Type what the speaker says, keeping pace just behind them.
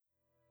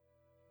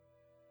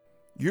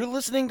You're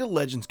listening to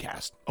Legends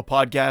Cast, a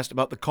podcast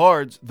about the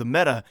cards, the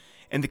meta,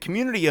 and the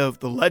community of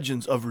the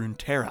Legends of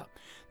Runeterra.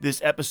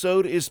 This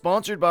episode is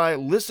sponsored by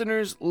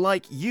listeners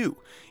like you.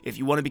 If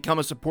you want to become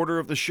a supporter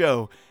of the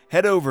show,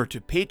 head over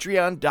to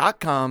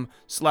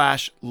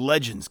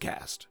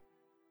patreon.com/legendscast.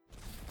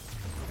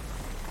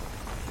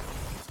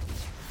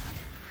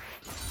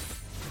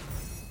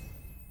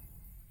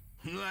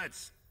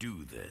 Let's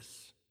do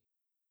this.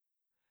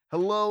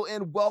 Hello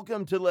and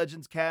welcome to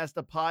Legends Cast,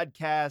 a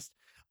podcast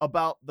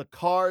about the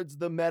cards,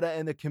 the meta,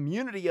 and the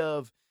community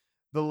of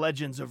the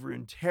Legends of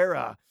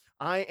Runeterra.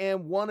 I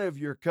am one of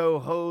your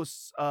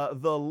co-hosts,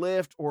 The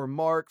Lift, or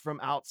Mark, from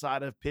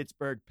outside of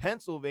Pittsburgh,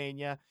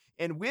 Pennsylvania.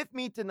 And with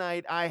me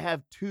tonight, I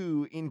have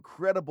two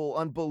incredible,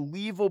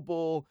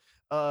 unbelievable,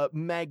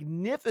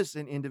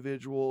 magnificent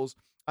individuals.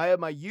 I have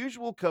my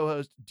usual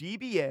co-host,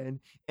 DBN,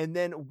 and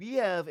then we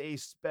have a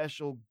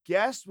special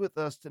guest with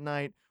us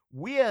tonight.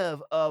 We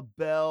have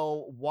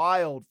Abel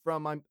Wild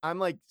from, I'm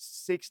like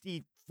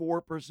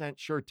 64%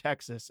 sure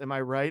Texas. Am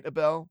I right,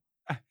 Abel?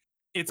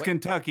 It's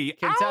Kentucky.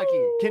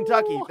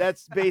 Kentucky.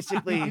 That's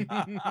basically,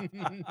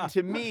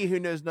 to me, who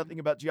knows nothing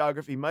about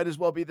geography, might as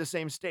well be the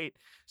same state.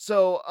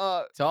 So,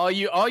 So all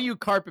you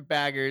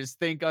carpetbaggers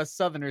think us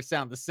Southerners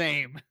sound the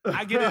same.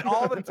 I get it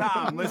all the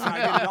time. Listen, I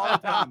get it all the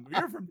time.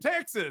 You're from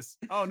Texas.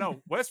 Oh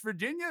no, West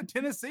Virginia,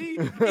 Tennessee.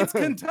 It's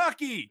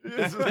Kentucky.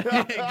 Get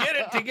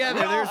it together.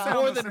 We all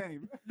sound the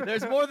same.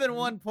 There's more than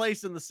one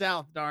place in the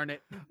South. Darn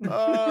it.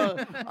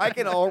 I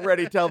can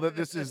already tell that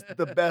this is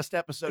the best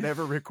episode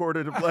ever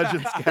recorded of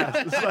Legends Cast.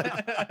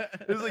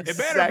 It's like It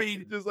better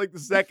be. just like the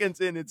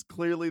seconds in, it's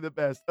clearly the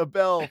best.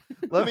 Abel,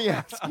 let me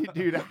ask you,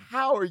 dude,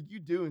 how are you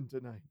doing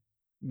tonight?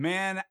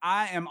 Man,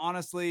 I am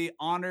honestly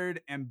honored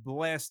and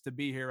blessed to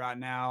be here right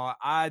now.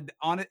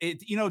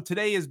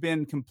 Today has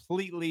been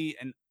completely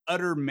an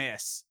utter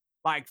mess.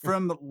 Like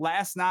from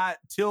last night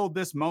till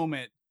this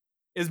moment,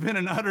 it's been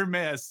an utter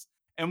mess.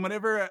 And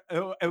whenever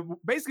you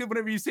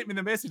sent me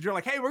the message, you're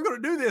like, "Hey, we're going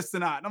to do this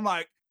tonight," and I'm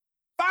like,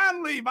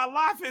 finally, my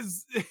life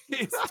it's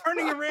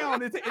turning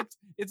around.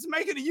 It's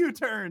making a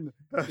U-turn.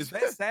 Is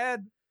that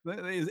sad?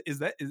 Is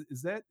that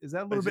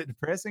a little bit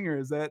depressing, or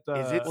is that?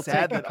 Is it We'll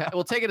sad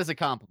we'll take it as a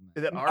compliment.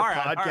 that our All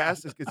right, all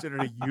podcast is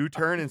considered a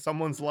U-turn in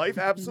someone's life?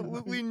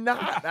 Absolutely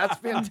not. That's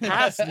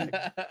fantastic.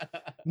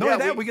 No,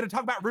 Yeah, we got to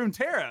talk about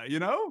Runeterra. You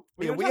know,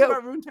 Yeah, gotta we talk hope-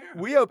 about Runeterra.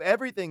 We hope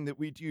everything that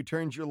we do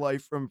turns your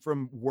life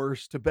from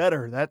worse to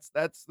better. That's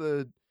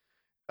the.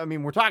 I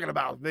mean, we're talking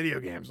about video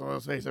games, so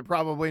let's face it,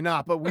 probably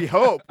not, but we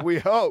hope,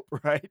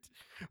 right?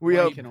 We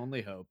Well, hope. you can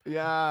only hope.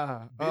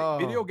 Yeah. Oh.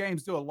 Video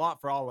games do a lot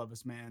for all of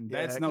us, man.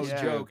 That's no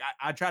Yeah. joke.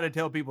 I try to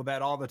tell people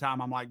that all the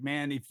time. I'm like,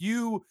 man, if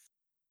you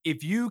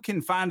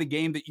can find a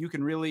game that you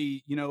can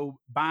really,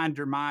 bind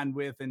your mind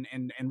with and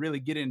really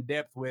get in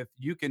depth with,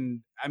 you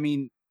can. I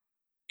mean,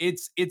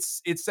 it's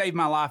saved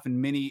my life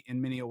in many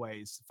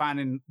ways.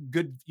 Finding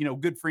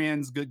good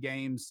friends, good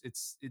games.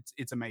 It's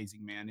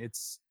amazing, man.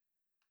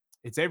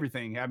 It's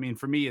everything. I mean,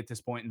 for me at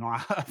this point in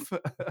life.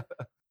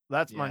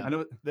 That's Yeah. I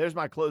know. there's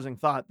my closing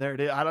thought. There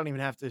it is. I don't even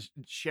have to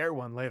share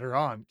one later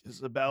on because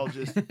the bell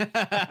just,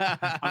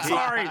 I'm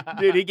sorry.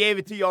 dude, he gave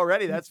it to you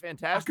already. That's I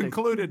fantastic.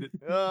 concluded.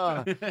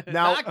 Now,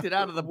 Knocked it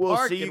out of the we'll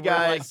park. see you and we're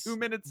like guys- 2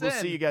 minutes We'll in.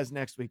 see you guys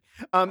next week.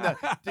 No,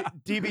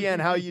 DBN,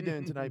 how are you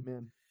doing tonight,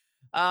 man?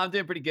 I'm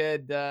doing pretty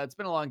good. It's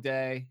been a long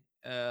day.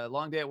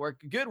 Long day at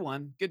work. Good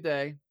one. Good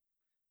day.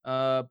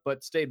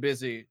 But stayed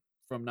busy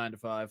from 9 to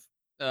 5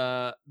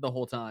 the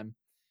whole time.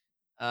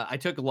 I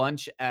took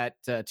lunch at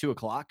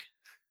 2:00.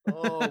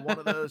 Oh, one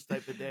of those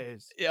type of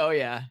days. Oh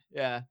yeah.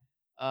 Few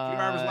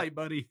hours late,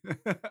 buddy.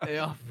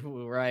 Yeah,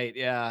 right.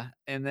 Yeah.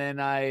 And then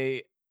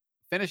I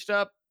finished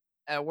up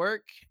at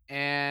work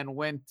and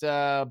went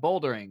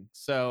bouldering.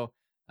 So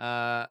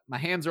my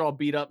hands are all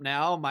beat up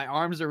now. My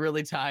arms are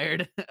really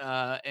tired.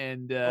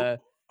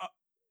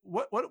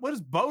 What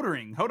is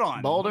bouldering? Hold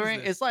on. What is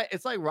Bouldering, this?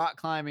 it's like rock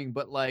climbing,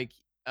 but like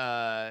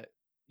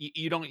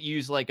you don't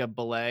use like a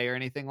belay or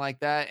anything like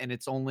that, and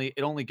it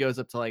only goes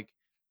up to like,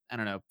 I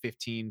don't know,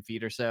 15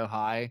 feet or so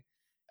high.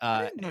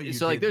 I didn't know you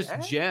So like did there's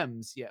that.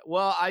 gems. Yeah.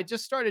 Well, I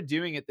just started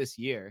doing it this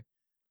year.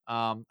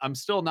 I'm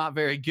still not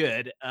very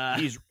good.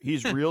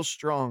 He's real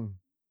strong.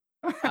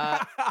 You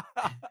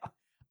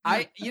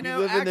live in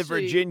the actually,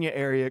 Virginia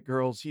area,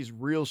 girls. He's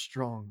real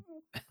strong.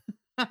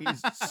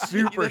 He's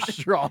super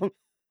strong.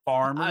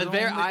 Farmers.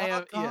 there I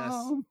am,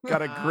 yes.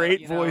 Got a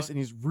great you voice, know. and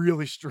he's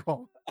really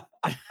strong.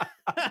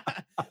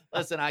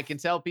 Listen, I can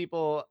tell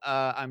people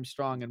I'm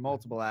strong in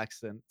multiple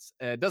accents.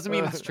 It doesn't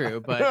mean it's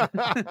true, but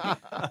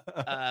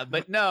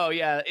but no,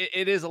 yeah,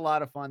 it is a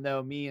lot of fun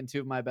though. Me and two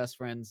of my best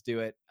friends do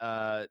it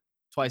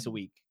twice a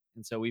week,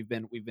 and so we've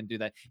been doing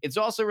that. It's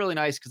also really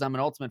nice because I'm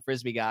an ultimate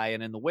frisbee guy,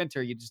 and in the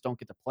winter you just don't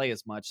get to play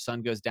as much.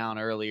 Sun goes down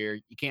earlier.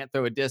 You can't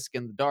throw a disc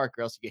in the dark,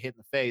 or else you get hit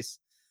in the face.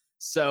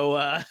 So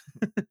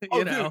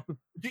you know.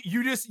 Dude,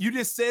 you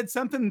just said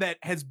something that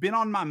has been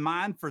on my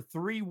mind for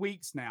 3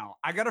 weeks now.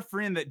 I got a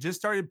friend that just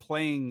started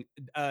playing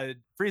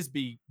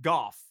frisbee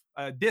golf,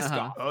 disc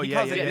golf. Oh He yeah,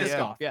 calls yeah, it yeah, disc yeah.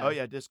 golf. Yeah. Oh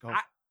yeah, disc golf.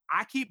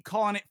 I keep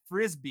calling it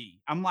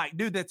frisbee. I'm like,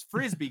 dude, that's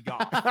frisbee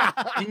golf.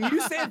 And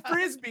you said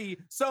frisbee,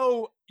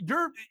 so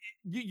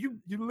you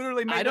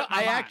literally made up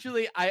my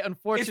mind. I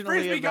unfortunately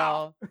frisbee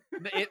golf.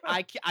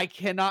 I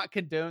cannot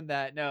condone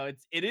that. No,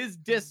 it is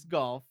disc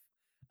golf.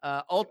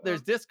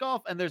 There's disc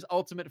golf and there's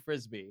ultimate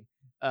frisbee.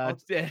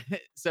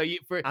 So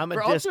I'm a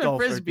for disc ultimate golfer,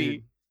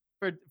 frisbee,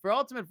 dude. for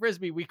ultimate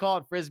frisbee, we call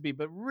it frisbee,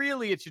 but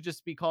really it should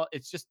just be called.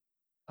 It's just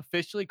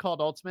officially called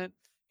ultimate.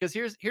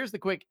 Because here's the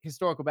quick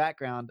historical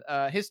background.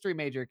 History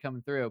major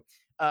coming through.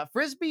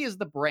 Frisbee is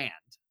the brand,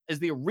 is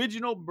the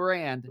original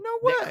brand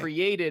No that way.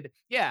 created.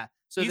 Yeah.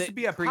 So It used that to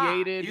be a pie.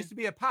 created. It used to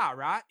be a pie,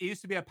 right? It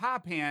used to be a pie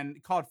pan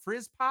called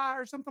frizz pie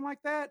or something like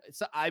that.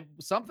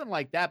 Something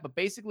like that, but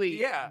basically,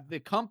 Yeah.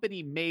 the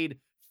company made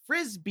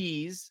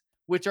frisbees,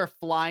 which are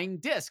flying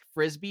disc,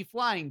 frisbee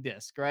flying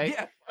disc, right?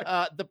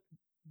 Yeah.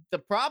 The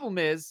problem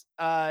is,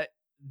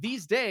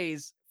 these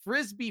days,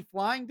 frisbee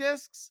flying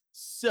discs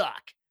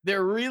suck.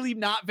 They're really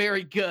not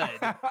very good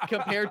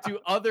compared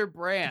to other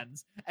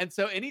brands. And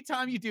so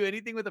anytime you do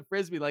anything with a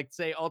frisbee, like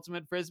say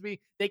Ultimate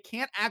Frisbee, they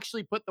can't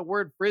actually put the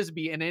word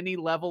frisbee in any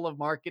level of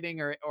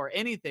marketing or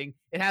anything.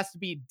 It has to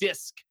be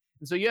disc.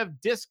 And so you have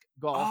disc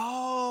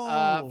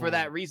golf for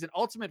that reason.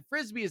 Ultimate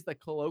Frisbee is the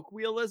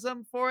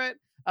colloquialism for it.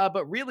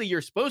 But really, you're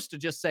supposed to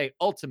just say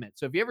ultimate.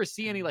 So if you ever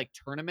see any like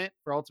tournament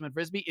for Ultimate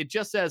Frisbee, it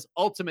just says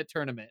ultimate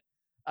tournament.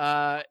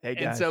 Hey,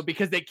 and so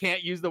because they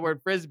can't use the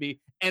word frisbee,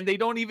 and they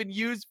don't even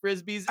use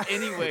frisbees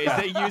anyways,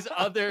 they use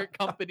other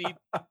company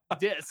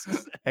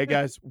discs. Hey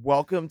guys,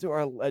 welcome to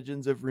our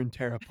Legends of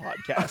Runeterra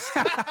podcast.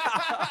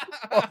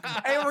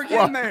 Hey, we're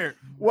getting there.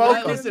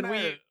 Welcome. Listen,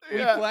 we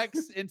Yeah.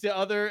 flex into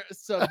other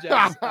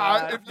subjects.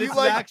 If you This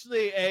like- is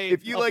actually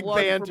if you a like plug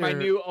for my banter.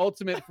 new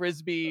Ultimate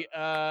Frisbee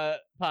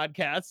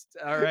podcast.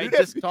 All right, If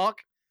disc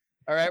talk.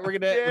 All right, we're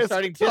Disc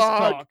starting disc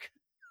talk. talk.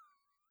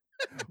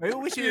 Maybe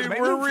we should. Dude,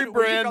 Maybe we're we should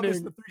call this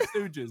rebranding. the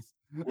Three Stooges.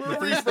 We're The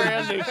Three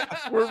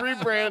rebranding. We're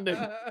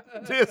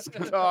rebranding. Disc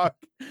talk.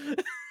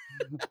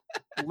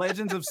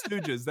 Legends of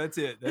Stooges. That's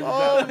it.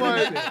 Oh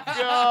my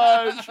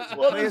gosh.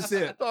 What a That's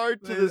it.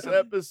 start to this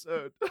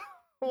episode.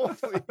 Holy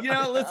Listen,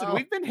 cow.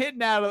 we've been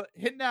hitting out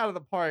of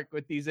the park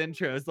with these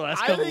intros the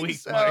last I couple think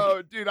weeks, so,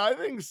 Mark. dude. I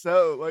think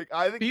so. Like,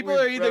 I think People we've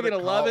are either found a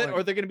gonna love it calling.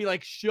 or they're gonna be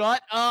like,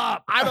 "Shut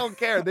up!" I don't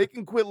care. They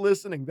can quit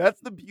listening. That's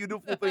the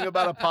beautiful thing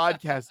about a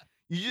podcast.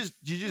 You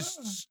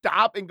just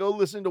stop and go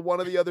listen to one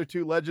of the other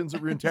two Legends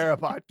of Runeterra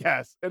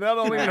podcasts, and that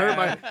don't even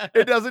hurt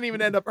it doesn't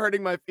even end up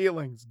hurting my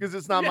feelings because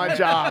it's not my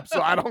job,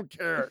 so I don't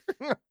care.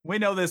 We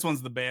know this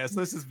one's the best.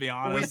 Let's just be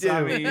honest. do.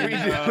 I mean, We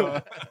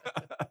do.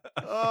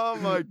 Oh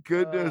my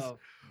goodness. Oh,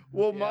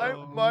 Well,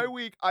 yeah. my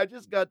week, I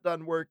just got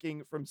done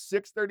working from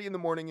 6:30 in the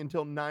morning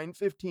until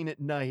 9:15 at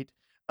night.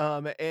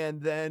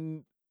 And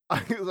then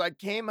I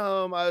came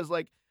home, I was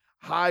like,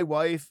 "Hi,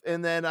 wife,"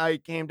 and then I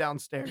came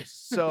downstairs.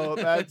 So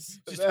that's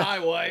Just hi,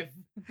 wife.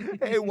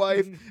 hey,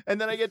 wife. And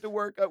then I get to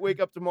wake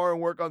up tomorrow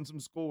and work on some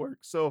schoolwork.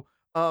 So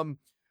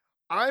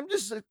I'm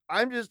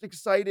just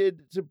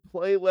excited to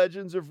play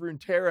Legends of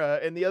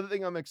Runeterra. And the other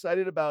thing I'm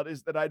excited about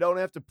is that I don't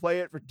have to play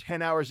it for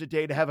 10 hours a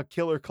day to have a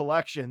killer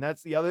collection.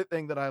 That's the other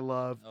thing that I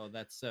love. Oh,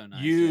 that's so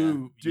nice.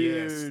 you,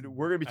 Dude, yes.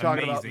 we're gonna be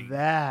talking Amazing. about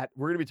that.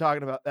 We're gonna be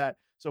talking about that.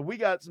 So we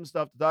got some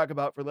stuff to talk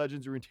about for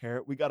Legends of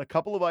Runeterra. We got a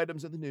couple of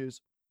items in the news.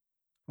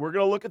 We're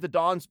gonna look at the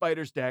Dawn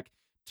Spiders deck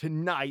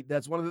tonight.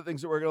 That's one of the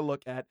things that we're gonna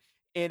look at.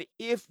 And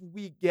if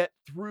we get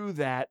through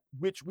that,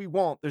 which we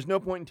won't, there's no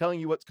point in telling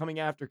you what's coming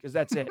after because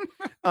that's it.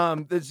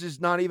 There's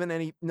just not even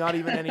any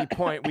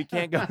point. We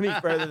can't go any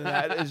further than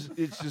that.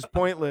 It's just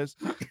pointless.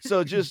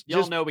 So just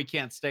know we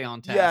can't stay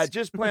on task. yeah,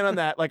 just plan on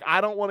that. Like,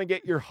 I don't want to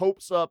get your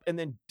hopes up and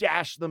then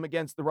dash them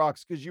against the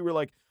rocks because you were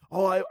like,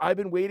 "Oh, I've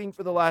been waiting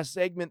for the last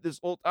segment this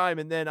whole time,"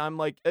 and then I'm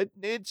like,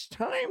 "It's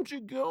time to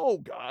go,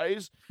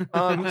 guys."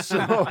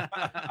 So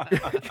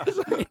because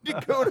I need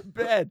to go to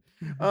bed.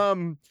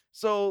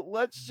 So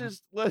let's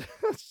just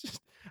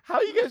how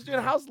are you guys doing?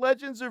 How's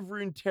Legends of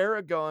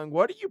Runeterra going?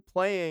 What are you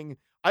playing?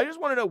 I just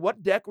want to know,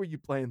 what deck were you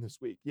playing this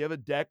week? You have a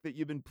deck that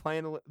you've been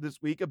playing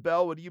this week,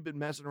 Abel? What have you been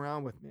messing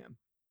around with, man?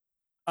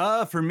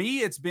 For me,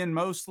 it's been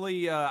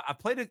mostly I've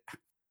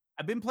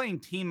been playing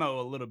Teemo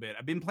a little bit.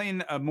 I've been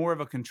playing more of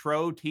a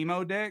control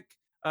Teemo deck.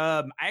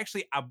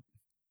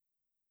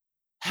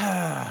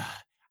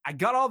 I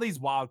got all these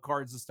wild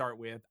cards to start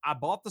with. I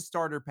bought the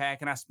starter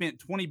pack and I spent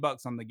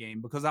 $20 on the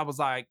game because I was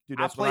like, Dude,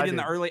 I that's what I played in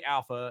the did. early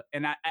alpha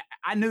and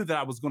I knew that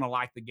I was going to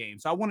like the game.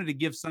 So I wanted to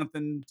give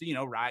something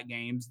to, Riot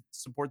Games,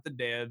 support the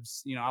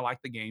devs. I like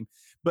the game.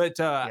 But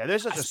Yeah, they're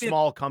such I a spent-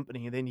 small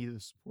company and they need the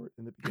support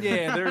in the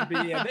beginning.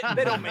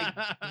 they don't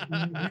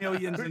make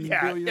millions and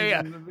Yeah, billions. yeah.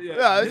 and-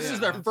 Yeah, This is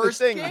their It's the first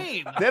thing.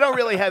 game. They don't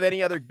really have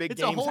any other big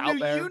It's a games whole out new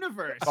there.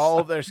 universe. All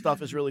of their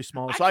stuff is really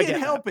small. So I I can't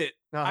get help it.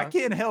 that. I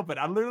can't help it.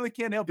 I literally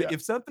can't help it. Yeah.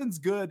 If something's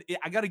good,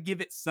 I got to give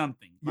it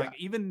something. Yeah. Like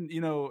even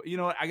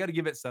I got to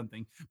give it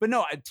something. But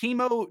no,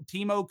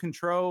 Teemo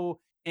control,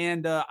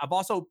 and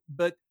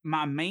but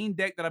my main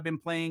deck that I've been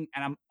playing,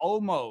 and I'm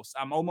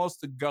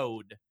almost to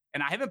gold,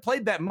 and I haven't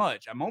played that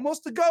much. I'm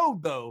almost to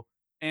gold though,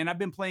 and I've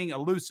been playing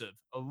elusive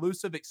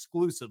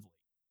exclusively.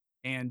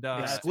 and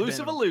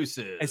Exclusive been-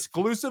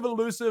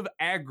 elusive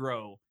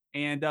aggro,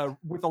 and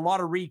with a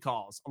lot of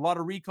recalls,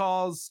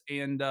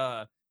 and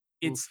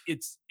it's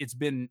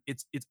been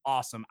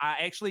awesome.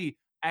 I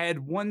had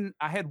one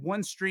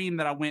stream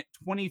that I went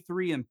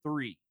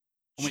 23-3.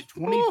 I went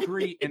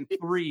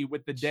 23-3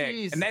 with the deck,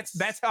 and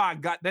that's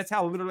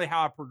how literally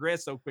how I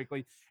progressed so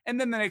quickly. And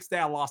then the next day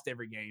I lost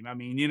every game. I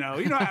mean, you know how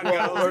it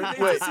goes.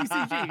 It's a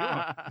CCG. Come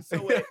on.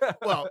 So wait,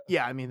 well,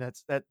 yeah, I mean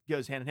that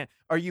goes hand in hand.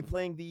 Are you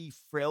playing the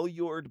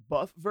Freljord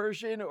buff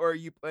version, or are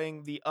you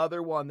playing the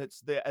other one that's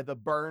the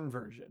burn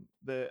version?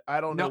 I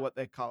don't know what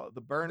they call it.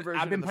 The burn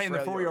version. I've been playing the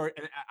Freljord,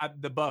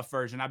 the buff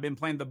version. I've been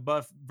playing the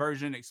buff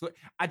version.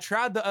 I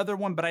tried the other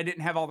one, but I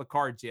didn't have all the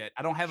cards yet.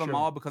 I don't have them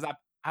all because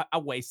I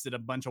wasted a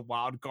bunch of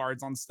wild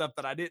cards on stuff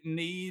that I didn't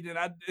need, and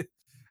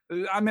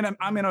I'm in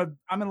a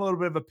little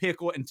bit of a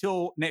pickle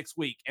until next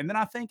week, and then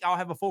I think I'll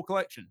have a full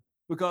collection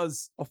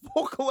because a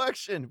full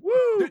collection.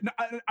 Woo! Dude, no,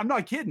 I'm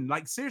not kidding.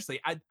 Like seriously,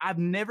 I've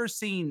never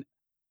seen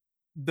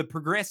the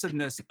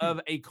progressiveness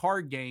of a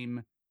card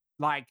game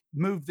like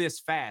move this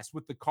fast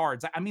with the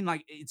cards. I mean,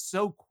 like it's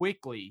so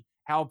quickly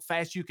how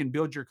fast you can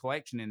build your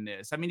collection in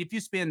this. I mean, if you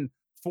spend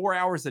 4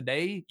 hours a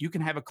day, you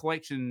can have a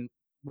collection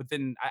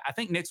within. I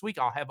think next week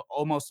I'll have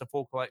almost a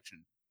full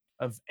collection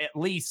of at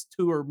least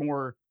 2 or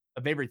more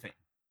of everything.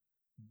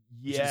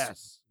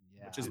 Yes,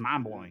 which is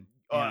mind blowing.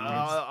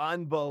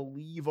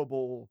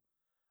 Unbelievable.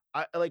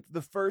 I like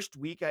the first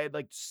week I had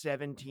like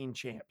 17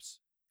 champs.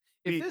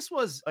 If this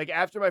was like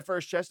after my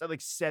first chest, I had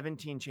like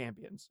 17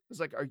 champions.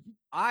 It's like, are you?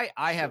 I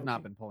have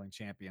not been pulling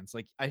champions.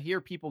 Like I hear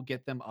people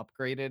get them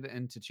upgraded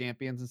into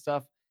champions and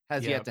stuff.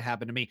 Has yet to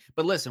happen to me.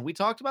 But listen, we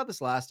talked about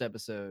this last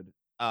episode.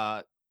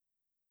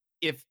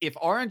 If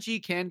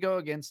RNG can go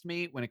against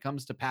me when it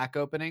comes to pack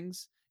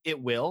openings,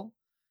 it will.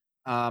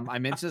 I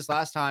mentioned this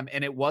last time,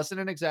 and it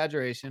wasn't an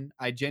exaggeration.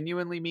 I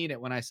genuinely mean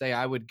it when I say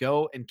I would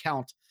go and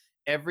count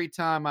every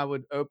time I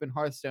would open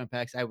Hearthstone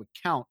packs. I would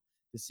count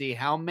to see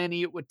how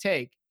many it would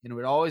take, and it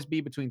would always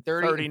be between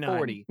 30 39. and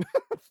 40.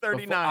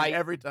 39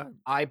 every time.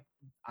 I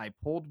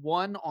pulled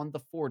one on the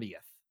 40th,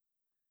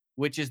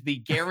 which is the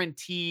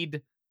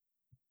guaranteed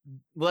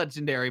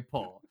legendary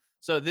pull.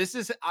 So this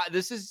is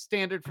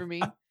standard for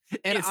me.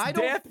 And it's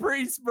Death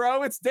Priest,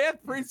 bro. It's Death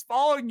Priest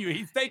following you.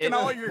 He's taking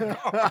all your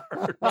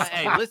cards.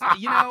 Hey, listen,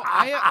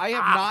 I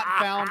have not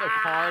found a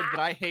card that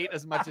I hate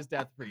as much as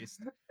Death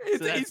Priest.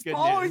 So he's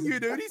following you,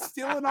 dude. He's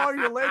stealing all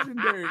your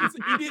legendaries.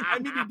 He did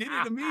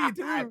it to me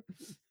too.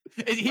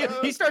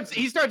 He starts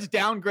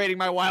downgrading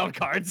my wild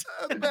cards.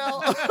 I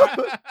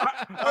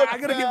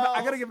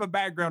gotta give a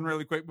background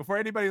really quick before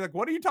anybody like,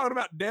 what are you talking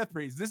about, Death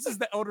Priest? This is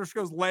the Elder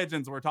Scrolls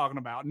Legends we're talking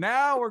about.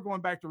 Now we're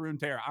going back to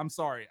Runeterra. I'm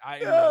sorry.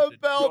 Bell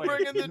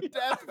bringing the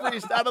Death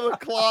Priest out of the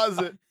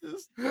closet.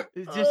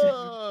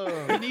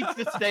 It needs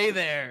to stay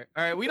there.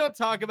 All right, we don't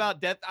talk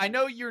about death. I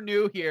know you're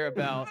new here,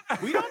 Bell.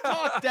 We don't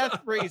talk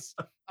Death Priest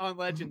on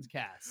Legends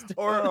Cast.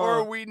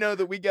 Or we know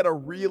that we get a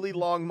really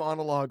long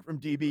monologue from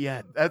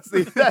DBN. That's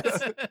the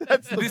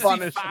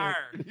punishment.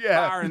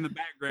 Fire in the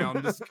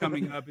background just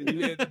coming up, and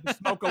the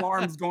smoke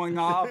alarms going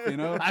off.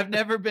 I've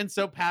never been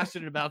so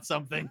passionate about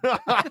something.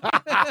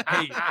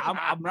 Hey,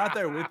 I'm right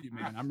there with you,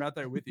 man. I'm right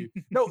there with you.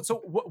 No, so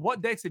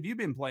what decks have you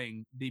been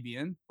playing,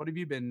 DBN? What have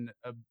you been?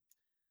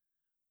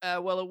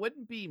 Well, it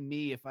wouldn't be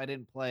me if I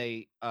didn't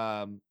play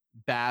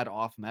bad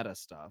off meta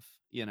stuff.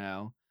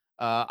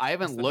 I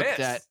haven't looked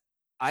at.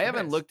 I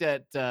haven't looked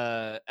at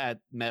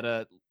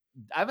meta.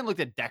 I haven't looked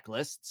at deck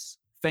lists.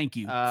 Thank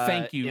you.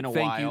 In a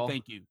while.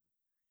 Thank you.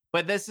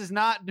 But this is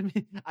not.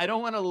 I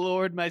don't want to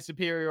lord my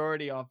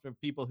superiority off of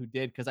people who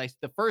did, because I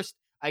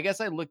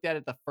guess I looked at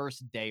it the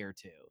first day or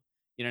two.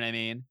 You know what I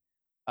mean?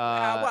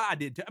 Well, I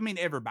did too. I mean,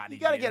 everybody.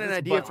 You got to get an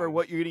idea for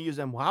what you're going to use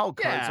them wild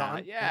cards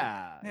on.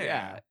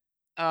 Yeah.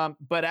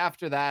 But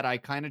after that, I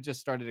kind of just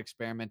started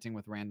experimenting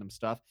with random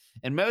stuff,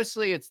 and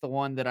mostly it's the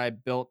one that I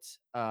built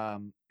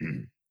for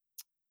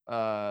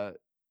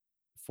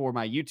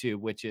my YouTube,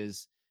 which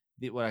is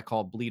what I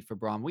call Bleed for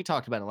Braum. We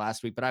talked about it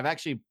last week, but I've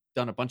actually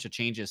done a bunch of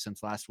changes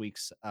since last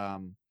week's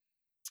podcast,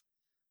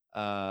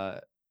 and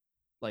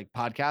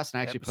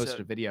I actually posted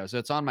a video, so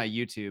it's on my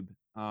YouTube,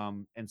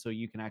 and so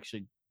you can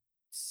actually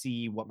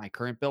see what my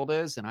current build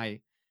is, and I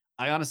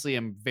honestly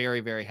am very,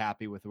 very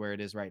happy with where it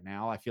is right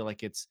now. I feel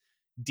like it's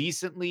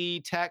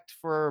decently teched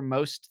for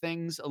most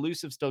things.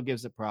 Elusive still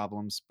gives it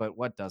problems, but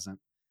what doesn't?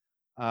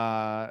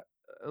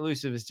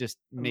 Elusive is just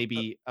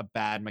maybe a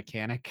bad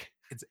mechanic.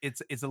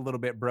 It's a little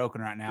bit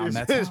broken right now, and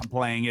that's how I'm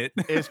playing it.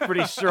 It's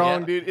pretty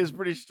strong, dude. It's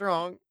pretty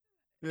strong.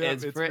 Yeah,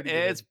 it's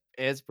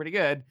pretty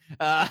good.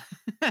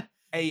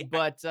 Hey,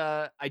 but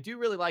I do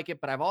really like it.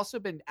 But I've also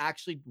been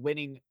actually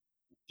winning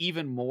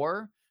even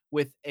more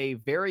with a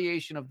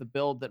variation of the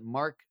build that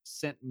Mark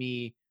sent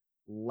me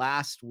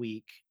last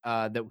week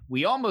that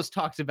we almost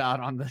talked about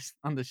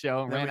on the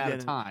show and ran out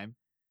of time.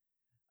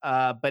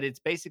 But it's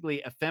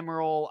basically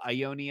Ephemeral,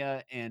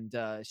 Ionia, and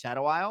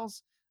Shadow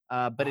Isles.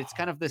 But it's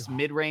kind of this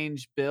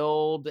mid-range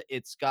build.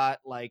 It's got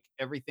like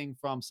everything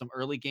from some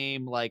early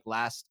game, like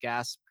Last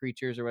Gasp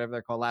creatures or whatever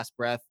they're called, Last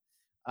Breath,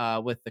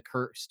 with the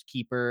Cursed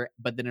Keeper,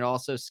 but then it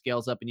also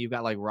scales up and you've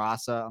got like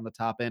Rasa on the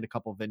top end, a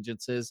couple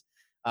Vengeances.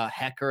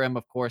 Hecarim,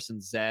 of course,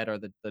 and Zed are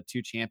the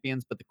two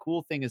champions. But the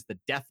cool thing is the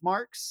death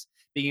marks,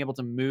 being able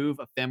to move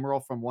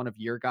ephemeral from one of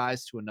your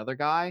guys to another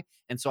guy.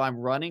 And so I'm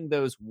running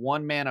those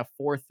 1 mana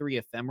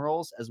 4/3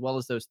 ephemerals as well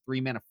as those 3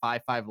 mana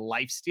 5/5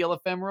 lifesteal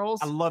ephemerals.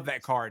 I love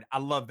that card. I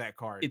love that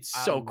card. It's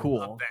so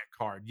cool. I love that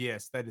card.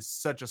 Yes, that is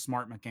such a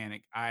smart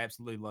mechanic. I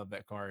absolutely love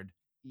that card.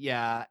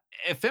 Yeah,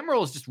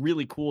 ephemeral is just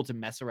really cool to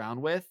mess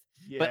around with.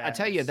 But I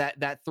tell you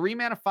that 3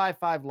 mana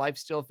 5/5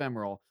 lifesteal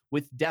ephemeral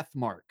with death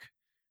mark.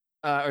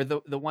 Or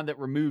the one that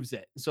removes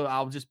it. So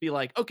I'll just be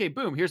like, okay,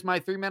 boom, here's my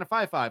 3 mana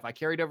 5/5. I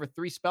carried over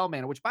 3 spell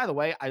mana, which by the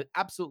way, I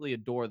absolutely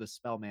adore the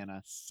spell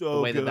mana. So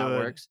the way good. that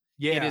works.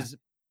 Yeah. It is.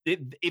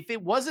 If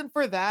it wasn't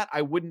for that,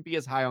 I wouldn't be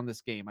as high on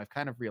this game. I've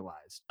kind of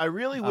realized. I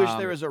really wish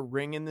there was a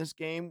ring in this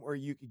game where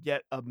you could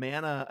get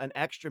an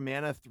extra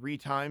mana 3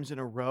 times in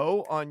a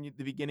row on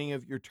the beginning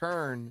of your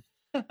turn.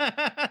 Instead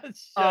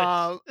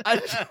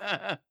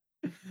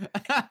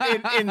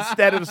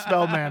of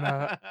spell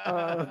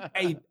mana.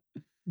 Hey,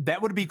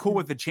 that would be cool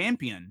with the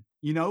champion.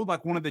 You know,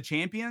 like one of the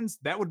champions.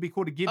 That would be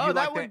cool to give you. That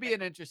like would be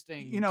an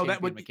interesting.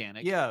 That would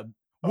mechanic. Yeah.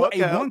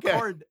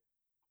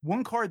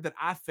 One card that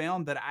I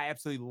found that I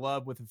absolutely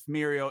love with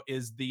Ephemeral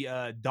is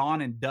the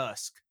Dawn and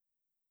Dusk.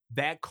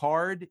 That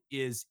card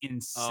is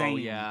insane. Oh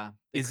yeah,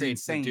 is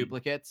insane.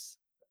 Duplicates.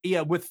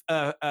 Yeah, with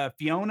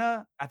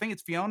Fiona. I think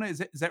it's Fiona.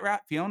 Is that right?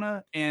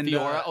 Fiona and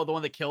Fiora. The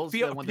one that kills.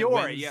 The one that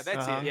Fiora. wins. Yeah,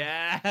 that's it.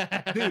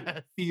 Yeah,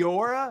 dude.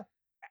 Fiora,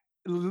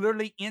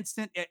 literally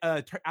instant.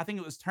 I think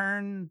it was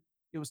turn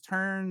 5.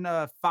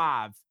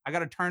 I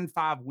got a turn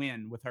 5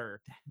 win with her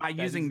by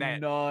using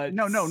that. Nuts.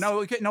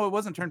 No, it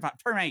wasn't turn 5.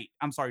 Turn 8.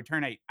 I'm sorry,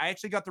 turn 8. I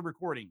actually got the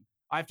recording.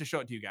 I have to show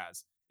it to you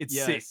guys. It's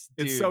sick.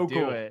 It's so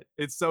cool.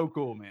 It's so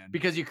cool, man.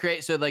 Because you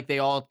create so like they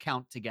all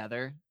count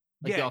together.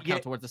 Like they all count yeah.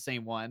 towards the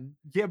same one.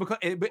 Yeah, because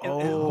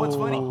what's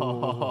funny?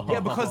 Yeah,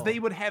 because they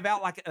would have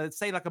out like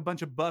say like a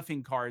bunch of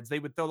buffing cards. They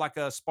would throw like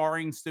a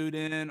sparring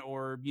student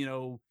or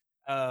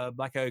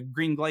like a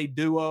Green Glade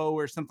duo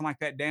or something like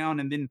that down,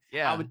 and then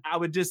I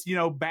would just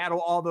battle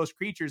all those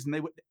creatures, and they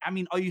would. I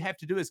mean, all you have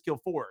to do is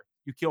kill 4.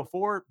 You kill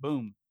 4,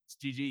 boom, it's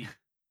GG.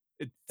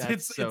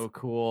 It's so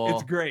cool.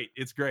 It's great.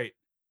 It's great.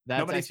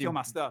 Nobody steal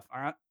my stuff.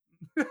 All right.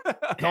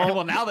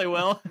 Well, now they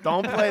will.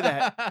 Don't play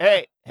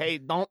that. Hey,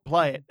 don't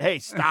play it. Hey,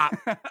 stop.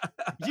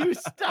 You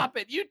stop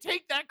it. You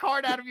take that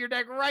card out of your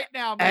deck right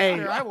now,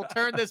 mister. Hey. I will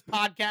turn this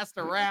podcast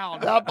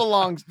around. That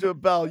belongs to a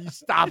bell. You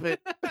stop it.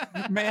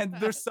 Man,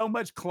 there's so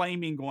much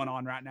claiming going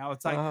on right now.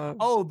 It's like,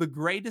 the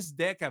greatest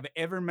deck I've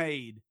ever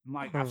made. I'm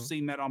like, I've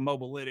seen that on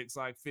Mobalytics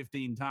like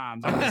 15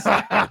 times.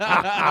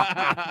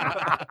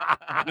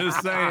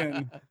 Just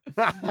saying.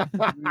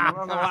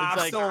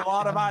 I've still a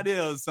lot of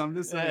ideas. So I'm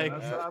just saying.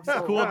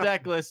 Cool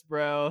deck list,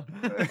 bro.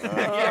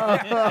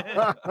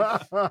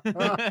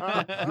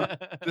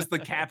 Just the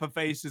Kappa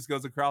face just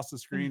goes across the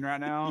screen right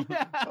now.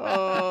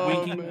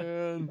 Oh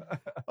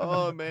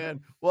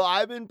man. Well,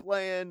 I've been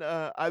playing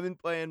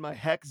my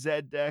Heck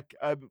Zed deck.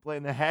 I've been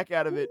playing the heck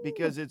out of it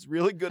because it's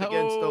really good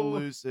against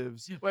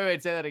elusives.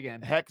 Wait, say that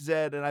again. Heck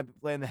Zed, and I've been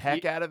playing the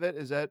heck out of it.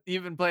 Is that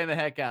you've been playing the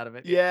heck out of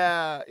it?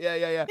 Yeah.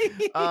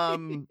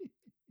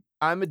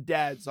 I'm a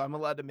dad, so I'm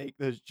allowed to make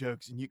those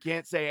jokes, and you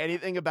can't say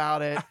anything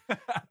about it.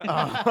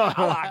 I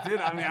liked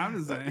it. I mean, I'm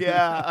just saying.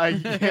 Yeah,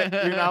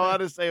 you're not allowed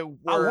to say a word.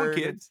 I want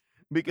kids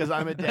because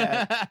I'm a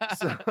dad.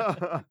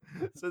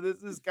 So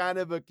this is kind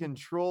of a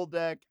control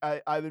deck.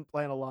 I've been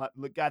playing a lot.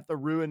 Got the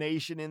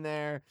Ruination in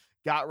there.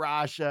 Got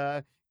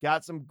Rasha.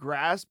 Got some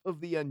Grasp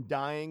of the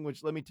Undying,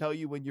 which let me tell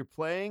you, when you're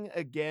playing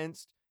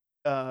against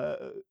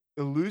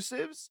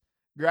elusives,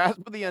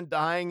 Grasp of the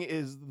Undying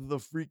is the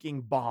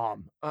freaking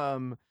bomb.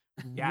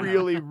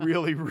 Really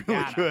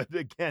good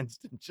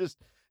against him. Just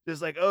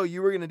like, oh,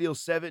 you were gonna deal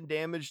 7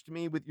 damage to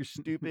me with your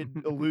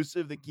stupid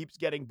elusive that keeps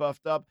getting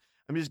buffed up.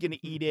 I'm just gonna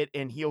eat it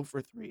and heal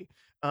for 3.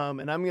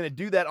 And I'm gonna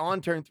do that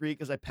on turn 3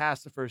 because I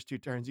passed the first 2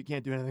 turns. You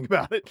can't do anything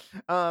about it.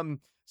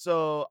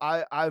 So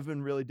I've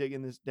been really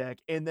digging this deck.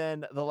 And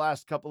then the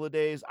last couple of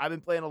days, I've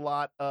been playing a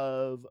lot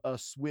of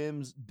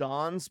Swim's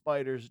Dawn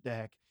Spiders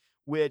deck,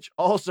 which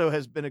also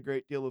has been a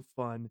great deal of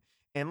fun.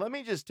 And let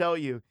me just tell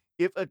you,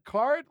 if a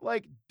card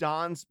like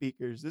Dawn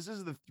Speakers, this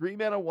is the 3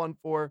 mana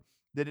 1/4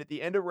 that at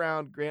the end of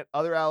round grant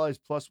other allies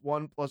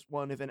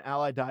 +1/+1 if an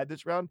ally died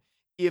this round.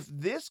 If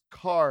this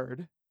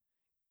card,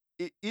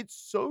 it's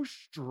so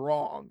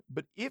strong,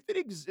 but if it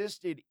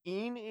existed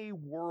in a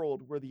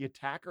world where the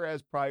attacker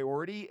has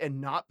priority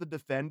and not the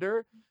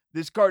defender,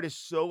 this card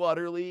is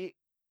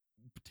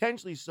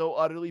potentially so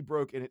utterly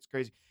broken. It's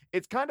crazy.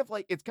 It's kind of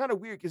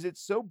weird because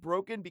it's so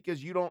broken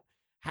because you don't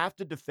have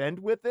to defend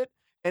with it.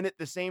 And at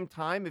the same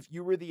time, if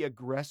you were the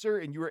aggressor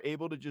and you were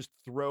able to just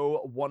throw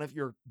one of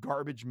your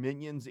garbage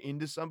minions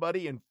into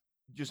somebody and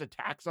just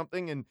attack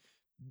something and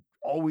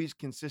always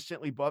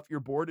consistently buff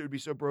your board, it would be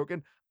so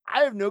broken.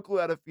 I have no clue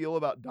how to feel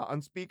about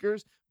Dawn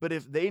Speakers, but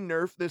if they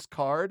nerf this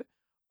card,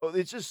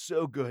 it's just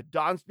so good.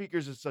 Dawn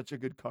Speakers is such a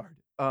good card.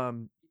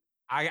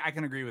 I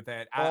can agree with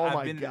that. Oh I've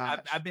my been gosh.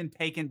 I've been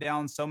taken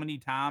down so many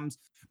times,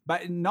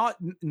 but not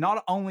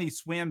only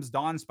Swims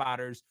Dawn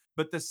Spiders,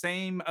 but the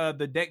same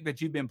the deck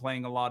that you've been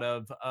playing a lot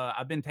of.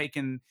 I've been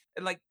taking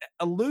like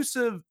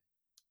elusive.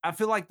 I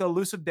feel like the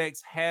elusive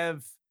decks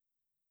have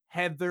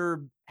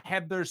their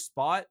have their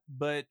spot,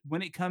 but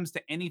when it comes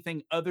to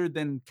anything other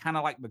than kind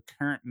of like the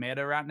current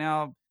meta right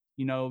now,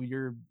 you know,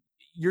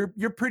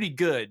 you're pretty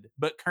good.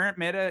 But current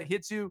meta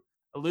hits you,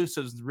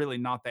 elusive's really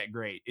not that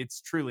great.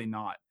 It's truly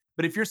not.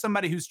 But if you're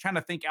somebody who's trying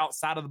to think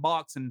outside of the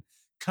box and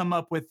come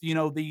up with, you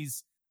know,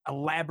 these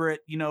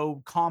elaborate, you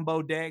know,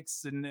 combo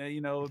decks and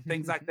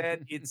things like that,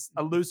 it's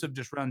elusive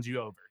just runs you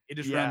over. It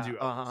just runs Yeah. you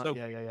over. So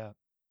Yeah.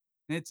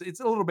 it's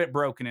a little bit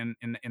broken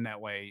in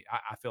that way.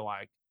 I feel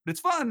like, but it's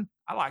fun.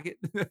 I like it.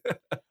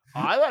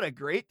 I had a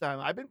great time.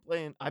 I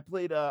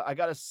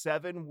got a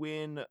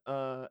 7-win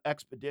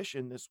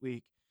expedition this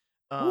week.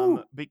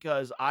 Woo.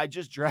 Because I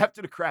just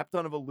drafted a crap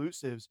ton of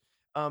elusives.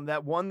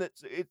 That one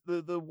that's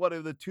the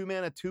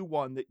 2-mana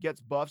 2/1 that gets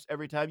buffs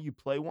every time you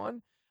play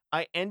one.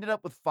 I ended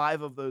up with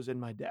 5 of those in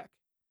my deck.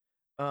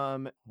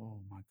 Um, Oh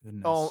my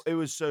goodness. oh, it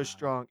was so Wow.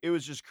 strong. It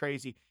was just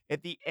crazy.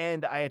 At the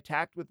end, I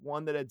attacked with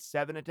one that had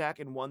 7 attack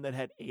and one that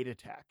had 8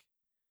 attack.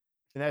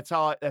 And that's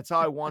how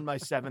I won my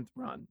 7th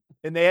run.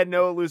 And they had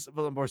no elusive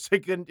on board, so I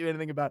couldn't do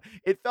anything about it.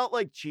 It felt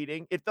like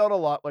cheating. It felt a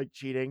lot like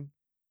cheating.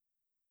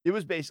 It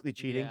was basically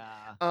cheating.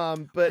 Yeah.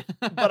 But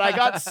I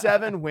got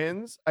 7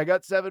 wins. I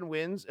got 7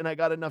 wins, and I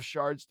got enough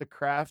shards to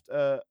craft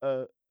a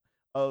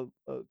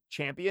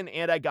champion,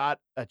 and I got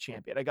a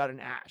champion. I got an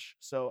Ash,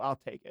 so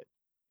I'll take it.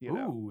 You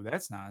know. Ooh,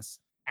 that's nice.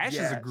 Ash is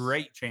a Yes.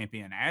 great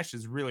champion. Ash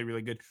is really,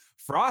 really good.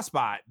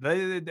 Frostbite.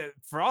 The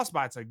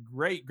Frostbite's a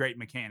great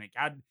mechanic.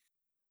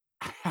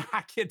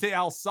 I can't tell you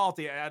how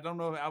salty. I don't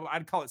know.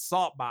 I'd call it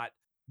salt bite,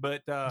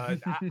 but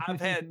I've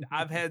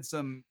had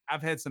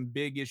some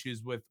big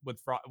issues with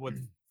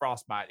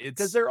Frostbite.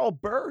 Because they're all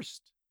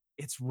burst.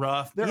 It's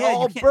rough. They're Yeah,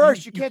 all can't-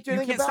 burst. You can't do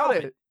anything about stop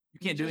it. You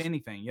can't You do just-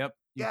 anything. Yep.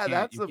 You Yeah, can't-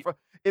 that's you the. can't-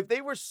 If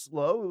they were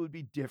slow, it would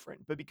be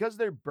different. But because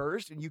they're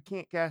burst and you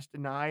can't cast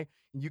deny,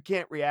 and you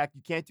can't react,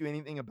 you can't do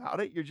anything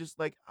about it. You're just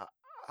like,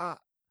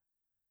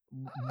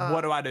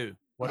 what do I do?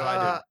 What do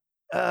I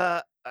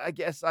do? I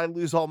guess I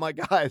lose all my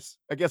guys.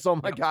 I guess all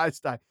my Yep. guys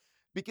die.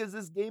 Because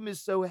this game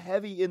is so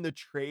heavy in the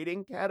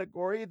trading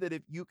category that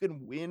if you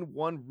can win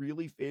one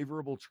really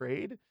favorable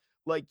trade,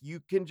 like you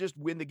can just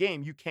win the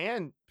game. You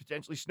can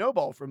potentially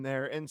snowball from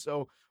there. And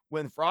so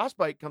when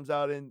Frostbite comes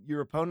out and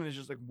your opponent is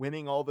just like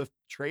winning all the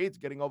trades,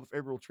 getting all the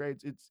favorable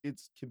trades,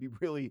 it's can be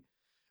really.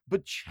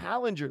 But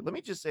Challenger, let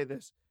me just say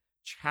this.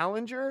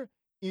 Challenger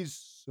is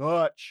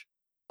such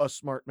a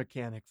smart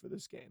mechanic for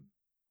this game.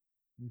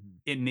 Mhm.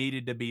 It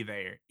needed to be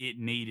there. It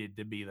needed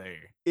to be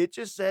there. It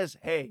just says,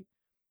 hey,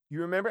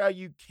 you remember how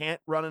you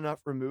can't run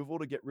enough removal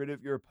to get rid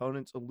of your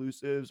opponent's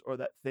elusives or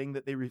that thing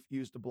that they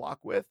refuse to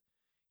block with?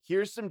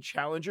 Here's some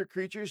challenger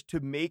creatures to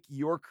make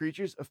your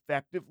creatures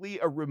effectively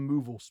a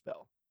removal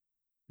spell.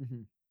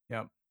 Mhm.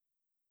 Yep.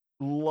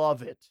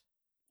 Love it.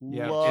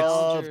 Yeah, Love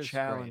Challenger is great.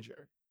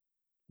 Challenger.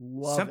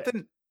 Love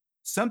it.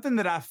 Something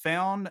that I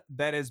found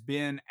that has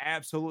been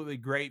absolutely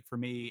great for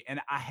me,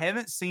 and I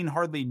haven't seen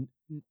hardly.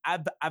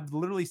 I've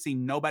literally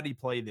seen nobody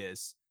play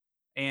this,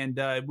 and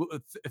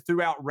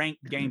throughout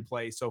ranked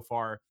gameplay so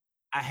far,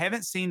 I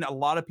haven't seen a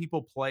lot of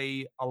people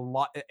play a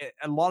lot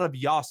of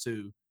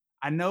Yasu.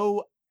 I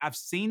know I've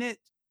seen it,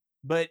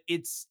 but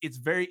it's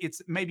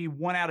maybe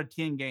 1 out of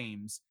 10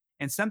 games.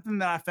 And something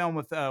that I found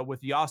with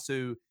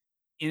Yasu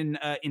in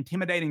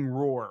intimidating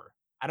roar.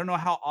 I don't know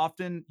how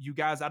often you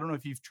guys. I don't know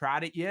if you've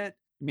tried it yet.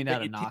 You mean But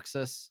out of it-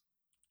 Noxus?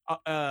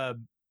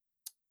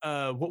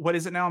 What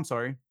is it now? I'm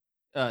sorry.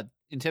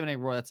 Intimidate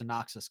Roar, that's a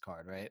Noxus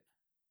card, right?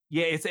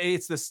 Yeah,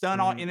 it's the stun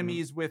all Mhm.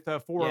 enemies with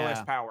 4 or less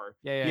Yeah. power.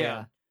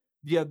 Yeah.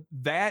 Yeah,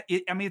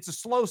 I mean, it's a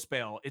slow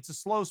spell. It's a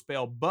slow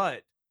spell,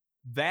 but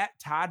that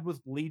tied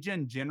with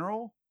Legion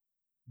General,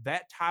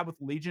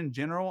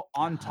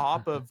 on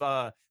top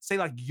of say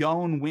like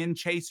Yon Wind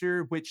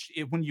Chaser, which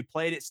when you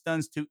play it, it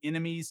stuns 2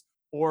 enemies,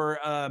 or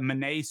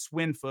Monet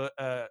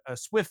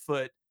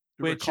Swiftfoot,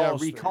 which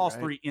recalls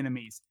 3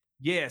 enemies.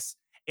 Yes,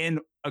 and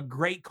a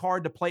great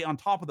card to play on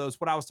top of those.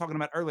 What I was talking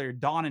about earlier,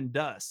 Dawn and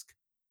Dusk.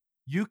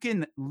 You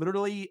can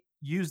literally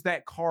use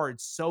that card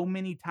so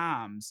many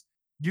times.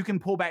 You can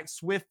pull back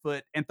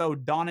Swiftfoot and throw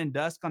Dawn and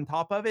Dusk on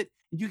top of it,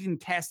 and you can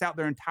cast out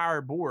their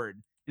entire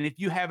board. And if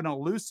you have an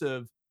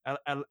elusive,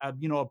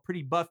 a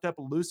pretty buffed up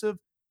elusive,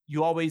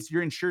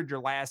 you're insured your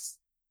last.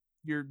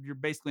 You're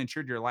basically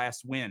insured your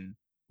last win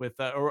with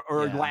or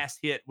Yeah. last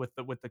hit with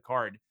the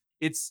card.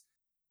 It's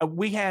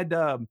we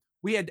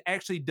had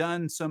actually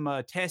done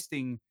some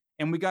testing,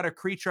 and we got a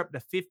creature up to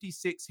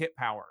 56 hit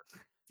power.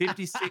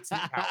 56 hit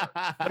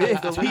power.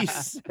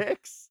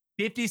 56?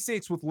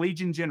 56 with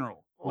Legion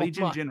General. Oh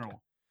Legion my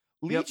General.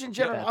 Legion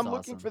General. That's I'm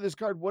looking awesome. for this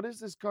card. What is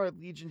this card,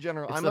 Legion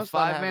General? It's I the must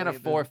not have 5 mana any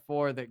of them.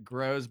 4/4 that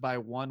grows by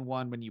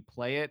 1/1 when you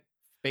play it,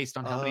 based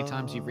on how many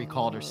times you've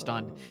recalled or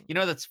stunned. Oh. You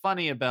know that's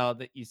funny about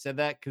that you said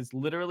that, because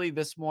literally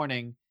this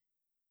morning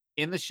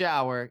in the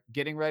shower,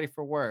 getting ready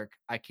for work,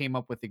 I came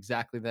up with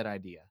exactly that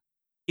idea.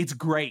 It's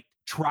great.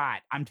 Try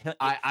it. I'm telling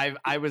you.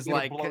 I was It'll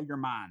like, blow your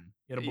mind.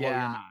 It'll blow your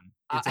yeah, mind.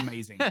 It's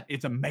amazing.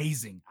 It's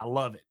amazing. I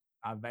love it.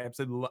 I've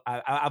absolutely,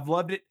 I've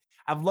loved it.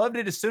 I've loved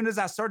it as soon as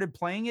I started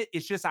playing it.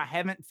 It's just I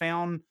haven't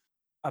found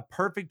a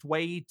perfect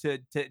way to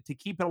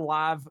keep it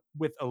alive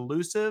with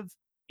elusive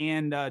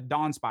and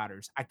dawn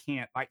spiders. I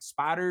can't like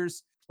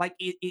spiders. Like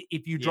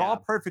if you draw yeah.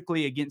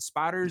 perfectly against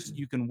spiders,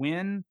 you can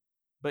win,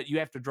 but you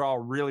have to draw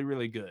really,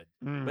 really good.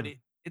 But Mm.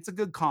 it's a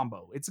good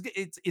combo. It's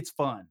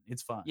fun.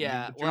 It's fun.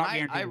 Yeah, But you're well, not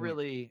guaranteed I to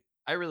win.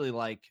 really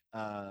like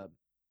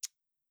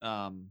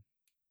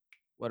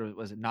what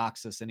was it?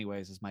 Noxus,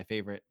 anyways, is my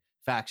favorite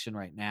faction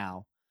right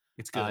now.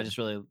 It's good. I just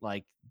really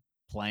like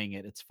playing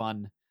it. It's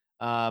fun.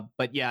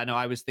 But yeah, no,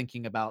 I was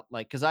thinking about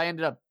like because I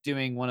ended up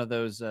doing one of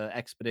those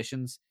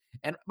expeditions.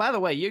 And by the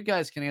way, you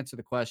guys can answer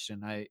the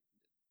question. I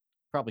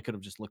probably could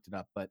have just looked it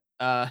up, but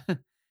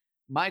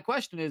my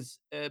question is,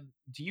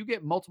 do you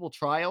get multiple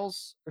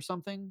trials or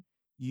something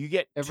You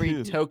get every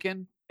two.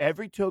 token?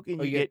 Every token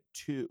Oh, you you get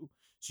 2.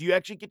 So you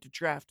actually get to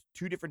draft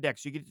 2 different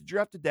decks. You get to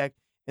draft a deck,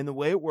 and the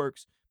way it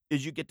works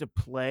is you get to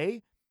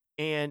play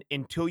and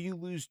until you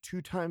lose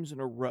 2 times in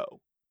a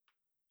row.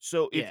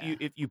 So Yeah.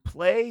 if you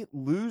play,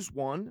 lose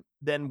 1,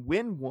 then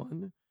win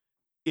 1,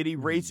 it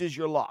erases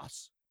your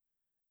loss.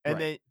 And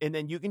Right.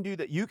 then you can do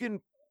that. You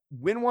can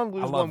win 1,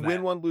 lose love 1, win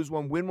that. 1, lose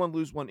 1, win 1,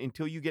 lose 1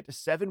 until you get to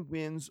 7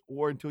 wins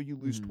or until you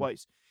lose Mhm.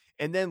 twice.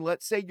 And then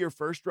let's say your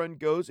first run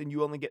goes and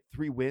you only get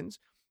 3 wins.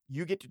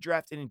 You get to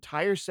draft an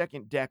entire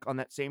second deck on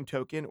that same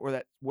token or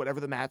that whatever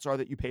the mats are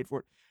that you paid for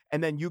it.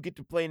 And then you get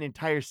to play an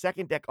entire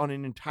second deck on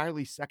an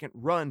entirely second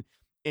run.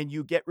 And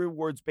you get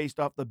rewards based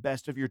off the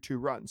best of your 2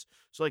 runs.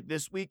 So like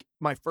this week,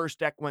 my first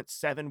deck went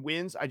 7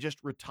 wins. I just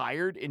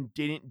retired and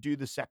didn't do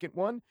the second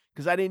one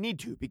because I didn't need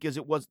to because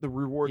it was the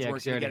rewards Yeah,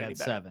 weren't because you going to already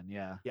get had any better.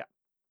 7. Yeah.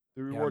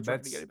 The rewards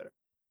weren't going to get that's- any better.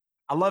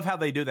 I love how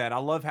they do that. I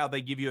love how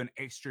they give you an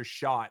extra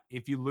shot.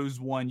 If you lose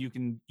one, you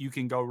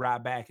can go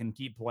right back and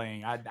keep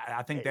playing.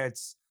 I think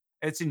it's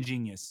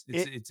ingenious.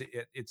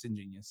 It's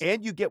ingenious.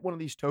 And you get one of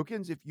these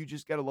tokens if you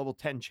just get a level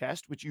 10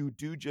 chest, which you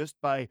do just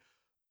by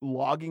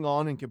logging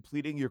on and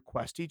completing your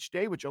quest each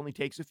day, which only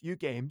takes a few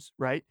games,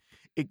 right?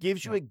 It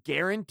gives you Yeah. a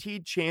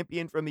guaranteed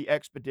champion from the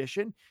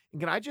expedition.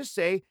 And can I just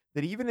say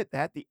that even at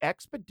that, the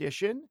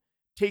expedition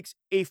takes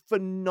a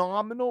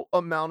phenomenal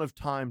amount of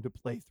time to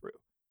play through.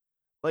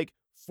 Like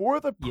for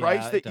the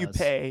price Yeah, it that you does.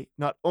 pay,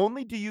 not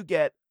only do you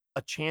get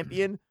a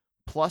champion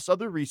plus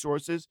other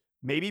resources,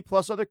 maybe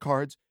plus other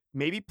cards,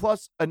 maybe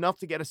plus enough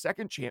to get a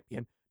second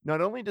champion.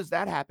 Not only does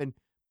that happen,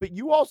 but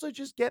you also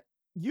just get,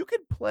 you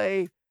could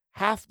play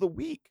half the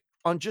week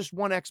on just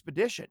one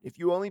expedition. If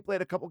you only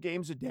played a couple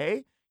games a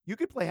day, you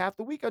could play half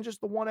the week on just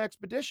the one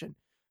expedition.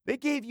 They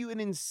gave you an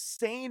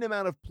insane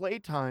amount of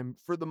playtime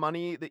for the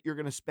money that you're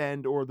going to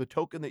spend or the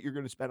token that you're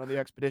going to spend on the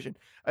expedition.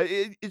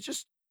 It's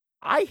just,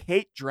 I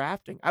hate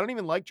drafting. I don't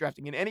even like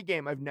drafting in any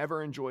game. I've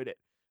never enjoyed it.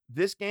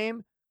 This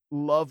game,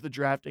 love the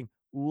drafting,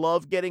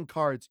 love getting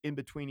cards in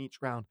between each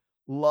round,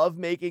 love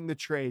making the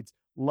trades,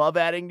 love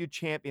adding new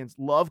champions,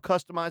 love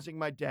customizing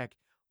my deck.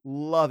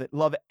 Love it.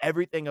 Love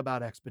everything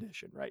about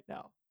Expedition right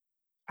now.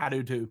 I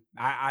do too.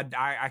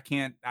 I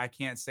can't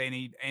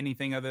say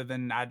anything other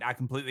than I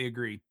completely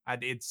agree.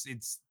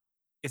 It's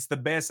the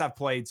best I've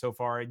played so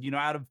far. You know,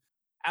 out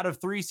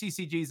of 3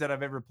 CCGs that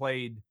I've ever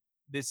played,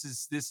 this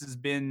has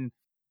been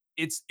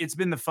it's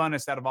been the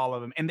funnest out of all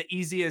of them and the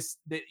easiest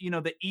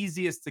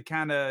to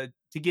kind of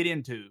to get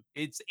into.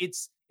 It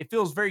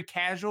feels very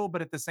casual,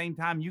 but at the same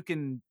time you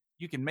can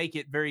make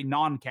it very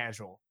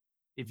non-casual.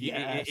 If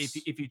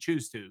you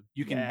choose to,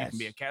 you can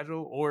be a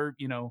casual or,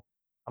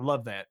 I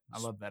love that. I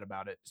love that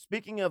about it.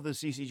 Speaking of the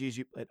CCGs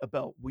you played,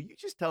 Abel, will you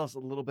just tell us a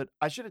little bit?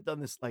 I should have done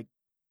this like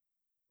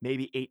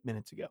maybe 8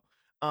 minutes ago.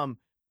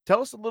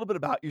 Tell us a little bit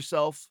about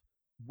yourself,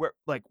 where,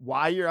 like,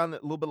 why you're on the,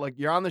 a little bit like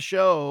you're on the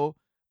show.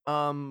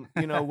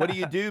 What do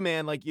you do,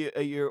 man? Like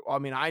you're, I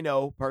mean, I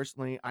know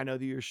personally, I know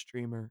that you're a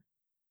streamer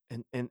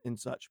and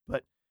such,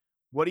 but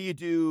what do you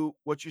do?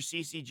 What's your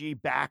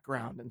CCG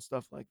background and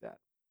stuff like that?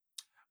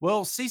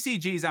 Well,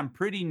 CCGs, I'm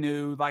pretty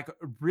new. Like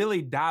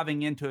really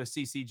diving into a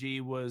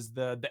CCG was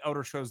the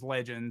Elder Scrolls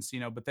Legends,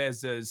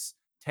 Bethesda's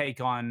take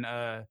on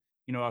a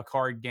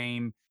card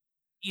game.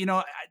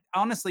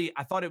 Honestly,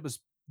 I thought it was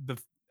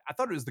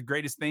the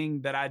greatest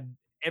thing that I'd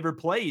ever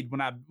played when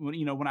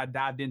I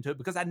dived into it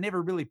because I'd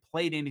never really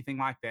played anything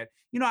like that.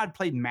 I'd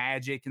played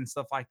Magic and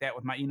stuff like that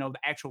with my, the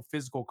actual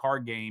physical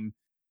card game,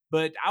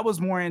 but I was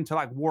more into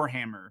like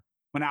Warhammer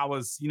when I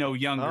was,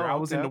 younger. Oh, I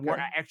was into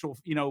okay. actual,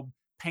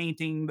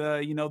 painting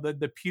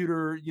the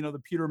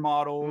pewter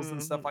models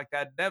and stuff Mhm. like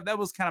that. That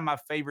was kind of my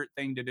favorite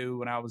thing to do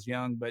when I was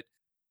young. But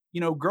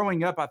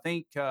growing up, I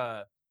think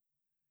I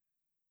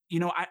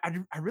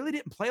really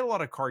didn't play a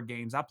lot of card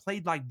games. I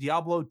played like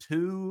Diablo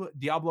 2,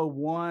 Diablo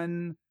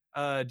 1.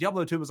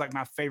 Diablo 2 was like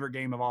my favorite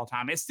game of all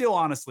time. It still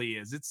honestly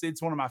is.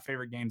 It's one of my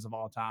favorite games of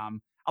all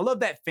time. I love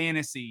that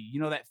fantasy,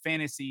 that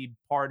fantasy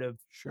part of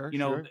Sure.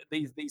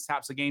 these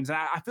types of games. And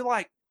I feel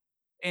like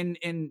and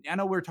I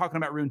know we're talking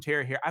about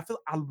Runeterra here. I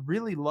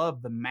really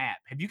love the map.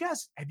 Have you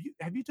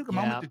took a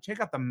moment Yeah. to check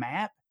out the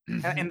map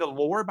and the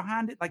lore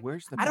behind it? Like,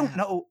 Where's the I don't map?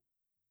 know.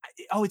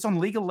 Oh, it's on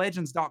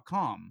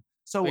LeagueOfLegends.com.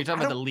 So Are you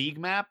talking I about the don't, league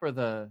map or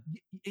the?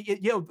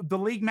 the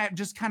league map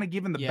just kind of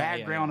giving the Yeah,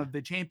 background yeah. of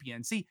the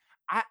champion. See,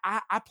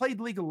 I played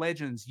League of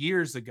Legends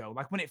years ago,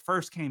 like when it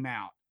first came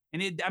out,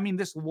 and I mean,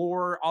 this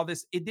lore, all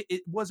this,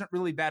 it wasn't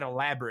really that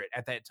elaborate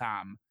at that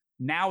time.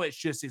 Now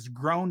it's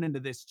grown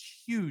into this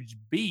huge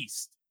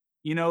beast.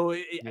 You know,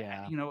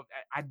 Yeah.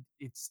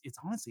 it's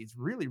honestly, it's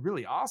really,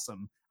 really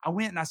awesome. I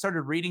went and I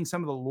started reading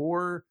some of the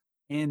lore,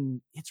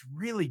 and it's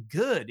really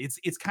good.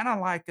 It's kind of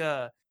like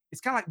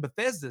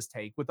Bethesda's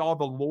take with all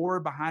the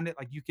lore behind it.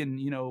 Like you can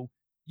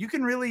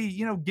really,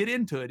 get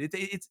into it.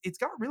 It's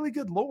got really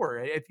good lore.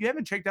 If you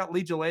haven't checked out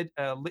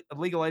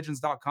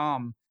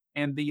LeagueOfLegends.com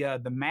and the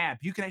map,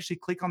 you can actually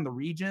click on the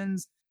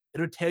regions.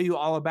 It'll tell you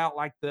all about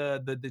like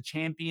the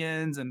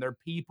champions and their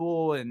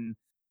people, and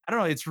I don't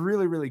know. It's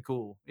really, really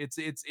cool. It's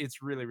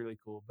really, really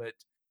cool. But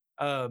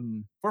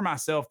for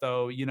myself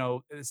though,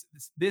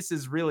 this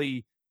is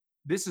really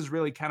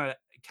kind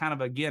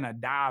of again a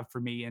dive for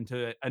me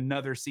into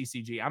another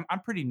CCG. I'm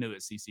pretty new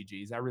at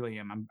CCGs. I really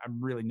am. I'm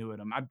really new at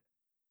them.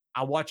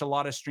 I watch a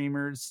lot of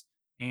streamers,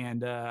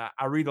 and I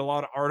read a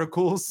lot of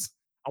articles.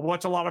 I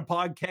watch a lot of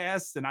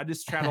podcasts, and I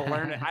just try to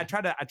learn it. I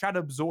try to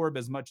absorb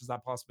as much as I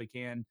possibly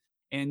can.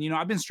 And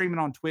I've been streaming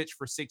on Twitch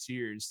for 6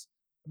 years.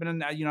 I've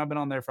been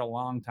on there for a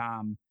long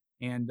time,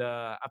 and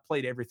I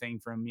played everything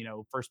from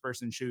first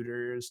person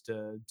shooters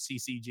to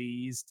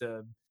CCGs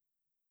to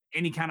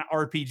any kind of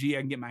RPG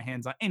I can get my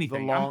hands on. The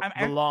Anything.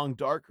 long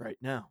dark right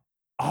now.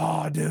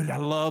 Oh, dude, I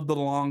love the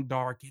long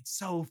dark. It's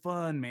so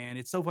fun, man.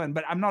 It's so fun.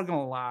 But I'm not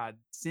gonna lie,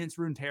 since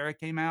Runeterra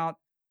came out,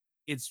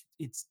 it's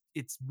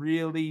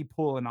really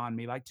pulling on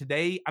me. Like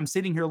today, I'm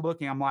sitting here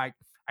looking, I'm like,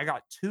 I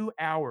got 2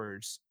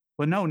 hours.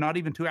 Well, no, not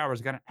even 2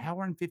 hours. I got an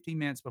hour and 15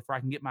 minutes before I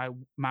can get my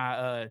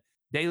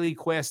daily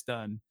quest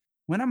done.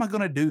 When am I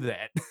gonna do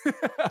that?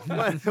 What am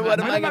I When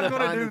gonna gonna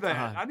find do the that?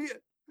 time? I need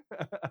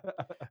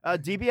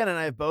DBN and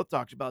I have both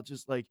talked about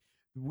just like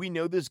we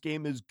know this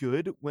game is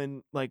good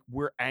when like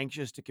we're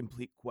anxious to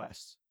complete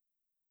quests.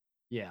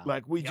 Yeah.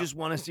 Like we Yep. just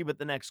want to see what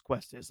the next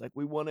quest is. Like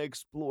we want to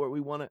explore.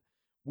 We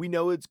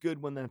know it's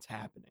good when that's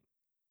happening.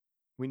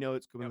 We know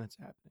it's good when Yep. that's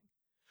happening.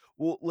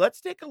 Well,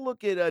 let's take a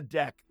look at a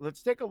deck.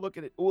 Let's take a look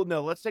at it. Well,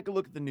 no, let's take a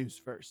look at the news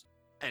first.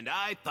 And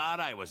I thought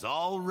I was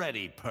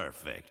already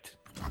perfect.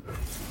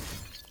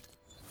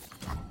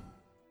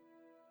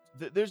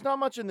 There's not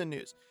much in the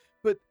news,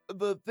 but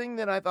the thing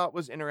that I thought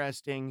was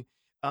interesting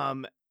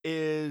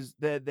is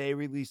that they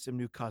released some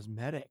new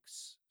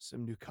cosmetics for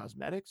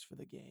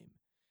the game.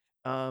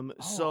 Oh, I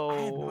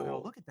haven't had a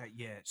look at that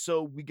yet.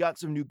 So we got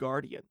some new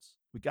Guardians.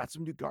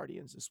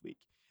 This week.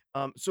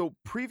 So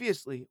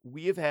previously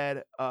we have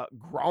had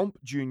Gromp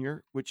Jr.,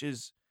 which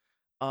is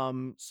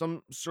some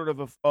sort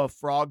of a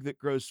frog that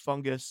grows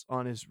fungus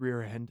on his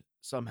rear end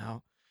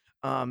somehow.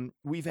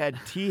 We've had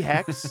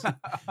T-Hex.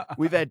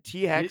 We've had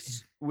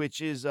T-Hex,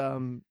 which is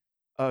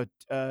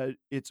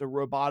it's a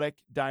robotic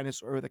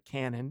dinosaur with a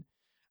cannon.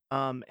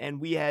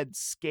 And we had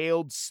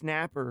Scaled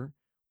Snapper,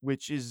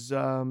 which is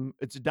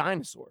it's a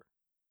dinosaur.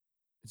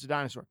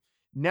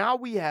 Now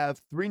we have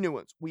 3 new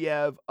ones. We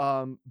have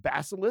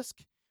Basilisk,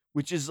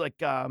 which is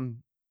like a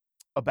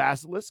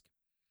basilisk.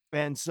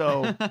 And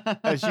so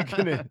as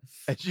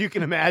you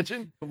can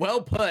imagine,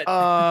 well put.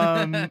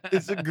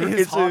 It's a great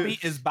His hobby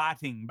is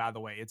biting, by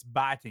the way. It's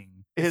biting.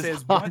 It His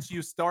says hobby- once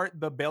you start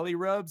the belly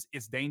rubs,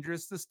 it's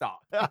dangerous to stop.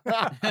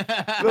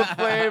 the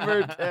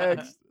flavor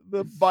text,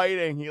 the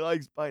biting. He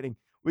likes biting.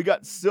 We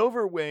got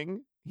Silverwing.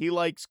 He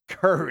likes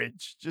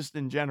courage, just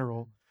in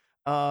general.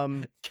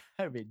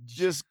 Garbage.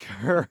 Just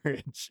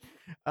courage.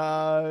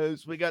 So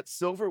we got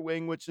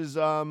Silverwing, which is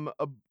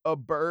a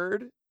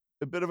bird,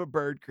 a bit of a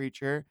bird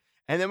creature.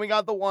 And then we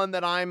got the one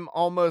that I'm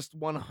almost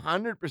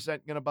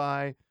 100% gonna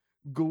buy,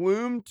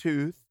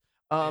 Gloomtooth,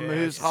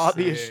 whose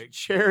hobby is Sick.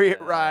 chariot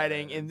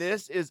riding. And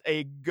Yes. this is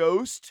a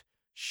ghost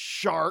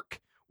shark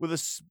with a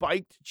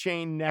spiked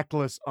chain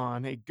necklace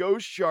on. A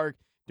ghost shark.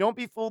 Don't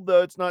be fooled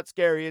though, it's not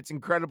scary. It's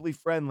incredibly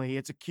friendly.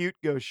 It's a cute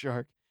ghost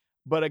shark,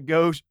 but a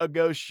ghost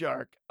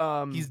shark.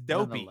 He's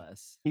dopey.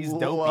 Nonetheless. He's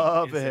dopey.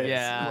 Love is it.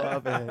 Yeah.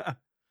 Love it.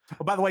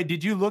 Oh, by the way,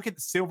 did you look at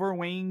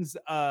Silverwing's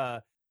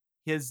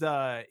his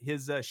shades,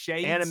 his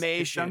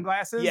Animation.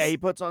 sunglasses? Yeah, he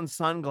puts on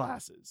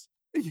sunglasses.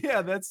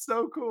 Yeah, that's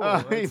so cool.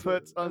 He That's,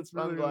 puts on that's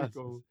really, really sunglasses.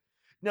 cool.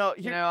 No,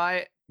 You here, know,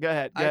 I go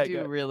ahead. I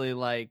do really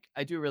like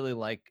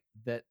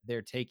that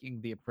they're taking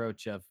the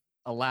approach of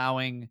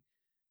allowing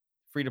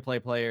free to play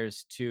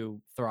players to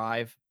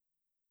thrive,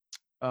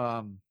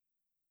 but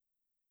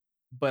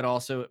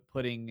also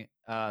putting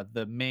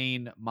the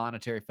main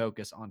monetary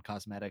focus on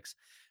cosmetics.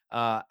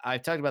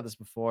 I've talked about this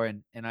before,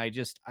 and I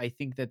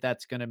think that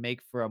that's going to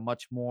make for a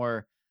much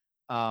more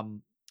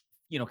kind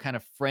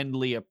of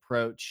friendly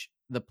approach.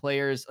 The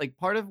players, like,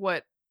 part of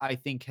what I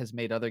think has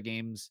made other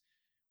games,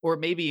 or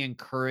maybe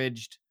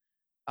encouraged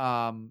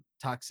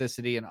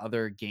toxicity in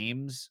other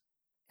games,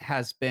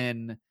 has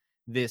been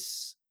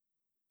this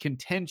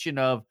contention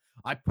of,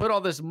 I put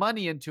all this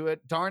money into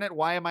it. Darn it.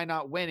 Why am I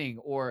not winning?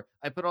 Or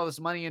I put all this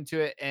money into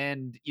it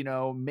and,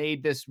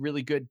 made this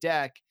really good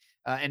deck.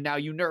 And now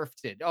you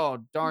nerfed it. Oh,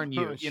 darn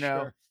you,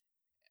 Sure.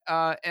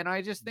 And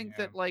I just think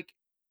Yeah. that like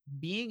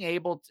being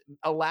able to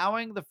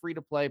allowing the free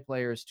to play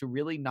players to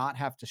really not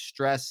have to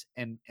stress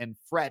and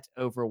fret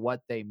over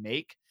what they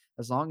make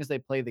as long as they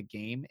play the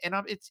game. And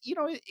it's,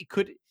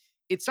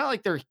 it's not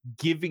like they're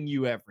giving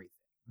you everything.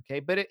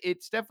 Okay. But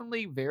it's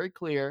definitely very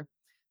clear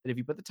that if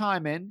you put the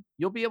time in,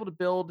 you'll be able to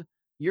build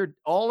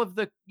all of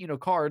the,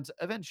 cards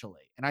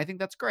eventually. And I think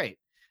that's great.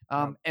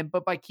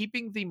 But by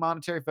keeping the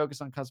monetary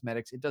focus on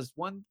cosmetics, it does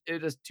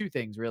two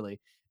things really.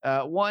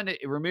 One,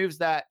 it removes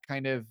that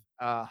kind of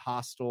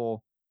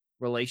hostile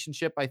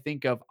relationship. I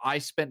think of, I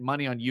spent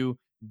money on you,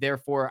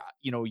 therefore,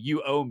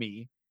 you owe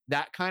me.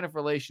 That kind of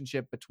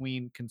relationship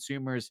between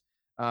consumers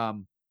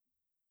and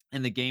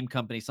the game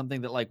company,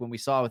 something that like when we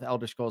saw with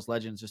Elder Scrolls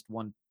Legends, just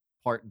one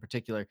part in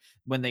particular,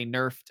 when they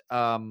nerfed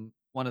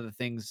one of the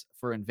things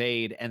for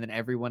Invade, and then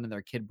everyone and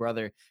their kid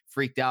brother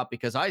freaked out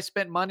because I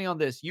spent money on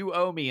this, you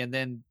owe me. And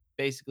then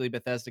basically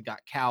Bethesda got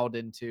cowed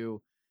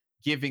into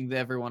giving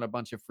everyone a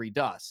bunch of free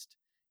dust,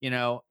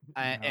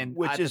 and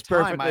which at is the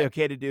time, perfectly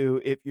okay to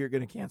do if you're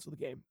going to cancel the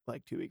game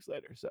like 2 weeks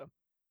later. So,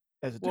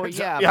 as it well, turns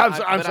yeah, out. Yeah,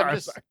 but I'm I'm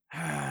sorry.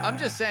 I'm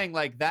just saying,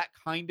 like, that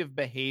kind of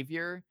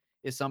behavior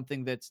is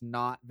something that's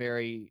not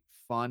very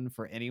fun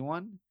for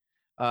anyone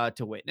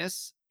to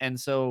witness. And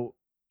so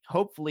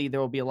hopefully there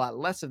will be a lot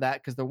less of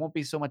that because there won't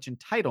be so much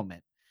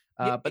entitlement.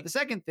 Yeah, But the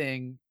second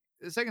thing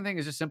is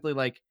just simply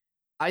like,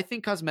 I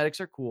think cosmetics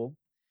are cool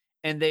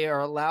and they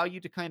allow you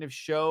to kind of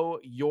show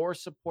your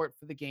support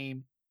for the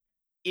game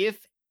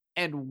if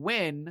and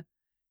when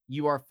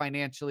you are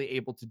financially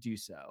able to do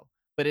so.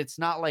 But it's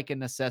not like a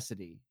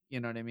necessity. You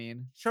know what I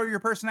mean? Show your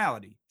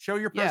personality. Show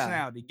your Yeah.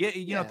 personality. Get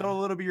Yeah. throw a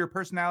little bit of your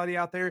personality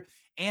out there.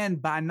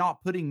 And by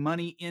not putting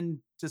money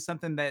into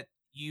something that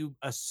you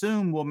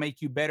assume will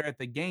make you better at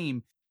the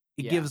game,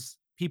 it Yeah. gives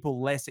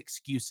people less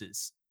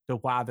excuses to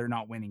why they're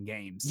not winning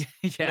games.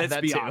 Yeah, Let's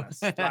that be too.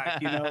 honest. Like, I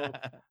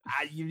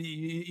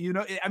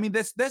mean,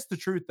 that's the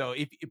truth though.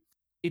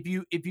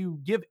 If you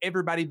give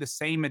everybody the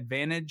same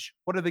advantage,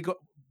 what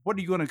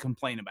are you going to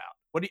complain about?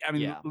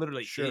 Yeah,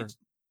 literally, sure.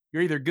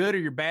 you're either good or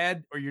you're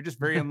bad or you're just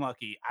very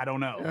unlucky. I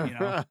don't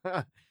know.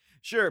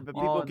 Sure, but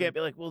people On- can't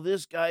be like, well,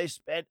 this guy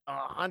spent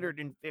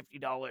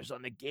 $150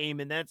 on the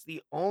game, and that's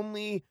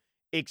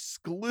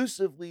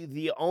exclusively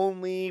the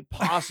only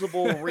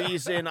possible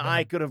reason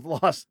I could have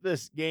lost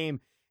this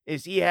game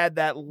is he had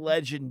that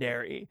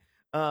legendary.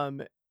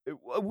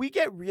 We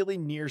get really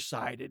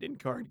nearsighted in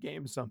card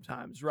games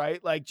sometimes,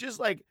 right? Like just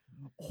like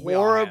We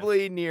all have.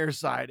 horribly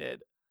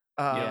nearsighted.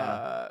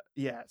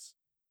 Yes.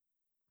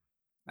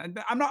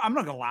 And I'm not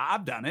gonna lie,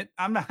 I've done it.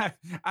 I'm not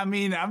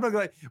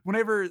gonna,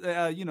 whenever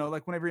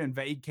like whenever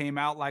Invade came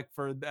out, like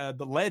for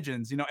the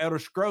Legends, Elder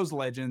Scrolls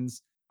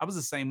Legends, I was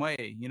the same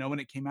way. When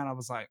it came out, I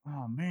was like,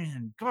 oh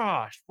man,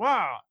 gosh,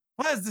 wow,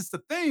 why is this a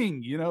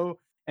thing?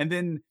 And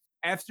then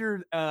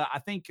after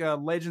I think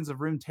Legends of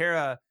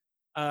Runeterra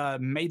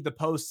made the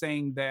post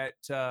saying that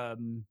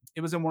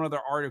it was in one of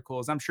their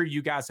articles. I'm sure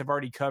you guys have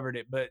already covered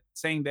it, but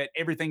saying that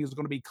everything is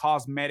going to be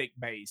cosmetic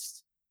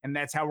based. And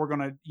that's how we're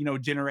going to,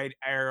 generate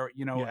our,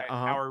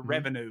 our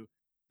revenue.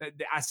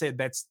 I said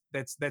that's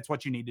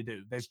what you need to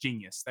do. That's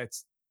genius.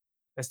 That's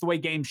the way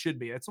games should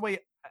be. That's the way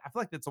I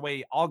feel like that's the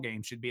way all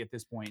games should be at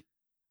this point.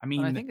 I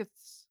mean, I think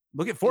it's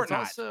look at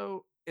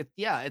Fortnite.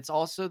 It's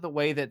also the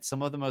way that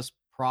some of the most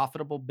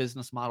profitable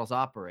business models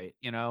operate.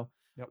 Yep.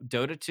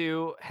 Dota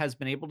 2 has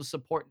been able to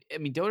support. I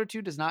mean, Dota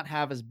 2 does not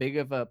have as big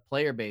of a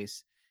player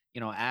base,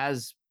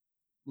 as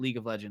League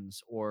of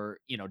Legends, or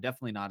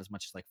definitely not as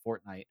much as like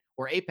Fortnite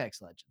or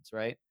Apex Legends,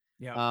 right?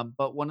 Yeah.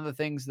 But one of the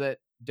things that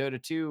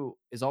Dota 2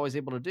 is always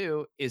able to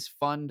do is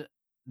fund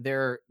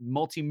their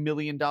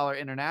multi-million-dollar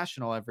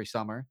international every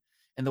summer,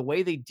 and the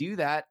way they do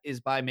that is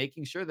by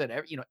making sure that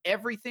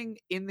everything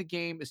in the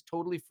game is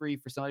totally free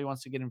for somebody who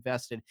wants to get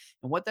invested.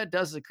 And what that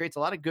does is it creates a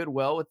lot of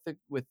goodwill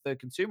with the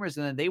consumers,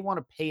 and then they want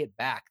to pay it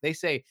back. They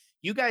say,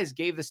 "You guys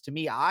gave this to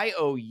me, I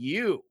owe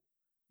you."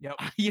 Yep.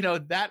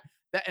 That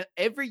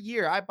every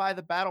year I buy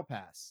the battle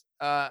pass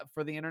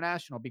for the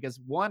international because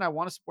one, I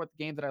want to support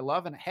the game that I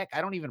love, and heck,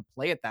 I don't even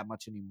play it that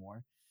much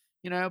anymore,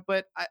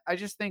 but I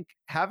just think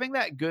having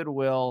that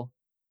goodwill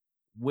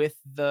with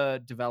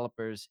the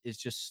developers is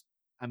just,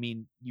 I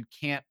mean, you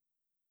can't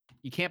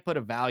put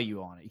a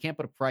value on it. You can't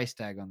put a price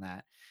tag on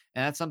that.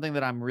 And that's something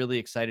that I'm really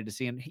excited to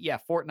see. And yeah,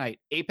 Fortnite,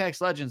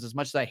 Apex Legends, as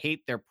much as I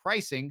hate their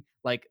pricing,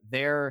 like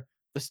the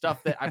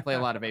stuff that I play a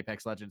lot of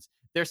Apex Legends,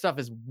 their stuff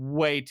is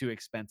way too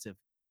expensive,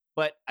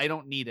 but I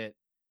don't need it.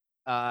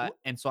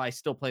 And so I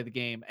still play the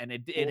game, and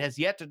it has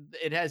yet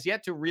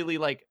to really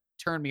like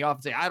turn me off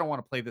and say, I don't want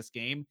to play this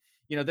game.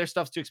 Their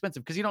stuff's too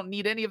expensive because you don't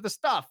need any of the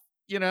stuff,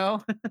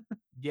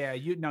 Yeah,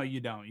 you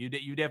don't.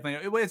 You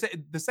definitely. It's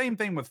the same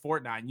thing with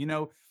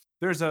Fortnite.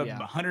 There's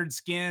 100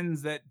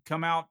 skins that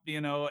come out,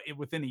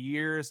 within a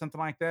year or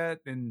something like that.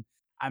 And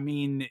I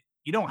mean,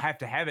 you don't have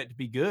to have it to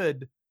be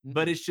good,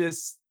 but it's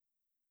just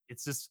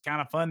it's just kind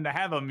of fun to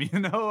have them, you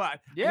know. I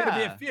gotta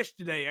be a fish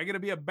today. I gotta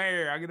be a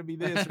bear. I gotta be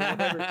this or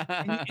whatever.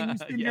 And you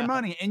spend your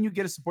money, and you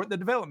get to support the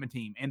development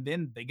team, and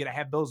then they get to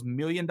have those $1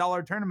 million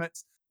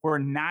tournaments where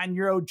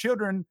 9-year-old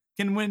children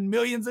can win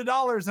millions of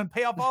dollars and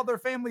pay off all their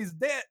family's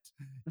debt.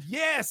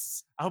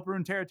 Yes, I hope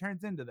Runeterra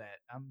turns into that.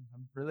 I'm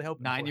really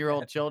hoping.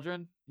 9-year-old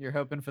children, you're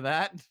hoping for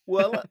that?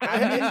 Well,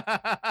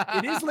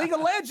 it is League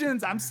of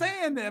Legends. I'm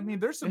saying. I mean,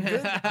 there's some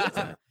good.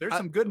 There's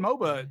some good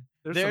MOBA.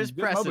 There's some good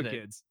precedent. MOBA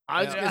kids.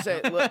 I was gonna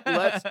say,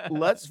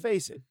 let's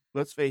face it.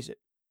 Let's face it.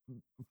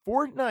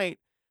 Fortnite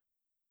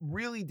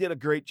really did a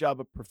great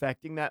job of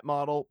perfecting that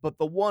model, but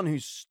the one who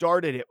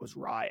started it was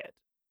Riot.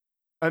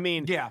 I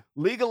mean,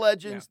 League of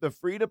Legends, the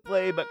free to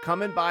play, but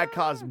coming by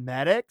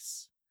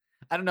cosmetics.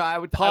 I don't know. I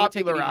would take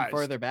it even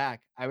further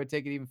back. I would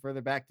take it even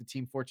further back to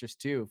Team Fortress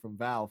 2 from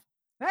Valve.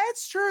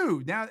 That's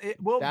true. Now,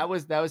 that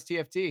was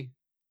TFT.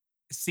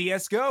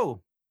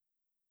 CS:GO.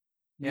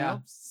 Yeah,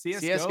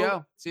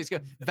 CS:GO.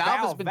 Valve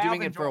has been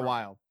doing it for a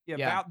while.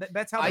 Yeah.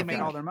 That's how they make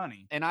all their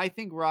money. And I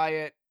think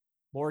Riot,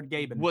 Lord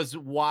Gaben, was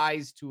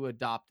wise to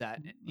adopt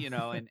that.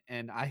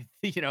 And I,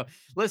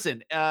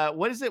 listen.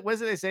 What is it? What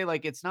do they say?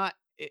 Like, it's not.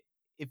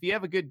 If you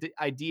have a good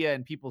idea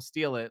and people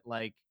steal it,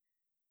 like,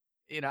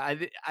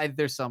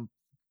 there's some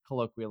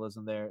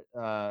colloquialism there.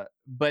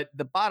 But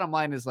the bottom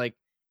line is, like,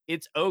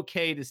 it's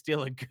okay to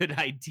steal a good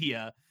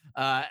idea,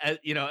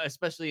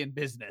 especially in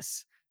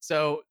business.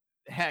 So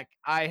heck,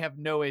 I have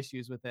no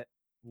issues with it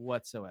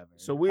whatsoever.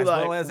 So we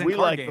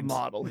like the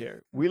model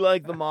here. We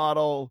like the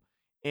model,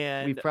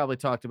 and we've probably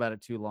talked about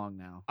it too long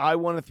now. I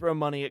want to throw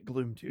money at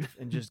Gloomtooth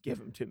and just give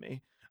him to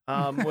me.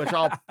 Which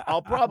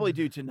I'll probably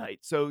do tonight.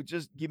 So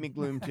just give me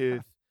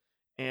Gloomtooth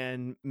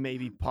and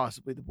maybe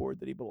possibly the board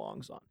that he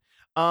belongs on.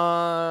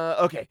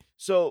 Okay,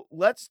 so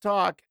let's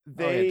talk.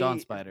 Dawn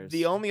Spiders.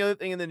 The only other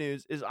thing in the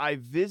news is I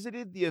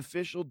visited the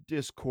official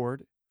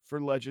Discord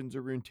for Legends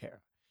of Runeterra.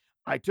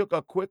 I took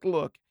a quick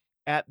look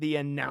at the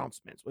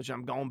announcements, which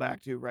I'm going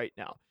back to right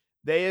now.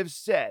 They have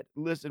said,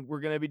 listen,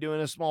 we're going to be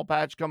doing a small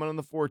patch coming on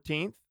the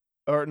 14th,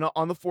 or no,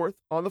 on the 4th.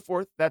 On the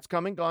 4th, that's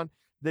coming, gone.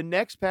 The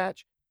next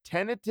patch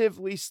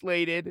tentatively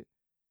slated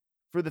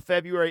for the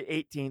February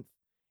 18th,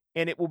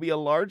 and it will be a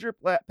larger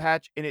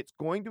patch, and it's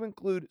going to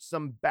include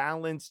some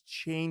balance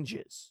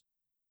changes.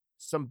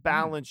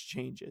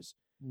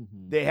 Mm-hmm.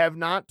 They have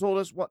not told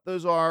us what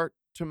those are,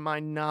 to my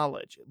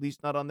knowledge, at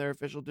least not on their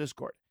official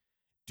Discord.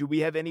 Do we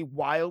have any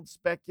wild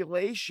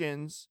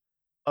speculations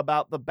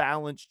about the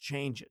balance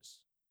changes?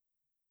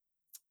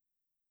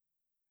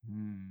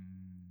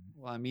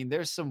 Well, I mean,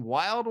 there's some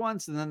wild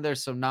ones, and then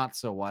there's some not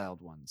so wild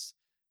ones.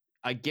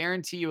 I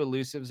guarantee you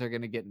elusives are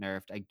going to get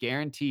nerfed. I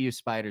guarantee you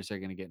spiders are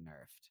going to get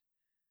nerfed.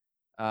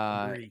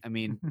 I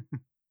mean,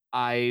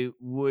 I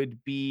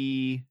would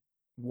be...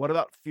 What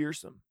about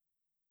fearsome?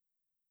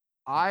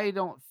 I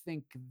don't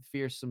think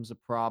fearsome's a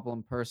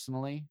problem,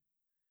 personally.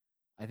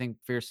 I think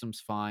fearsome's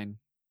fine.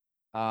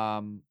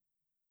 And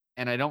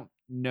I don't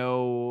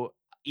know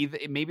either.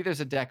 Maybe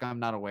there's a deck I'm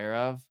not aware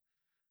of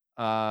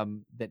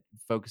that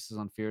focuses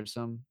on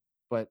fearsome,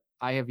 but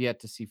I have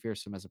yet to see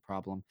fearsome as a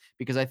problem,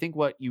 because I think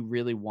what you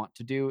really want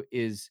to do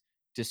is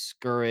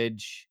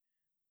discourage.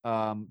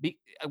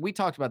 We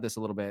talked about this a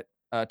little bit.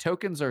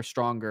 Tokens are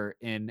stronger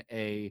in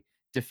a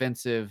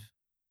defensive,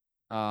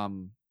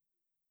 like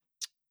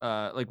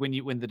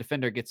when the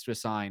defender gets to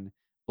assign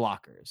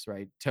blockers,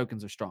 right?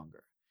 Tokens are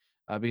stronger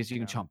because you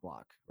can chump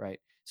block, right?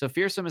 So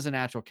fearsome is a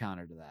natural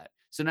counter to that.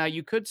 So now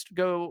you could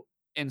go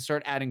and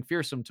start adding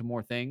fearsome to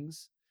more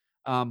things.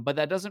 But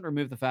that doesn't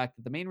remove the fact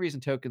that the main reason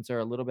tokens are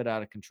a little bit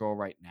out of control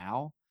right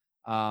now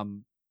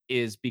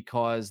is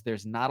because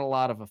there's not a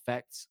lot of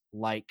effects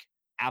like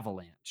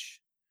Avalanche,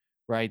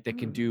 right? That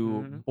can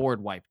do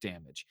board wipe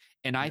damage.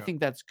 And I think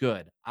that's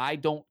good. I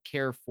don't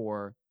care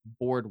for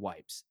board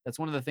wipes. That's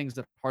one of the things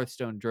that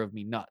Hearthstone drove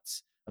me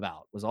nuts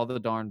about, was all the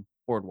darn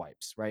board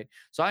wipes, right?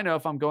 So I know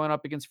if I'm going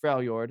up against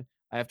Freljord,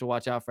 I have to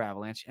watch out for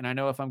Avalanche. And I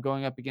know if I'm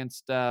going up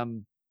against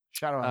Shadow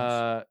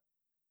Isles.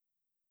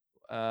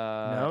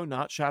 No,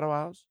 not Shadow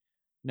Isles.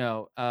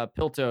 No,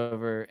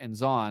 Piltover and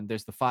Zaun,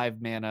 there's the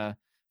 5-mana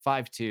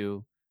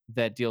 5/2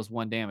 that deals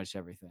 1 damage to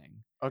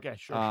everything. Okay,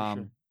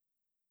 sure.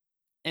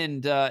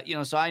 And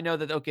so I know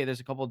that, okay,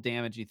 there's a couple of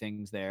damagey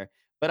things there,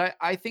 but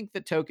I think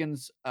that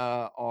tokens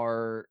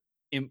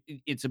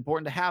it's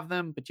important to have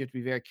them, but you have to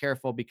be very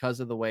careful because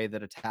of the way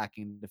that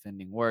attacking and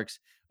defending works.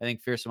 I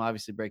think fearsome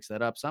obviously breaks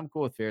that up, so I'm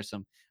cool with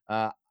fearsome.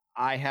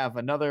 I have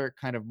another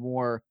kind of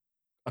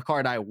a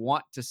card I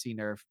want to see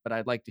nerf, but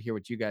I'd like to hear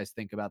what you guys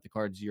think about the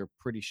cards you're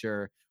pretty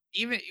sure,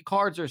 even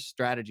cards or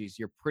strategies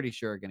you're pretty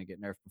sure are going to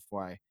get nerfed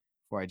before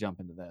I jump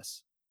into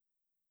this.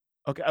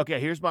 Okay,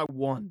 here's my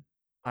one.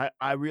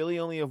 I really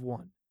only have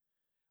one.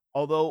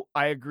 Although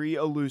I agree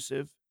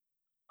elusive.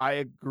 I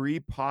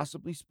agree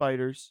possibly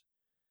spiders.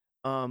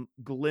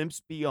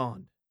 Glimpse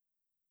Beyond.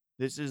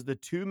 This is the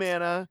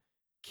 2-mana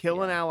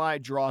kill an ally,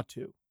 draw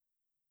 2.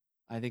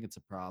 I think it's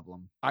a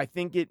problem. I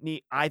think it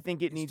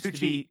needs to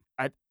be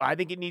I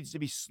think it needs to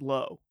be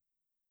slow.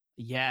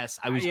 Yes,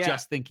 I was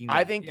just thinking that.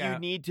 I think you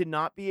need to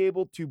not be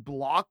able to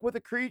block with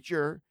a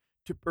creature,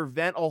 to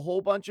prevent a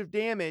whole bunch of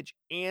damage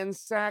and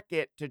sack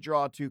it to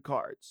draw 2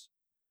 cards.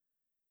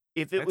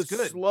 If it That's was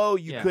good. slow,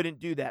 you Yeah. couldn't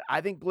do that. I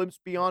think Glimpse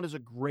Beyond is a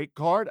great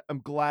card. I'm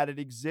glad it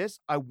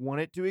exists. I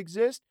want it to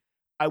exist.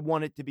 I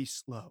want it to be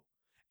slow.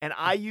 And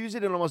I use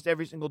it in almost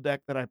every single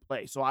deck that I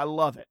play. So I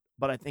love it,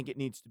 but I think it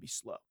needs to be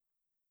slow.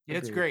 Yeah,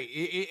 it's Agreed.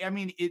 great. I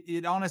mean,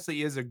 it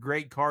honestly is a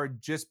great card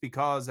just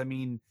because, I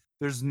mean,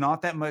 there's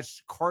not that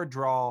much card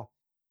draw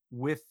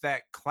with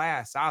that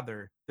class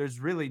either. There's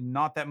really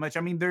not that much.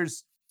 I mean,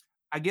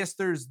 I guess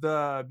there's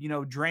the,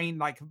 drain,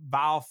 like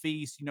Vile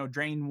Feast,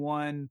 drain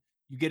 1,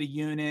 you get a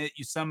unit,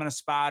 you summon a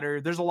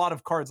spider. There's a lot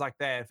of cards like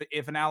that.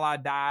 If an ally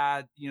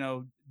died,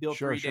 deal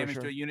Sure, 3 sure, damage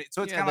sure. to a unit.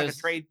 So it's Yeah, kind of like a there's-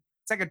 trade.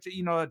 It's like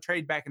a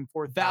trade back and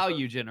forth. type of-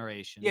 Value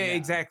generation. Yeah,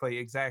 exactly.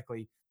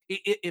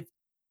 If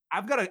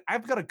I've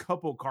got a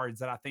couple cards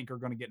that I think are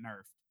going to get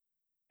nerfed.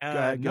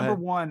 ahead, go Number ahead.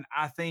 1,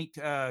 I think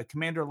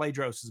Commander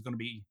Ladros is going to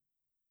be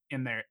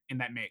in that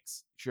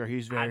mix. Sure,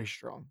 he's very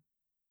strong.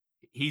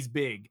 He's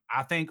big.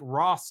 I think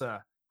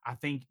Rasa, I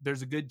think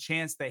there's a good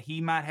chance that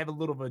he might have a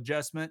little of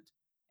adjustment.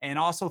 And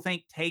also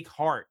think Take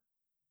Heart,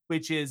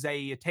 which is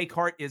Take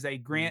Heart is a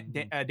grant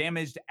a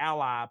damaged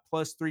ally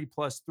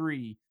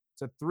 +3/+3.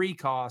 It's a 3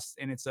 cost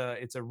and it's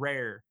a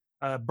rare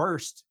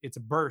burst. It's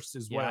a burst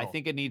as Yeah, well. I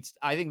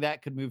think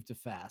that could move to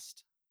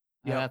fast.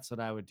 Yeah, Yep. that's what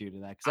I would do to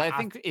that. Because I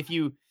think if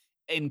you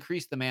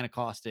increase the mana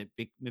cost, it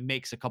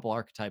makes a couple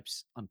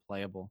archetypes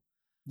unplayable.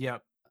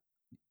 Yep.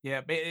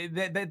 Yeah,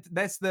 that's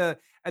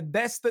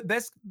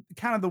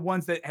kind of the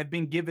ones that have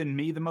been giving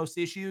me the most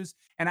issues,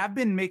 and I've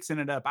been mixing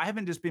it up. I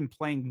haven't just been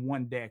playing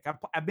one deck.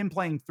 I've been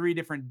playing 3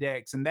 different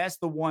decks, and that's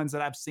the ones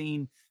that I've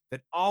seen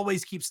that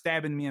always keep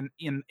stabbing me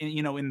in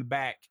the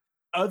back.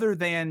 Other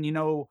than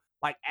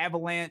like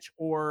Avalanche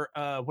or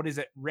what is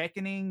it,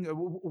 Reckoning?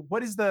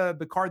 What is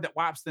the card that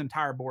wipes the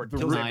entire board? The,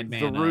 Kills ru- everything?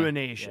 the mana.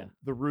 ruination. Yeah.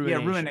 The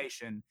ruination. Yeah,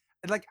 Ruination.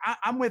 Like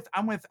I'm with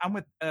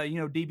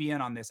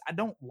DBN on this.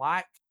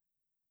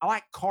 I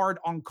like card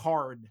on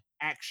card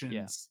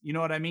actions. You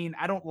know what I mean?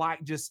 I don't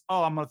like just,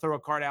 I'm gonna throw a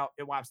card out,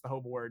 it wipes the whole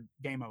board,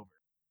 game over.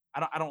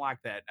 I don't like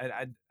that.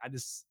 I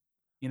just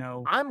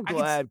I'm I could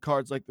glad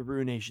cards like the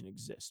Ruination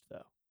exist,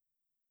 though.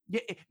 Yeah,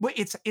 but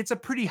it's a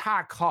pretty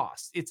high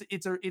cost.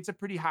 It's a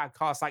pretty high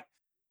cost. Like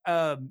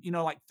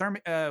like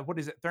what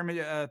is it?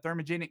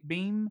 Thermogenic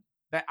Beam.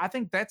 That I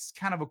think that's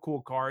kind of a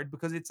cool card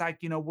because it's like,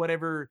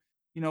 whatever,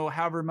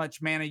 however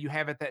much mana you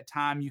have at that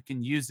time, you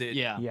can use it.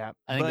 Yeah, Yeah.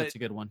 I think but- that's a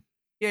good one.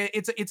 Yeah,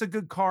 it's a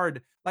good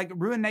card. Like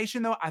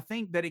Ruination, though, I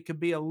think that it could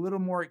be a little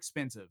more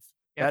expensive.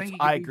 Yeah, I think it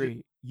could be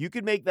agree. You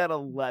could make that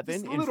 11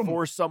 just a and little more.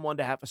 force someone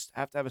to have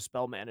to have a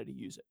spell mana to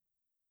use it.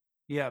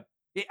 Yeah,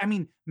 I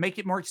mean, make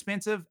it more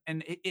expensive.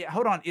 And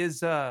hold on,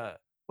 is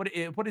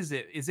what is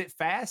it? Is it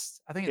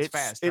fast? I think it's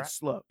fast. It's right?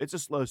 slow. It's a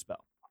slow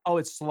spell. Oh,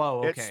 it's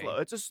slow. Okay. It's slow.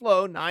 It's a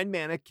slow 9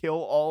 mana kill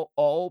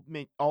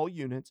all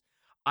units.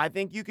 I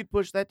think you could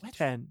push that to What?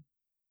 10.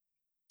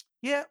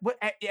 Yeah, but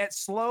at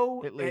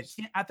slow, At least.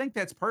 10, I think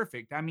that's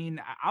perfect. I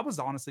mean, I was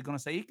honestly going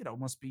to say it could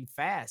almost be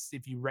fast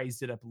if you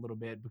raised it up a little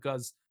bit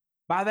because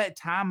by that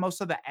time,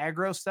 most of the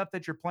aggro stuff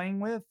that you're playing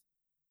with,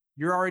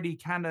 you're already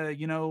kind of,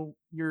 you're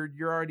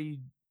already,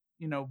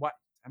 what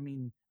I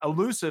mean,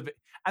 elusive.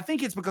 I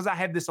think it's because I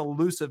have this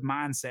elusive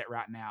mindset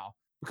right now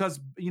because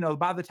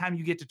by the time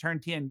you get to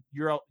turn 10,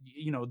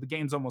 the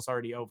game's almost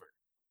already over.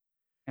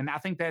 And I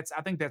think that's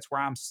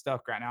where I'm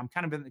stuck right now. I'm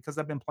kind of because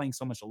I've been playing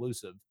so much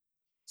elusive.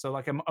 So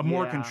like a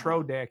more Yeah.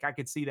 control deck, I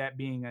could see that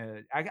being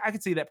I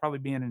could see that probably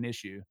being an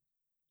issue.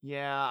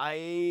 Yeah,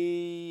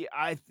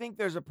 I think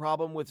there's a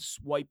problem with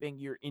swiping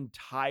your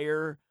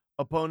entire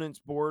opponent's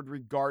board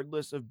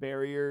regardless of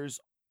barriers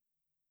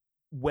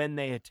when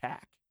they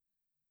attack.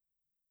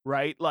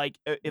 Right? Like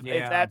if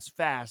Yeah. that's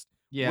fast,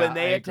 Yeah, when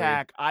they I agree.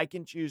 attack, I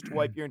can choose to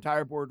wipe your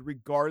entire board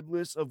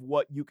regardless of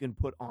what you can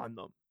put on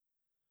them.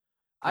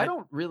 I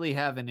don't really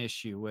have an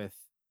issue with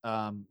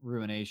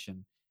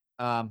Ruination.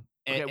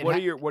 Okay, and what ha-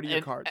 are your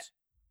and- cards?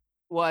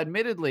 Well,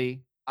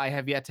 admittedly, I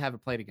have yet to have it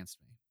played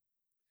against me.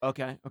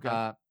 Okay,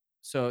 okay.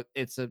 So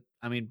it's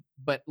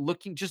but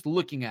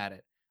looking at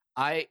it,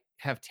 I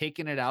have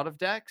taken it out of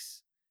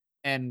decks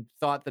and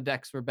thought the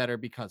decks were better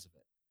because of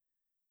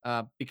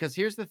it. Because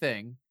here's the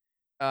thing,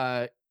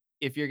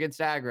 if you're against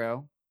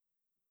aggro,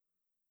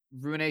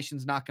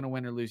 Ruination's not going to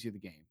win or lose you the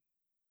game.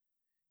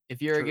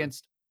 If you're True.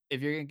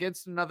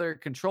 against another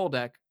control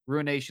deck,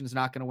 Ruination's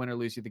not going to win or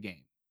lose you the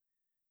game.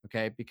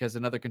 Okay, because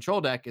another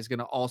control deck is going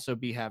to also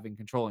be having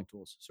controlling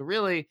tools. So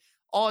really,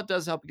 all it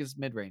does help against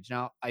mid-range.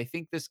 Now, I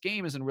think this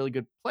game is in a really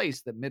good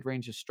place that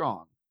mid-range is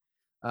strong.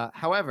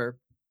 However,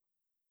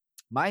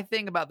 my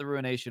thing about the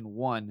Ruination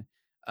 1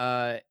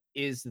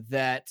 is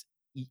that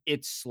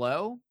it's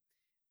slow,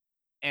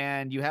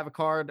 and you have a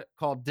card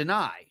called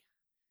Deny.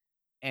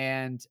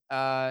 And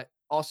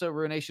also,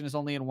 Ruination is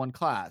only in one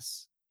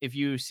class. If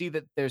you see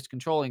that there's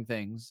controlling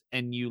things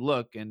and you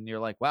look and you're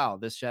like, wow,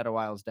 this Shadow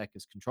Isles deck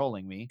is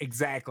controlling me.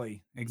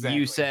 Exactly.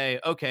 You say,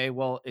 okay,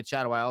 well, it's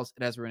Shadow Isles,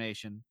 it has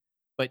Ruination.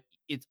 But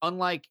it's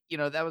unlike,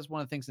 that was one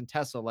of the things in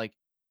Tesla, like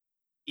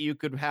there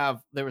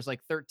was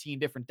like 13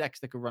 different decks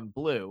that could run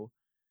blue.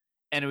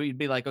 And we'd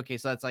be like, okay,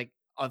 so that's like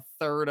a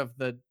third of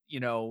the,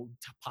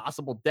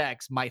 possible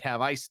decks might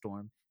have Ice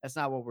Storm. That's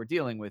not what we're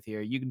dealing with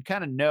here. You can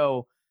kind of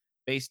know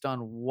based on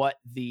what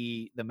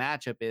the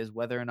matchup is,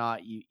 whether or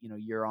not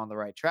you're on the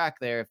right track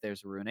there, if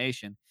there's a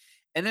Ruination.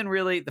 And then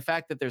really the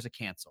fact that there's a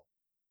cancel.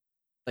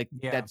 Like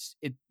that's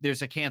it.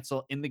 There's a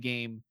cancel in the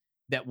game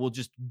that will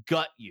just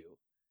gut you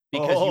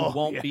because you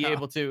won't be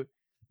able to,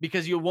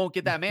 because you won't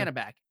get that mana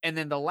back. And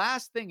then the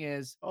last thing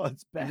is,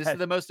 it's bad. This is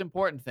the most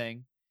important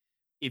thing.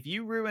 If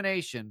you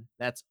Ruination,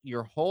 that's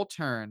your whole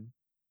turn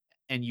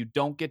and you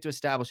don't get to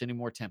establish any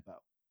more tempo.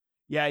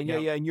 Yeah.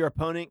 And your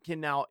opponent can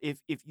now, if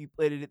you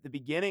played it at the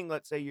beginning,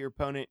 let's say your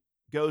opponent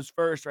goes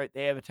first, right?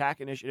 They have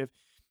attack initiative.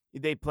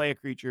 They play a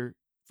creature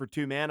for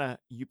 2 mana.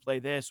 You play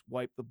this,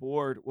 wipe the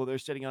board. Well, they're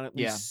sitting on at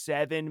least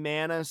 7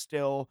 mana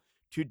still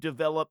to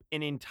develop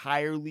an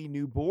entirely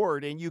new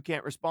board, and you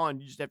can't respond.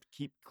 You just have to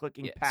keep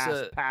clicking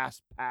pass.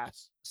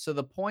 So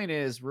the point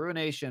is,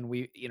 Ruination.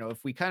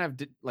 If we kind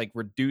of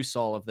reduce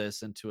all of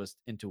this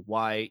into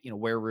why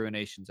where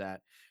Ruination's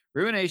at.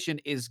 Ruination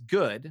is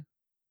good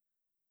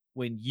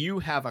when you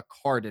have a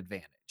card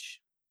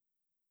advantage.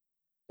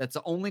 That's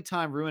the only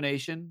time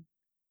Ruination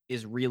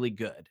is really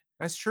good.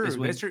 That's true.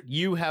 That's true.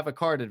 You have a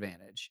card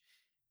advantage.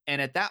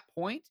 And at that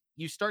point,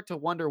 you start to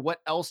wonder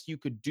what else you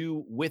could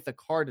do with a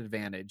card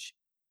advantage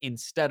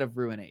instead of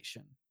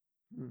Ruination.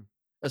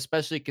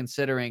 Especially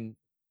considering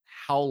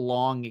how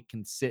long it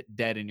can sit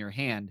dead in your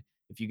hand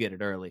if you get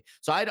it early.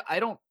 So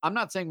I'm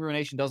not saying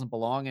Ruination doesn't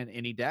belong in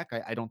any deck.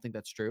 I don't think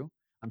that's true.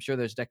 I'm sure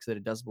there's decks that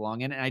it does belong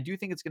in, and I do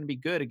think it's going to be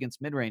good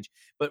against mid-range.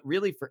 But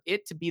really, for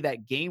it to be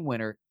that game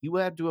winner, you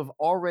have to have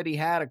already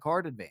had a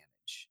card advantage,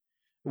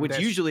 which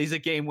usually is a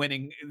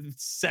game-winning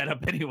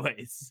setup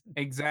anyways.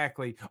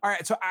 Exactly. All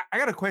right, so I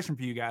got a question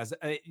for you guys.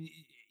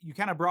 You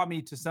kind of brought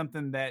me to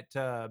something that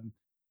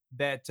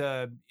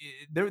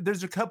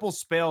there's a couple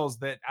spells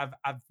that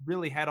I've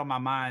really had on my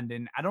mind,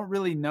 and I don't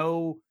really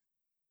know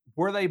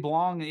where they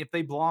belong, if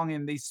they belong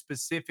in these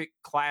specific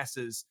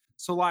classes.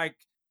 So like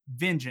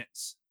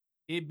Vengeance,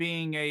 it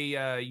being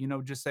a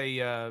just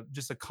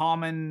a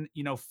common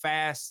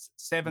fast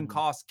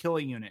 7-cost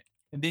killing unit,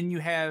 and then you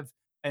have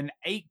an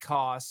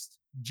 8-cost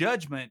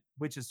Judgment,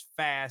 which is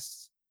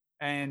fast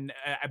and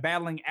a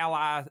battling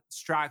ally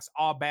strikes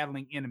all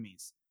battling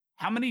enemies.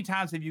 How many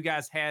times have you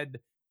guys had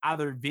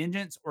either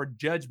Vengeance or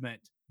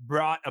Judgment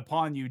brought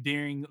upon you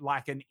during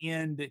like an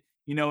end,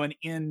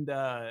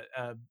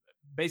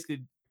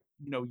 basically,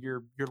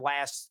 your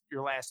last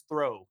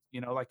throw,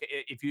 like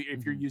if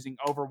you're using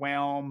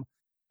Overwhelm,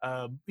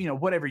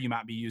 whatever you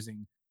might be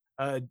using.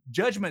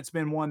 Judgment's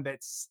been one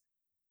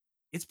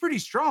it's pretty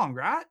strong,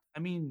 right? I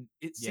mean,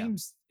 it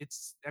seems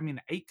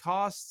 8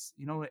 costs,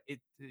 it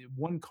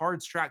 1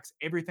 card strikes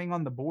everything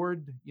on the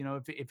board.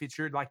 If it's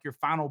your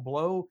final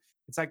blow,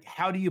 it's like,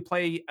 how do you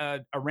play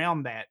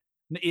around that?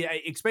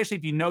 Especially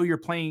if you're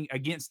playing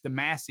against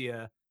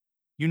Demacia,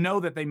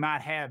 that they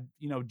might have,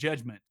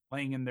 Judgment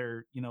playing in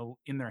their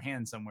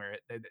hand somewhere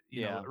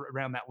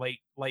around that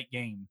late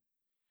game.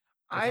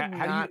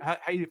 How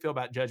do you feel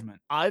about Judgment?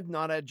 I've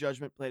not had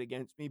Judgment played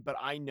against me, but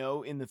I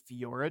know in the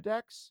Fiora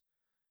decks,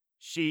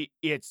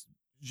 it's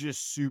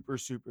just super,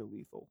 super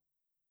lethal.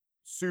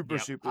 Super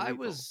lethal.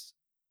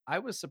 I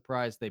was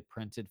surprised they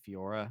printed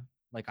Fiora.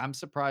 Like, I'm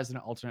surprised an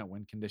alternate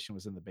win condition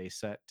was in the base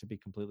set, to be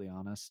completely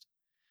honest.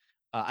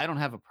 I don't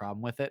have a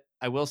problem with it.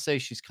 I will say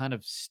she's kind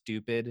of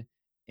stupid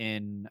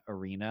in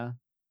Arena.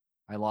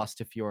 I lost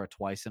to Fiora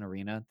twice in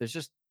Arena.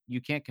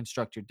 You can't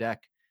construct your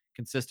deck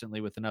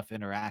consistently with enough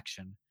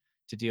interaction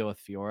to deal with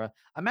Fiora.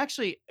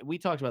 We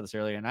talked about this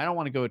earlier, and I don't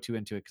want to go too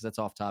into it because that's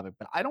off topic,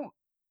 but I don't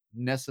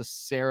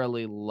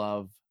necessarily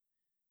love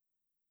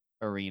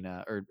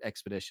Arena or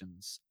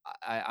Expeditions.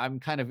 I'm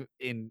kind of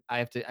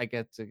I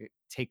get to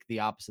take the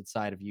opposite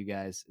side of you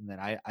guys in that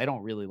I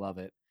don't really love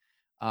it.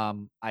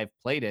 I've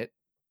played it,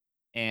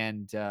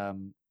 and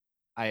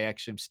I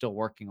actually am still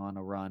working on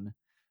a run,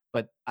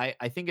 but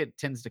I think it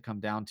tends to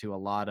come down to a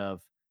lot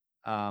of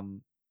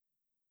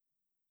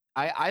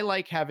I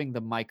like having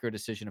the micro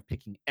decision of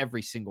picking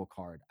every single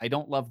card. I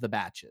don't love the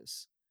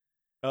batches.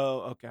 Oh,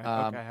 okay.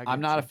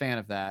 I'm not a fan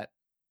of that.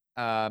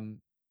 And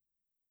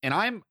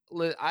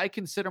I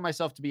consider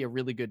myself to be a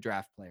really good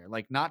draft player,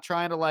 like not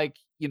trying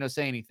to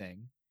say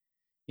anything,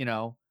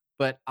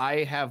 but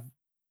I have,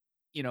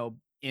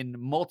 in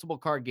multiple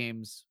card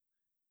games,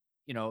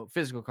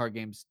 physical card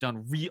games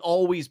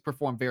always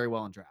perform very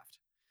well in draft.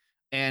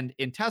 And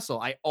in Tessel,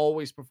 I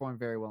always perform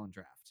very well in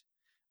draft.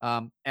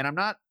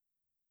 And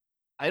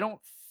I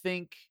don't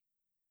think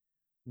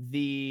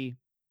the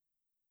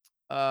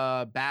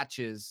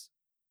batches,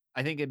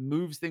 I think it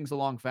moves things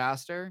along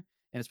faster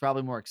and it's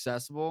probably more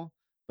accessible,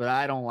 but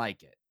I don't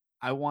like it.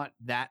 I want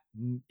that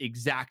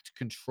exact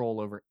control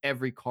over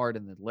every card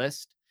in the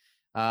list.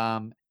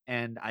 And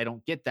I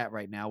don't get that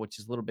right now, which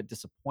is a little bit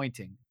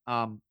disappointing.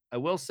 I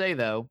will say,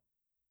 though,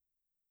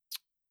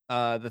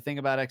 the thing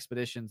about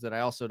Expeditions that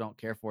I also don't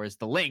care for is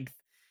the length,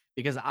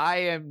 because I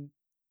am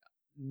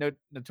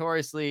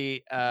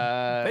notoriously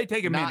they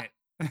take a minute.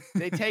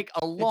 They take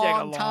a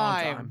long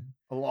time.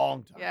 A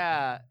long time.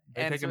 Yeah,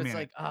 They and take a so it's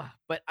minute. like,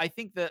 but I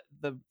think the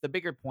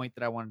bigger point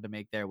that I wanted to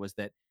make there was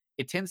that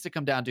it tends to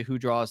come down to who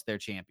draws their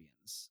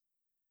champions.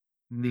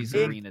 These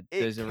Mhm.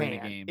 those arena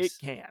games. It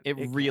can. It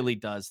can. really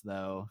does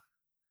though.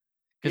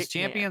 Because It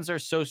can. champions are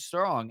so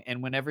strong,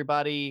 and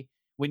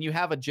when you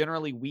have a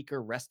generally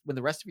weaker when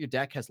the rest of your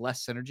deck has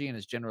less synergy and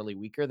is generally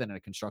weaker than in a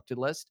constructed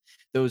list,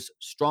 those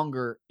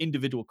stronger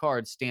individual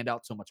cards stand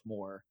out so much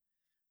more.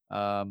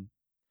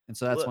 And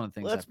so that's one of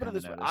the things Let's I've put it kind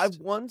of this way. noticed. I've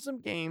won some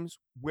games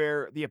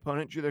where the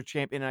opponent drew their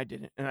champion and I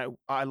didn't. And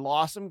I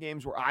lost some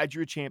games where I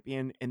drew a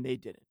champion and they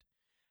didn't.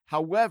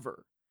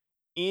 However,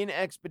 in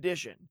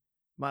Expedition,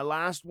 my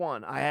last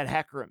one, I had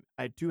Hecarim.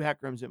 I had 2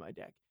 Hecarims in my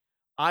deck.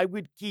 I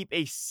would keep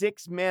a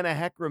 6-mana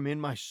Hecarim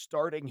in my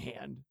starting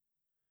hand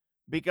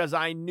because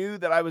I knew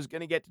that I was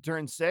going to get to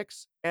turn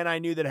 6, and I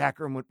knew that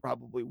Hecarim would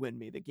probably win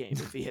me the game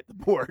if he hit the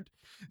board.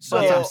 So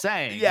That's what I'm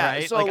saying. yeah,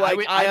 right? so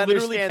like, I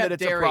literally understand that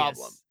kept it's a problem.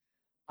 Darius.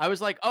 I was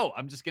like, oh,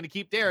 I'm just gonna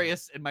keep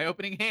Darius in my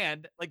opening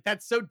hand. Like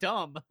that's so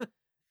dumb.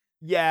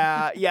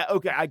 Yeah,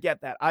 okay, I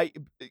get that.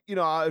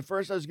 At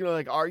first I was gonna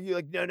like argue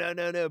like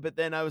no, but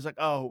then I was like,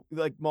 oh,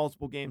 like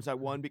multiple games I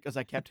won because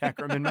I kept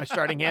Hecarim in my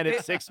starting hand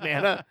at 6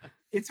 mana.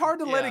 It's hard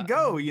to let Yeah. it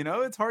go,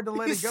 It's hard to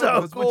let He's it go.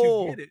 so because once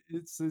cool. you get it,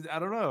 it's I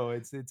don't know.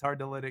 It's hard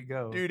to let it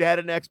go. Dude had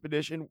an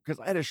expedition because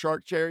I had a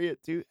Shark Chariot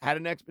too. Had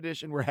an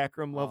expedition where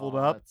Hecarim leveled Oh,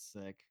 up. That's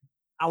sick.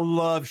 I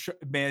love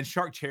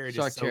Shark Chariot.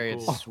 Shark is so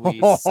Chariot's cool. sweet.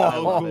 So I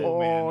love it. cool,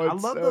 man. I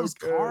it's love so those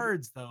good.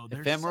 cards though.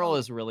 They're Ephemeral so-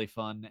 is really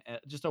fun.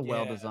 Just a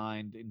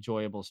well-designed,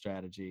 enjoyable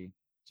strategy.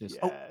 Just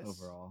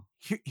Yes. overall.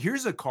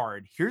 Here's a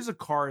card. Here's a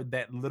card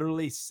that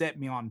literally set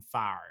me on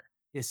fire.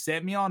 It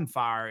set me on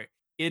fire.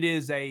 It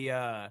is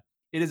a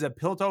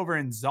Piltover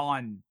and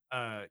Zon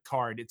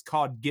card. It's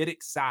called Get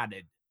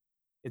Excited.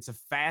 It's a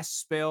fast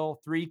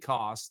spell, 3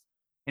 cost,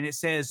 and it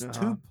says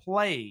to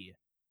play,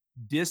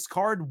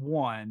 discard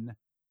 1,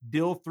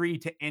 deal 3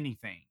 to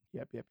anything.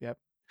 Yep.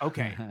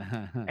 Okay.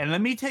 And let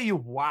me tell you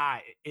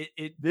why This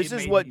it is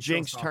made what me so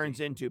Jinx salty. turns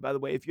into. By the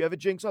way, if you have a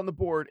Jinx on the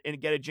board and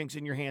get a Jinx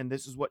in your hand,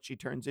 this is what she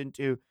turns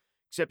into.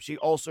 Except she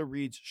also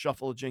reads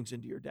shuffle a Jinx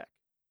into your deck.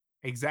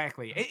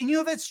 Exactly.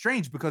 And that's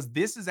strange because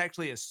this is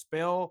actually a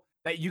spell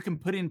that you can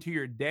put into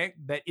your deck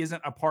that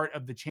isn't a part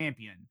of the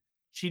champion.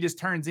 She just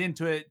turns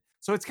into it.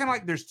 So it's kind of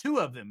like there's 2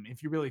 of them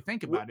if you really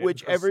think about it. Which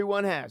because-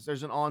 everyone has.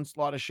 There's an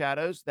Onslaught of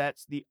Shadows.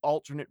 That's the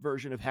alternate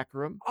version of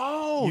Hecarim.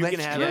 Oh, you that's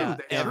can have true. it. Yeah,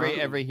 That's every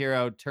true. every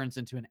hero turns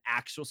into an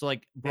actual. So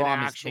like An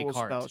Braum is actual take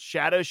heart. spell.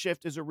 Shadow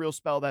Shift is a real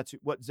spell. That's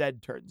what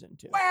Zed turns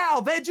into.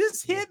 Wow, that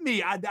just hit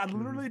me. I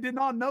literally did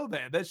not know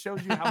that. That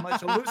shows you how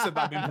much elusive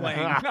I've been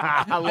playing.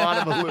 A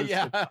lot of elusive.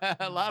 Yeah,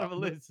 a lot of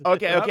elusive.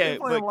 Okay, I've been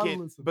playing a lot of but,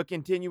 elusive. but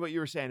continue what you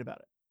were saying about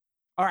it.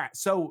 All right.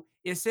 So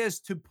it says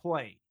to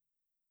play.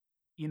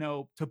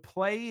 To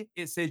play,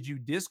 it says you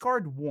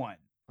discard 1.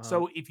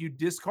 So if you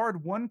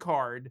discard 1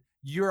 card,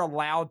 you're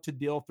allowed to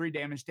deal 3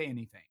 damage to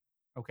anything.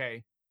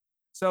 Okay.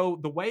 So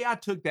the way I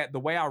took that, the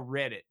way I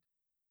read it,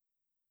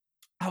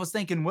 I was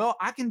thinking, well,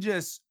 I can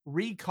just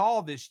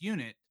recall this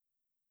unit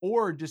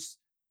or just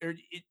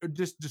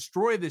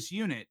destroy this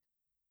unit.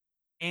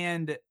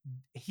 And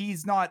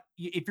he's not,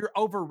 if you're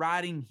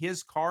overriding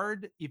his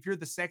card, if you're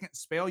the second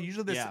spell,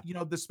 usually this,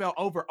 Yeah. the spell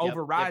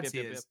overrides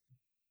his.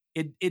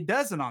 It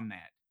doesn't on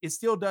that. It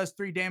still does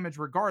 3 damage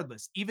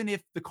regardless, even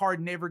if the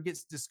card never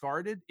gets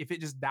discarded, if it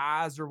just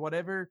dies or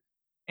whatever.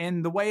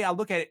 And the way I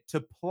look at it,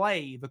 to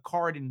play the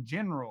card in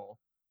general,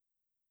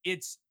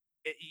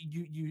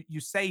 you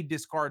say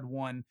discard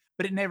 1,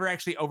 but it never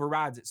actually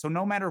overrides it. So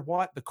no matter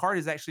what, the card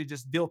is actually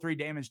just deal 3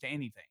 damage to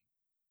anything,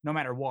 no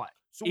matter what.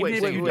 So Even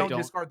if you wait, don't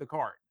discard the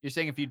card. You're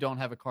saying if you don't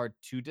have a card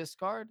to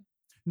discard?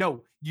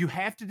 No, you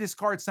have to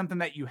discard something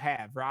that you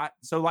have, right?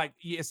 So like,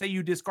 say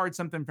you discard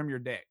something from your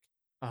deck.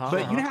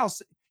 But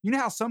you know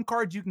how some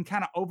cards you can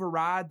kind of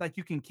override, like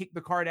you can kick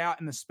the card out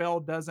and the spell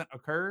doesn't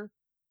occur.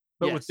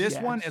 But with this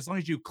one, as long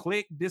as you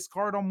click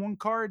discard on 1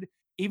 card,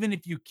 even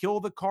if you kill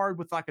the card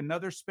with like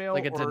another spell,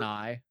 Like a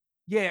deny.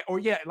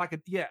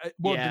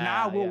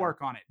 Deny will work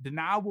on it.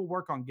 Deny will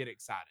work on Get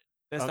Excited.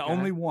 That's the Okay.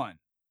 only one.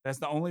 That's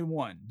the only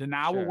one.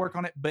 Deny will work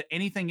on it, but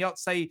anything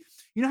else, say,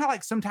 you know how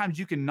like sometimes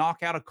you can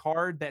knock out a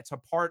card that's a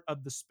part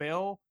of the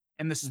spell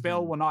and the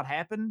spell will not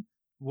happen?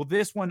 Well,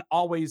 this one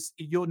always,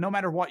 no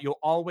matter what, you'll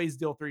always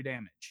deal 3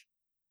 damage.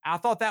 I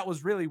thought that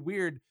was really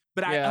weird,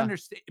 but I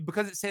understand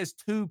because it says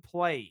to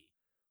play.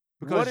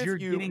 Because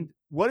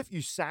what if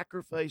you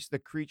sacrifice the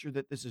creature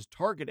that this is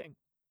targeting?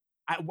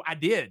 I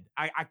did.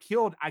 I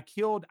killed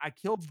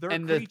their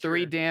And creature. the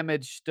 3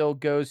 damage still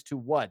goes to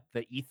what?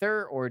 The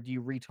ether, or do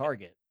you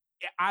retarget?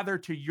 Either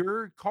to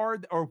your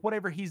card or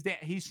whatever he's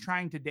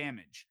trying to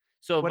damage.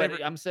 So, Whatever-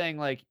 but I'm saying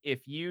like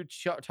if you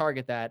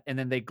target that and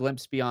then they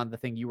glimpse beyond the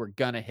thing you were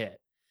gonna hit,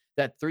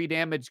 that 3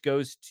 damage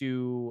goes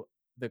to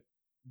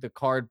the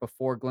card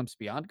before Glimpse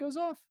Beyond goes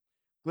off.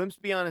 Glimpse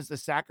Beyond is the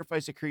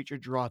sacrifice a creature,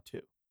 draw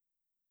 2.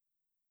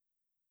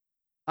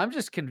 I'm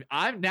just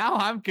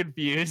I'm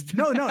confused.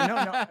 No.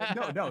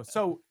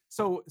 So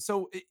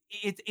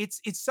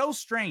it's so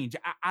strange.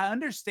 I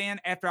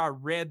understand after I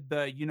read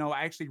I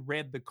actually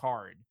read the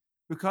card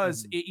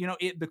because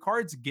the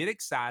cards get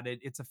excited.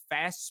 It's a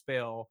fast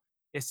spell.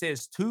 It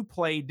says to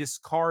play,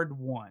 discard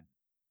 1.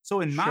 So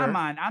in my Sure.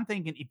 mind, I'm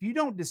thinking if you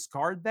don't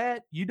discard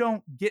that, you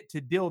don't get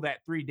to deal that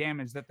 3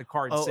 damage that the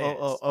card says.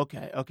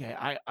 Okay.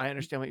 I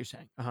understand what you're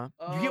saying. Uh-huh.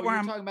 Oh, You get where you're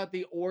I'm- talking about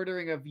the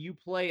ordering of you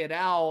play it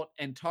out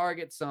and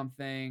target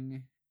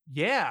something,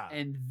 Yeah.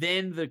 and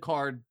then the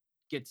card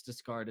gets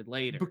discarded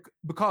later.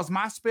 Because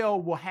my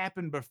spell will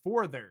happen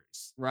before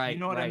theirs. Right, You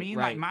know what I right, mean?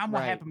 right, Like mine will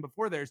right. happen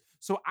before theirs.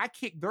 So I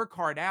kicked their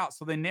card out,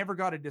 so they never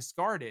got to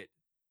discard it.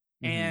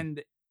 Mhm.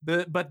 And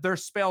but their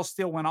spell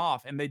still went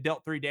off and they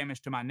dealt 3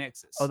 damage to my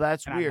Nexus. Oh,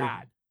 that's and I weird.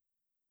 died.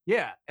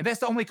 Yeah. And that's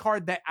the only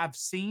card that I've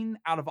seen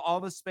out of all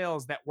the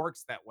spells that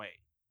works that way.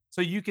 So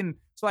you can,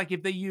 like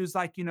if they use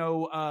like,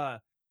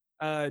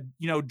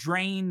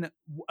 drain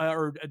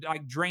or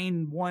like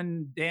drain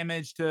 1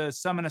 damage to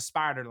summon a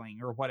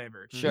spiderling or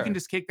whatever. You Sure. can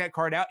just kick that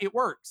card out. It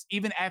works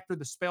even after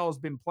the spell has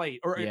been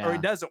played, or Yeah.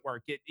 it doesn't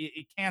work. It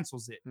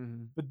cancels it.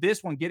 Mhm. But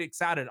this one, get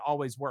excited,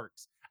 always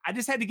works. I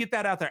just had to get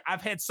that out there.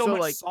 I've had so So, much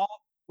like- salt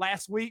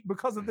last week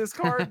because of this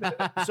card.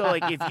 So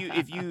like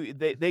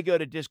they go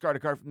to discard a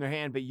card from their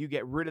hand, but you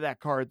get rid of that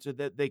card so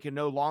that they can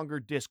no longer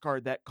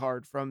discard that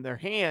card from their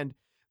hand,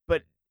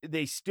 but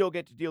they still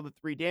get to deal the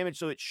 3 damage.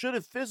 So it should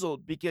have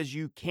fizzled because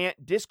you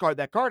can't discard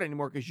that card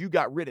anymore because you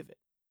got rid of it.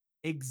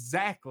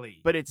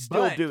 Exactly. But it's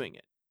still But doing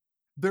it.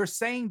 they're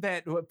saying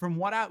that from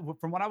what I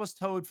was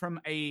told from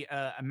a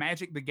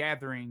Magic the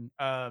Gathering,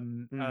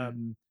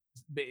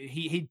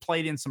 he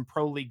played in some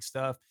pro league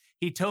stuff.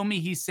 He told me,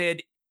 he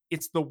said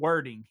it's the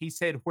wording. He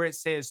said where it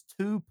says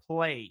to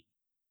play.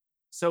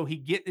 So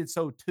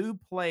to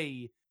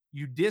play,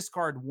 you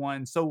discard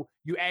 1. So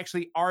you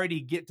actually already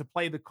get to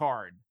play the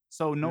card.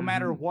 So no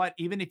matter what,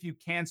 even if you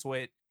cancel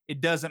it, it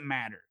doesn't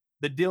matter.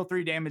 The deal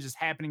 3 damage is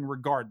happening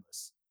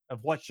regardless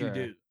of what you Sure.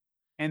 do.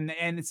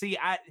 And see,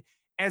 I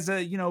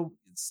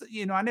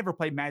never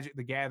played Magic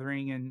the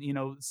Gathering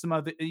and some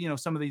of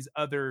these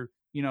other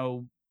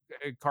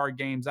card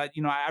games. I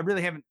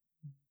really haven't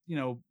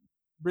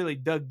really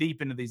dug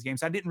deep into these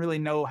games. I didn't really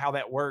know how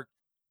that worked.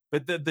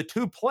 But the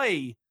to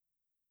play,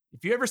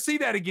 if you ever see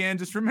that again,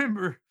 just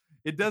remember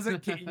it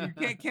doesn't. You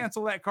can't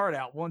cancel that card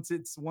out once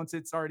it's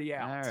already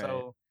out. All right.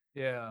 So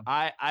yeah.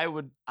 I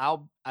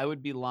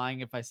would be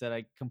lying if I said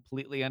I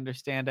completely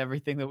understand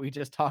everything that we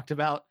just talked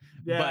about.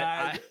 Yeah, but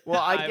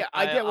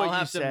I get what I'll you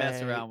have say. to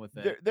mess around with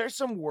it. There's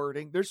some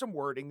wording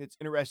that's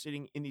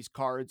interesting in these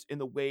cards in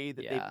the way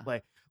that they Yeah.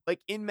 play. Like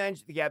in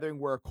Magic the Gathering,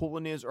 where a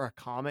colon is or a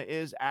comma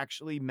is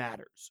actually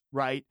matters,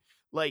 right?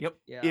 Like Yep.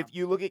 Yeah. if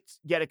you look at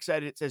Get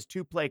Excited, it says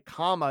to play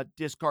comma,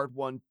 discard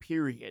 1,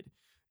 period.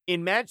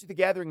 In Magic the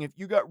Gathering, if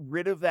you got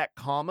rid of that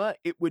comma,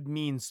 it would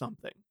mean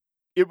something.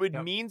 It would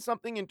Yep. mean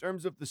something in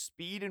terms of the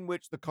speed in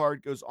which the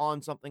card goes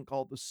on something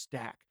called the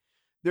stack.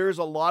 There's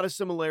a lot of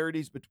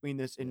similarities between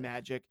this and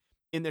Magic,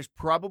 and there's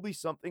probably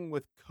something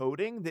with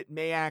coding that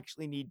may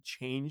actually need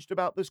changed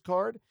about this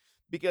card,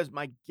 because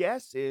my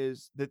guess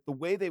is that the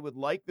way they would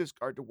like this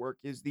card to work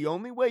is the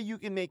only way you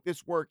can make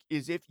this work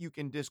is if you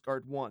can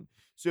discard 1.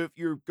 So if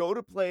you go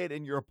to play it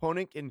and your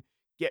opponent can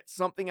get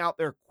something out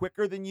there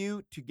quicker than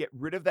you to get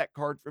rid of that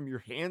card from your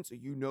hand so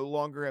you no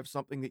longer have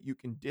something that you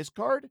can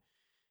discard,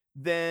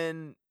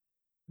 then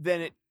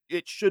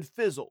it should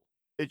fizzle.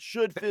 It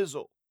should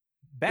fizzle.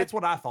 That's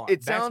what I thought.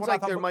 It That's sounds what I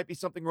like thought, there but- might be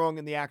something wrong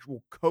in the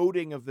actual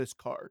coding of this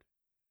card.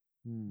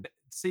 Hmm.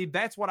 See,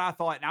 that's what I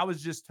thought, and I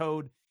was just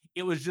told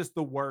it was just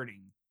the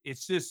wording. It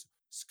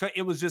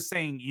was just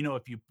saying,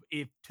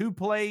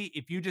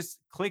 if you just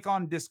click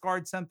on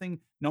discard something,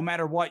 no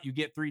matter what, you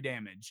get 3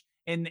 damage.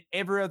 And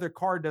every other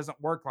card doesn't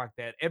work like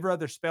that. Every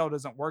other spell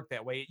doesn't work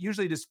that way. It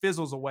usually just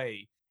fizzles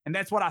away. And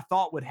that's what I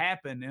thought would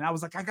happen. And I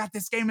was like, I got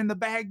this game in the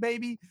bag,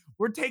 baby.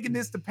 We're taking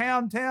this to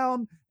Pound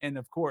Town. And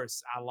of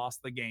course, I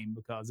lost the game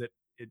because it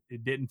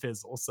didn't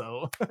fizzle.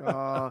 So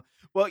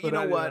Well, you But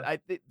know I, what? I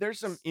think there's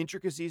some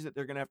intricacies that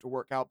they're going to have to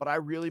work out, but I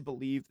really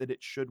believe that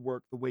it should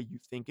work the way you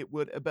think it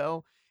would,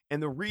 Abel.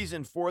 And the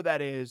reason for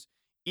that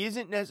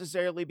isn't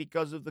necessarily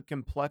because of the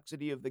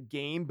complexity of the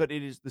game, but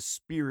it is the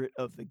spirit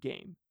of the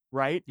game,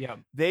 right? yeah.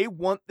 They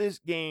want this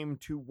game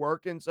to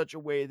work in such a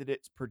way that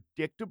it's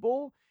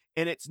predictable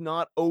and it's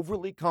not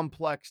overly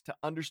complex to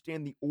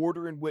understand the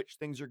order in which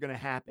things are going to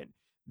happen.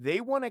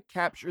 They want to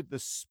capture the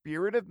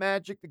spirit of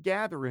Magic the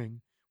Gathering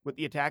with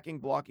the attacking,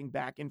 blocking,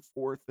 back and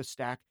forth, the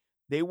stack.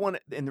 They want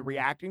it, and the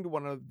reacting to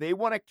one another. They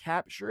want to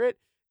capture it,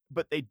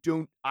 but they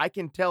don't. I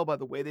can tell by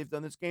the way they've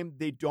done this game,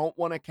 they don't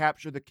want to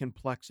capture the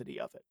complexity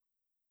of it.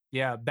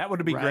 Yeah, that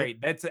would be Right.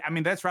 great.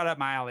 That's right up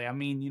my alley. I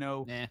mean,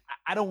 Nah.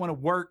 I don't want to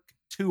work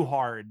too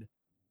hard,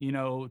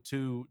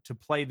 to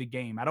play the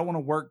game. I don't want to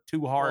work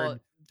too hard Well,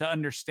 to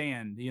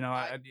understand.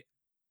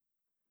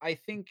 I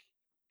think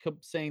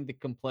saying the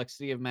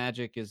complexity of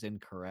Magic is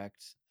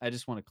incorrect. I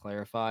just want to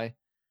clarify.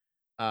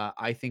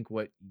 I think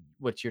what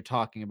you're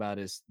talking about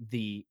is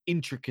the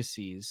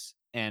intricacies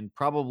and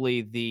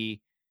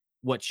probably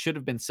what should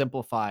have been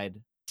simplified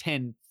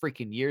 10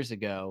 freaking years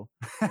ago,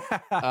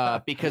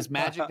 because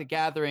Magic the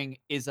Gathering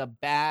is a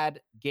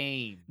bad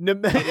game.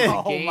 It is a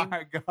Oh game.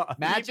 my god.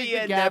 Magic the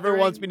BBN Gathering never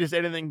wants me to say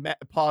anything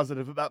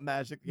positive about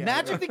Magic. the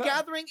Magic Gathering. the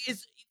Gathering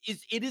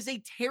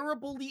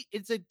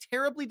is a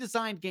terribly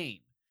designed game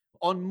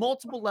on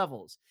multiple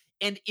levels.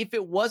 And if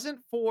it wasn't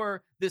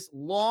for this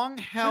long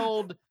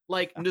held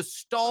like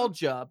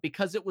nostalgia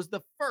because it was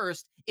the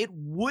first, it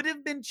would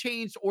have been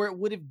changed or it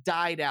would have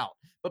died out.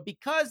 But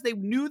because they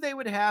knew they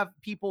would have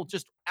people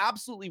just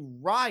absolutely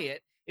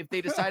riot if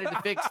they decided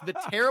to fix the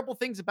terrible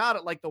things about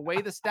it, like the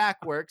way the stack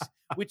works,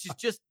 which is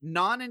just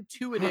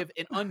non-intuitive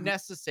and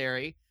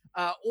unnecessary.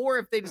 Or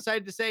if they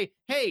decided to say,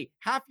 hey,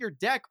 half your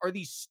deck are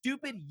these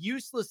stupid,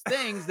 useless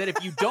things that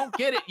if you don't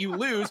get it, you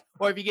lose,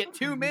 or if you get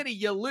too many,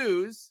 you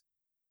lose,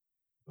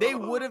 they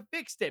would have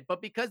fixed it. But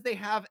because they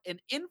have an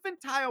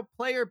infantile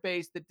player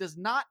base that does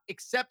not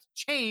accept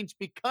change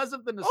because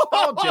of the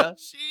nostalgia,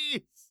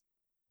 Jeez.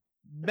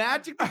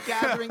 Magic the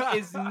Gathering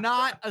is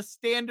not a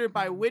standard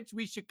by which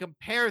we should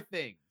compare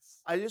things.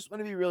 I just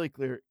want to be really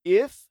clear.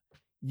 If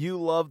you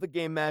love the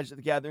game Magic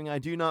the Gathering, I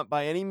do not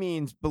by any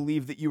means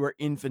believe that you are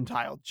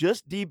infantile.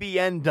 Just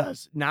DBN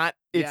does. Not,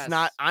 it's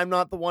not, I'm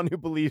not the one who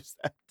believes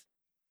that.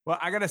 Well,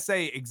 I gotta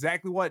say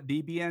exactly what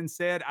DBN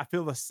said. I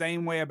feel the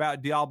same way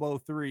about Diablo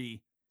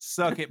 3.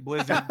 Suck it,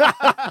 Blizzard.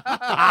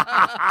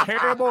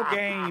 Terrible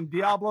game.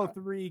 Diablo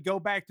 3. Go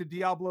back to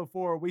Diablo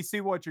 4. We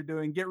see what you're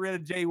doing. Get rid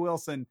of Jay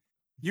Wilson.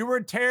 You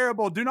were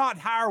terrible. Do not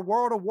hire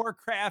World of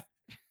Warcraft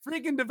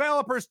freaking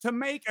developers to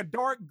make a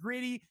dark,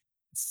 gritty,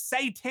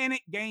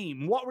 satanic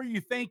game. What were you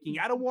thinking?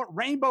 I don't want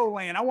Rainbow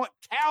Land. I want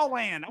Cow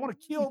Land. I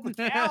want to kill the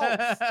cows.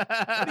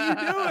 What are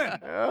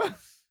you doing?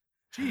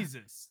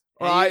 Jesus.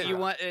 Well, you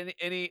want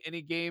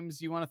any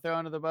games you want to throw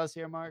under the bus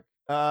here, Mark?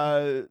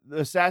 The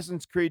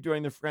Assassin's Creed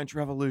during the French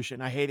Revolution.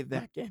 I hated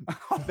that game.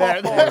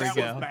 There we was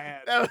go.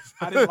 bad. That was-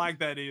 I didn't like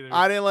that either.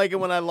 I didn't like it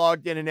when I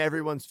logged in and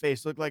everyone's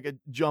face looked like a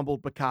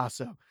jumbled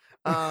Picasso.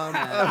 All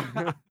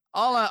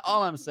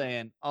I'm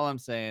saying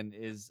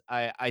is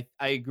I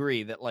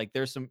agree that like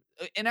there's some,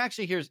 and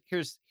actually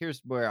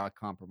here's where I'll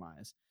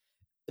compromise.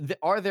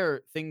 Are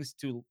there things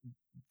to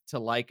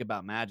like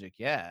about Magic?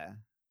 Yeah,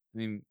 I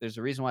mean there's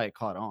a reason why it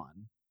caught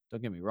on.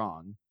 Don't get me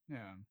wrong.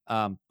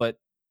 Yeah. But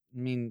I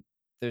mean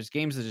there's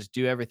games that just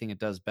do everything it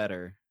does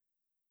better,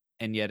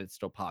 and yet it's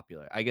still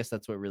popular. I guess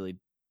that's what really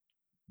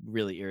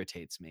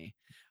irritates me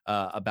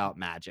about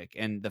Magic,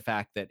 and the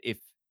fact that if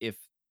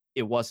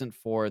it wasn't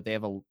for, they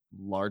have a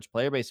large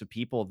player base of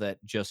people that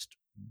just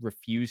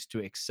refuse to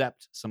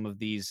accept some of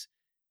these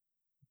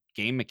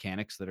game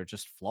mechanics that are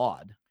just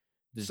flawed.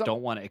 Just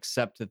don't want to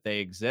accept that they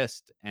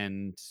exist.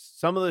 And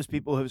some of those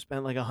people have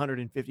spent like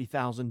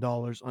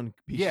 $150,000 on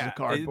pieces of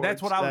cardboard.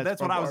 That's what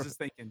I was just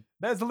thinking.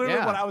 That's literally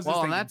what I was just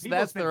thinking.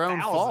 That's People their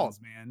own fault,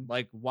 man.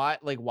 Like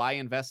why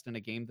invest in a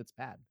game that's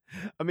bad?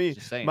 I mean,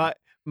 Just saying.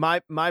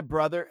 my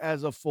brother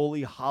has a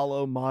fully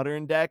hollow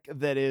modern deck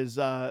that is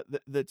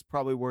that's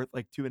probably worth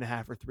like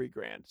 $2.5 or $3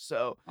 grand.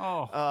 So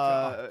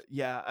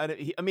yeah,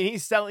 I mean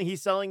he's selling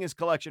his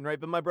collection,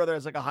 right? But my brother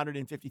has like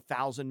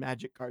 150,000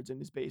 Magic cards in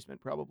his basement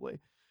probably.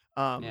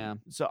 Yeah.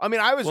 So I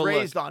mean I was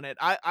raised look, on it.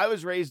 I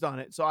was raised on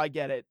it, so I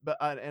get it. But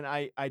and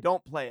I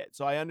don't play it,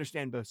 so I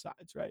understand both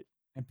sides, right?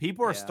 And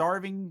people are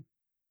starving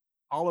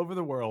all over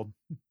the world.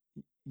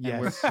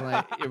 Yes.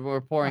 We're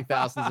pouring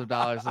thousands of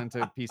dollars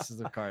into pieces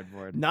of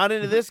cardboard. Not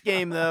into this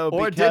game though,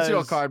 or because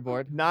digital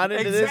cardboard. Not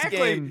into this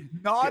game.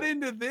 Not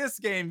into this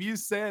game. You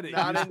said it.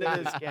 Not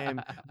into this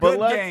game. But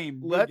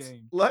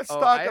let's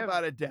talk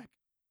about a deck.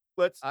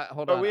 Let's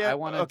hold on. Go ahead.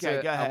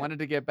 I wanted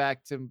to get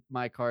back to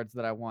my cards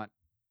that I want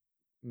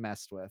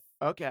messed with.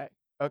 Okay.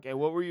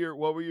 What were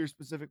your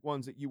specific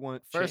ones that you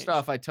want? First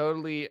off, I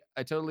totally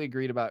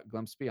agreed about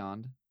Glimpse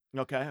Beyond.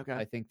 Okay.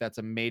 I think that's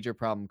a major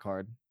problem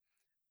card.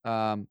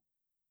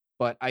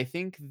 But I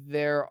think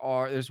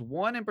there's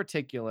one in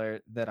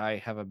particular that I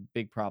have a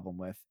big problem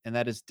with, and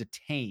that is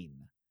Detain.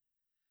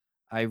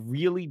 I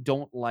really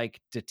don't like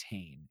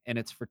Detain, and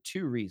it's for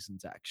two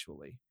reasons,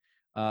 actually.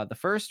 The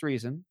first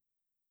reason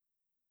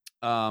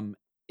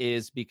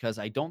is because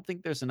I don't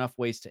think there's enough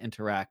ways to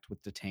interact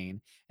with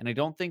Detain, and I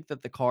don't think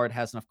that the card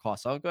has enough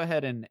cost. I'll go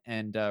ahead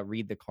and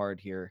read the card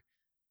here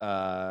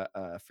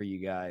for you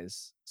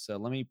guys. So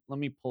let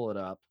me pull it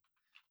up.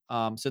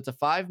 So it's a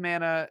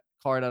 5-mana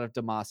card out of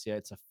Demacia.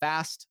 It's a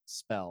fast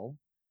spell.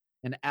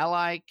 An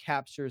ally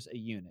captures a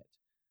unit.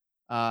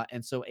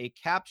 And so a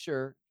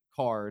capture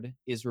card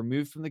is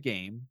removed from the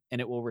game,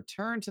 and it will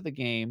return to the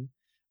game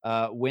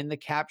when the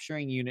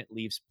capturing unit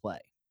leaves play.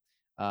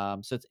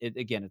 So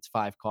it's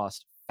 5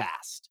 cost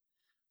fast.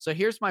 So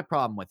here's my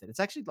problem with it. It's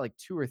actually like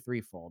 2 or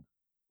 3-fold.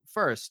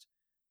 First,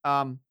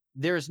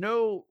 there's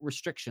no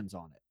restrictions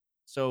on it.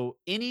 So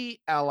any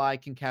ally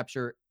can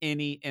capture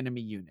any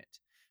enemy unit.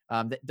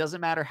 That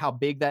doesn't matter how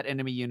big that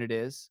enemy unit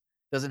is.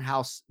 Doesn't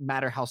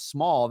matter how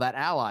small that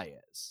ally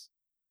is.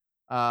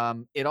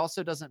 It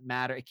also doesn't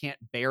matter.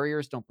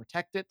 Barriers don't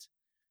protect it.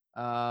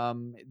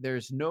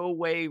 There's no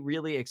way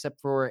really except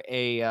for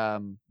a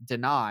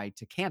deny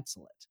to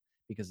cancel it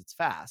because it's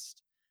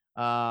fast.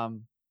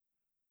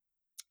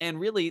 And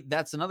really,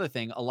 that's another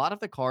thing. A lot of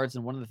the cards,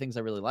 and one of the things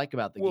I really like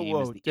about the game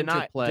is the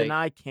Deny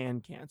interplay.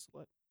 can cancel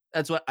it.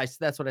 That's what I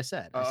said. I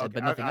said,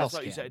 but nothing else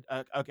thought can. you said.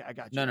 Okay, I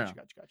got you. No, got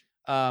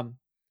no, you.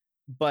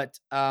 But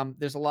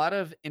there's a lot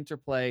of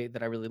interplay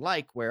that I really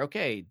like where,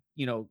 okay,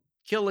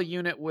 kill a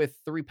unit with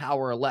 3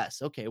 power or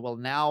less. Okay, well,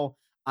 now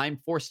I'm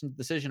forced into the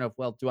decision of,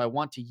 well, do I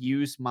want to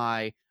use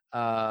my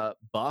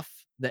buff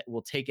that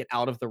will take it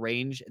out of the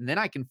range? And then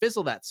I can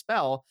fizzle that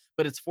spell,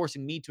 but it's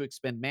forcing me to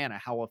expend mana.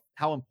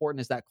 How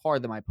important is that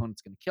card that my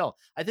opponent's going to kill?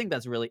 I think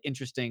that's really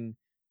interesting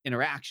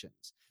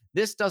interactions.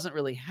 This doesn't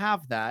really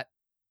have that,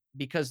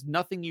 because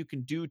nothing you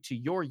can do to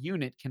your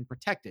unit can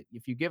protect it.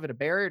 If you give it a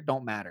barrier,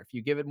 don't matter. If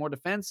you give it more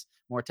defense,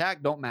 more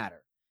attack, don't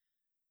matter.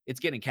 It's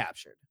getting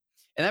captured.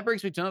 And that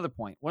brings me to another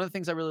point. One of the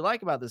things I really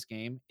like about this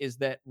game is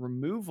that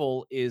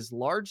removal is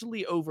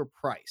largely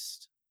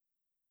overpriced.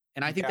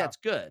 And I think that's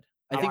good.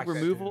 I think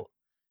removal,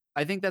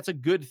 I think that's a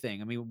good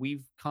thing. I mean,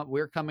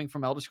 we're coming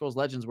from Elder Scrolls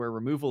Legends where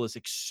removal is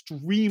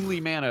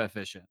extremely mana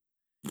efficient.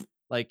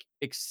 Like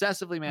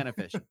excessively mana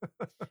efficient.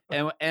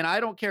 and I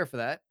don't care for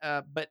that.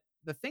 But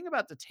the thing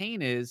about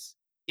Detain is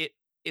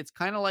it's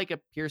kind of like a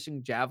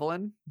piercing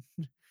javelin,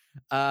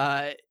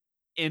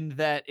 in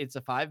that it's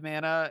a 5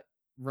 mana,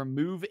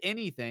 remove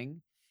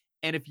anything.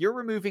 And if you're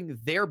removing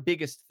their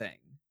biggest thing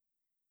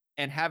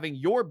and having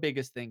your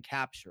biggest thing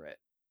capture it,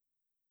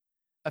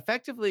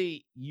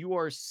 effectively you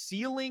are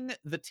sealing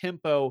the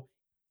tempo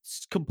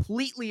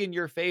completely in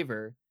your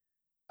favor,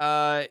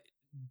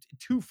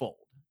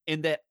 twofold,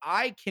 in that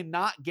I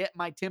cannot get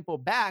my tempo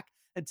back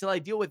until I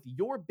deal with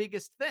your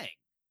biggest thing.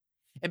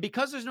 And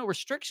because there's no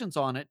restrictions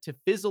on it to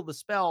fizzle the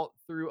spell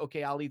through,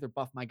 okay, I'll either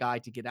buff my guy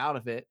to get out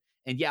of it,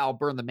 and yeah, I'll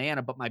burn the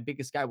mana, but my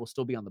biggest guy will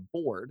still be on the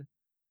board,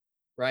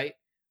 right?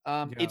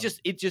 It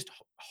just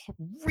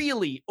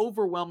really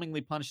overwhelmingly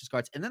punishes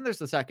cards. And then there's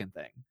the second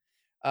thing.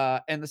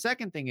 And the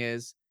second thing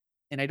is,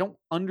 and I don't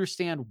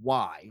understand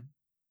why,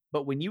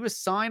 but when you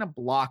assign a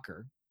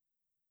blocker,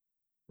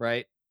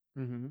 right?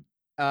 Mm-hmm.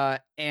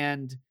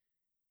 And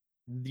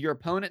your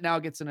opponent now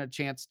gets a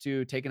chance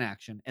to take an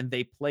action, and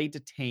they play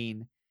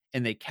Detain,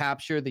 and they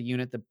capture the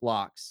unit that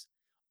blocks.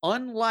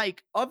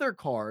 Unlike other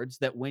cards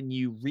that when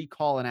you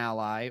recall an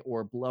ally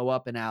or blow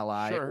up an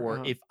ally,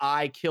 if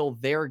I kill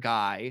their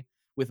guy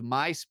with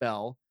my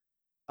spell,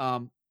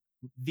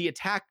 the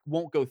attack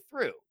won't go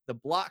through. The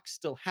block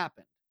still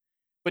happened.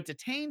 But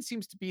Detain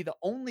seems to be the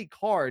only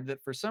card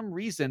that for some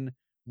reason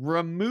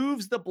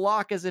removes the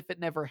block as if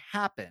it never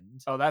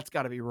happened. Oh, that's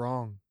got to be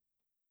wrong.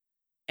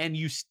 And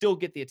you still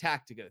get the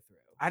attack to go through.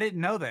 I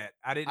didn't know that.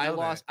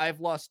 I've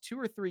lost 2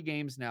 or 3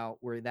 games now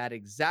where that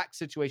exact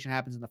situation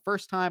happens. And the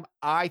first time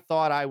I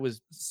thought I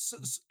was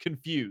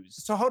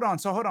confused. So hold on.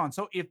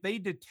 So if they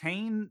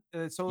detain,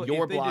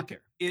 your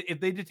blocker,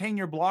 if they detain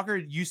your blocker,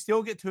 you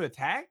still get to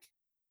attack?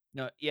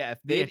 No, yeah. If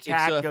the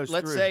attack goes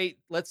through.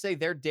 Let's say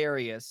they're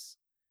Darius,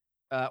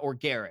 or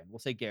Garen. We'll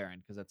say Garen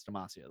because that's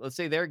Demacia. Let's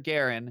say their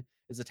Garen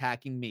is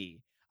attacking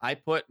me. I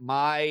put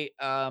my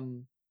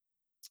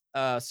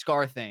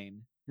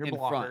Scarthane in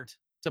front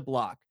to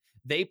block.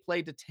 They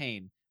play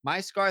Detain. My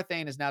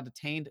Scarthane is now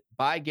detained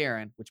by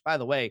Garen, which, by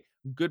the way,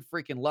 good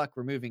freaking luck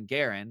removing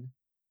Garen,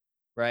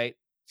 right?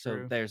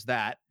 True. So there's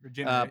that.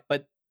 Regenerate.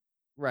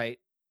 Right.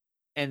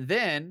 And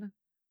then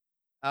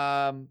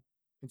so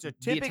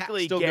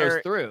typically still Garen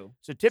goes through.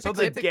 So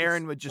typically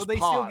Garen would just they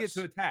pause. still get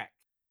to attack.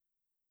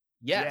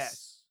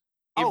 Yes.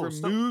 It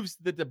removes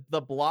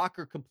the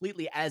blocker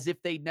completely as if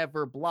they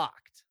never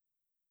blocked.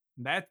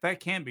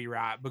 That can't be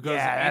right, because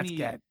that's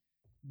good.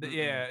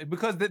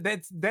 Because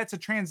that's a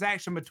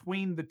transaction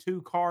between the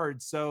 2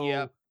 cards.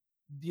 So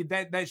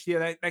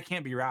that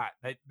can't be right.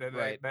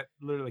 That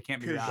literally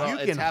can't be right. Well,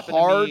 You can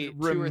hard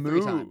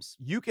remove.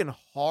 You can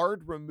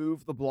hard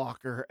remove the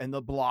blocker, and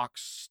the block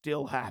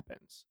still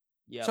happens.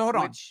 Yeah. So hold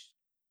on.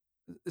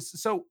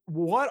 So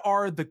what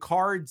are the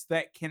cards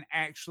that can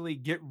actually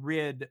get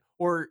rid,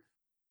 or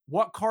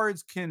what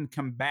cards can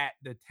combat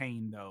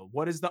Detain though?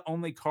 What is the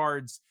only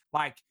cards,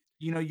 like,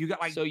 you got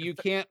like, so you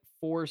can't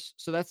force.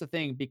 So that's the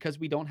thing, because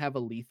we don't have a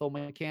lethal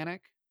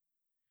mechanic,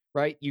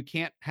 right? You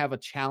can't have a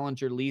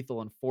challenger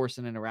lethal and force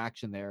an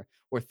interaction there,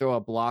 or throw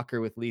a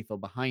blocker with lethal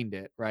behind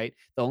it, right?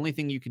 The only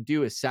thing you can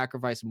do is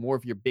sacrifice more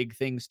of your big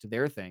things to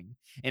their thing.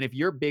 And if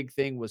your big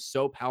thing was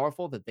so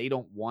powerful that they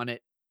don't want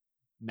it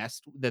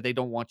that they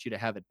don't want you to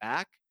have it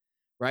back,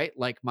 right?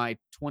 Like my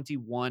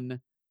 21-9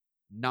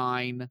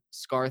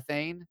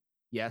 Scarthane.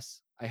 Yes,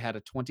 I had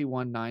a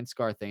 21-9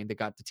 Scarthane that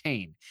got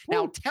detained. Woo.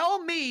 Now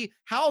tell me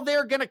how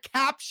they're going to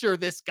capture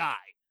this guy.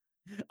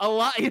 A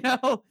lot,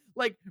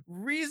 like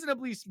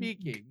reasonably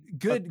speaking.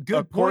 Good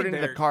According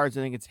point to the cards,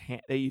 I think it's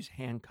they use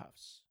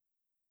handcuffs.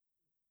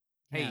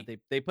 Yeah,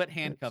 they put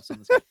handcuffs on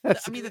this guy.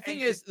 I mean, the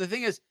thing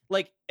is,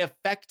 like,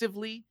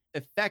 effectively,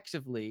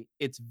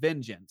 it's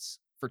vengeance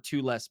for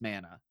 2 less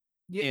mana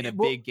in a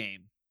big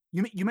game.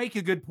 You make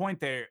a good point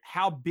there.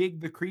 How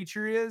big the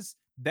creature is,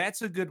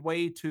 that's a good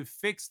way to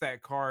fix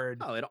that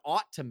card. Oh, it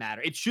ought to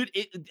matter. It should.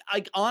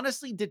 Like,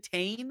 honestly,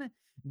 Detain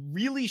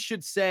really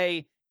should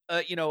say,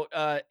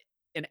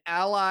 an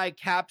ally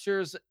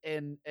captures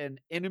an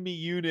enemy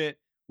unit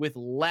with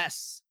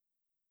less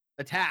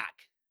attack.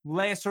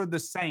 Less or the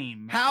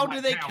same. How do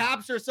like they power.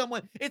 capture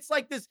someone? It's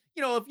like this,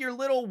 if your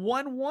little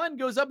 1/1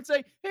 goes up and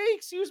say, "Hey,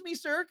 excuse me,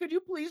 sir, could you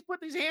please put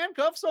these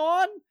handcuffs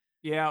on?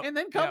 Yeah. And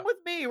then come with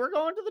me. We're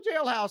going to the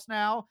jailhouse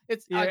now."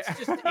 It's just,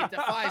 it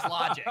defies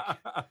logic.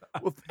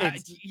 Well,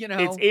 it's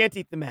It's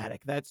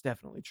anti-thematic. That's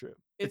definitely true.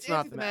 It's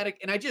not anti-thematic,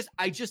 and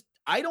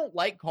I don't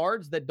like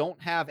cards that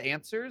don't have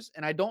answers,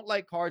 and I don't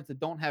like cards that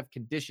don't have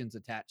conditions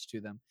attached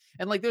to them.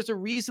 And like, there's a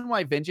reason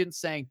why Vengeance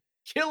saying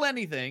kill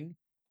anything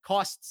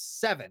costs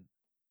 7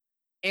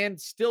 and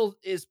still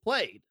is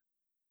played,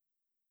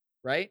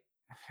 right?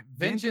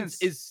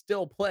 Vengeance is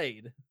still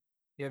played.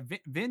 Yeah,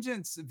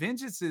 Vengeance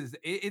is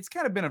it's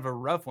kind of been of a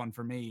rough one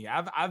for me.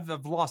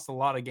 I've lost a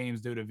lot of games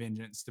due to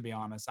Vengeance, to be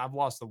honest. I've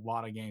lost a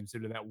lot of games due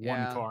to that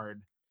one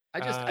card.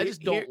 I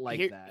just don't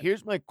like that.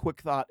 Here's my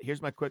quick thought.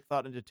 Here's my quick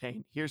thought on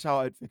detain. Here's how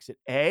I'd fix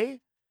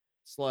it.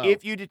 Slow.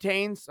 If you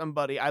detain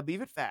somebody, I'd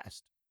leave it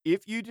fast.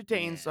 If you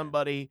detain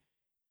somebody,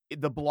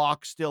 the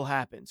block still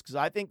happens, because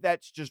I think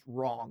that's just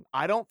wrong.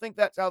 I don't think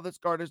that's how this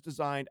card is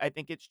designed. I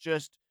think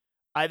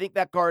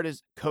that card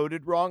is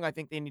coded wrong. I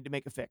think they need to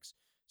make a fix.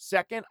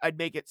 Second, I'd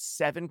make it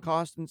 7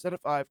 cost instead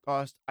of 5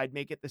 cost. I'd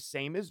make it the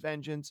same as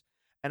Vengeance.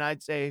 And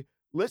I'd say,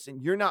 listen,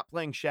 you're not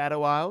playing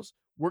Shadow Isles.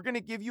 We're going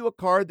to give you a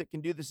card that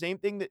can do the same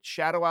thing that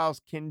Shadow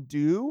Isles can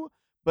do,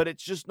 but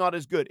it's just not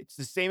as good. It's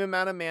the same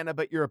amount of mana,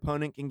 but your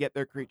opponent can get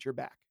their creature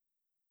back.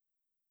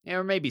 Yeah,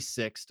 or maybe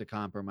 6 to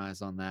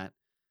compromise on that.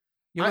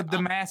 Yeah, with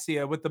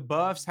Demacia, with the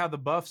buffs, how the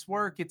buffs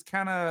work, it's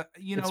kind of,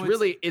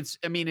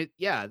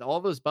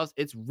 all those buffs,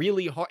 it's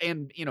really hard,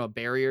 and,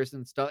 barriers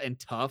and stuff, and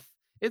tough.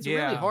 It's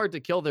really hard to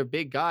kill their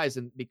big guys,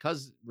 and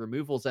because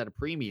removal's at a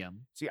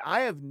premium. See,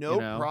 I have no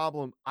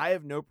problem. I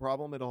have no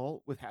problem at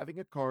all with having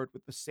a card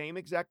with the same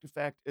exact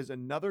effect as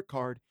another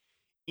card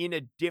in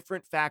a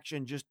different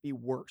faction just be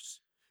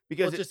worse.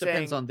 Because it just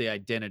depends on the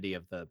identity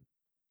of the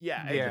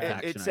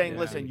it's saying,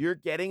 listen, you're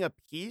getting a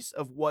piece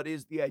of what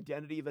is the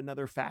identity of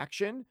another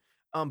faction,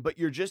 but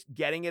you're just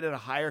getting it at a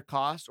higher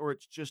cost, or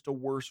it's just a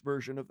worse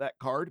version of that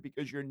card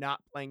because you're not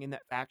playing in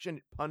that faction.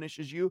 It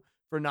punishes you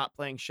for not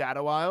playing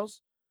Shadow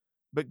Isles,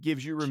 but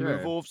gives you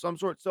removal of some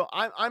sort. So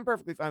I'm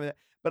perfectly fine with that.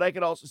 But I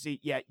could also see,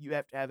 you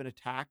have to have an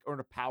attack or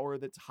a power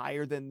that's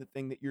higher than the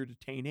thing that you're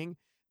detaining.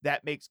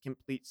 That makes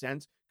complete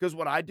sense. Because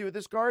what I do with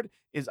this card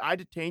is I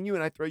detain you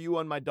and I throw you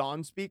on my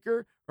Dawn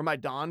speaker or my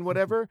Dawn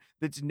whatever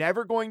that's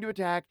never going to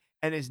attack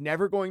and is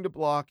never going to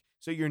block.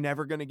 So you're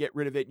never going to get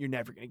rid of it. And you're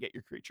never going to get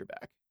your creature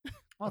back.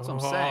 Well, that's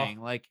what I'm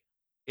saying. Like,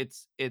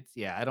 it's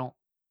I don't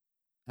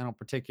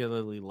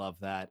particularly love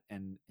that.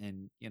 And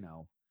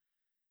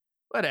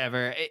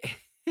whatever.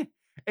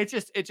 It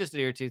just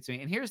irritates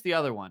me. And here's the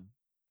other one.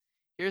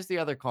 Here's the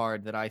other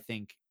card that I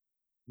think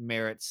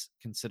merits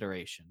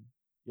consideration.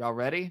 Y'all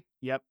ready?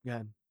 Yep.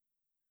 Good.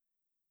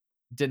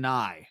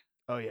 Deny.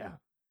 Oh yeah.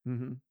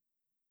 Mm-hmm.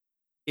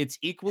 It's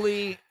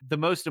equally the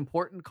most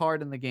important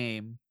card in the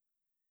game.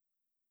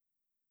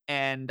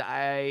 And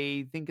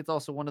I think it's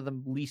also one of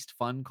the least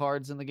fun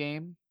cards in the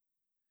game.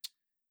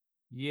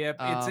 Yep.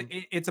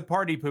 It's a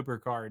party pooper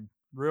card.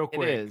 Real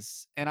quick. It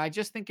is. And I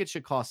just think it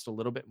should cost a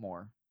little bit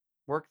more.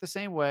 Work the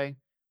same way,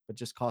 but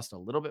just cost a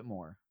little bit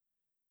more.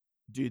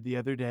 Dude, the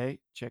other day,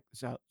 check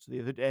this out. So the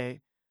other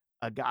day,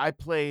 a guy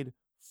played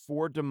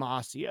for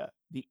Demacia,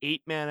 the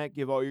 8 mana,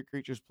 give all your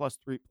creatures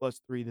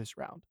 +3/+3 this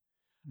round.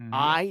 Mm-hmm.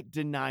 I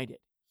denied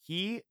it.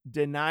 He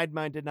denied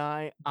my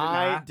deny.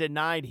 I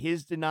denied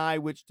his deny,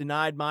 which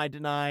denied my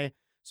deny.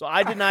 So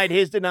I denied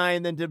his deny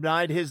and then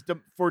denied his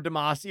for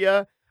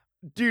Demacia.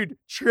 Dude,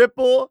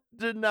 triple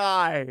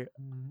deny.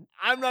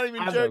 I'm not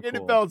even joking.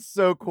 Cool. It felt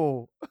so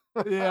cool.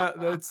 Yeah,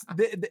 that's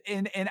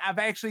and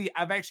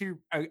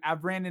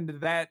I've ran into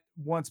that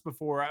once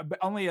before, but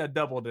only a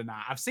double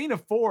deny. I've seen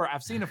 4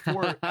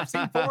 deny.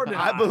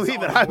 I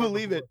believe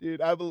it,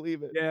 dude. I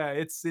believe it. Yeah,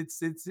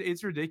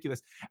 it's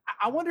ridiculous.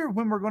 I wonder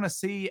when we're going to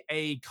see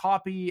a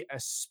copy a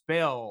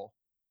spell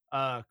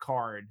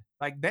card.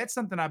 Like, that's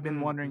something I've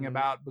been wondering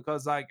about,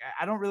 because like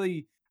I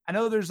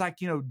know there's like,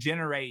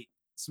 generate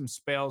some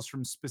spells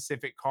from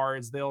specific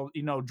cards. They'll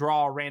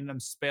draw a random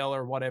spell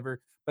or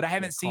whatever, but I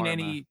haven't seen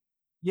any.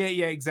 Yeah,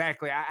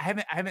 exactly. I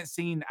haven't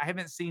seen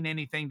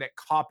anything that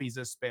copies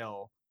a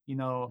spell.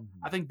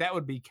 I think that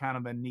would be kind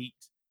of a neat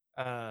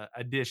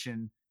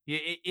addition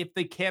if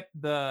they kept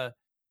the.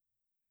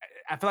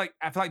 I feel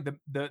like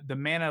the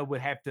mana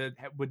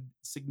would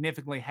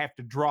significantly have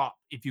to drop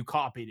if you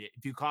copied it.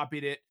 If you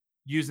copied it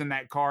using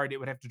that card, it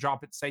would have to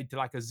drop it, say, to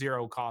like a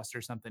 0 cost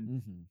or something.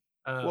 Mm-hmm.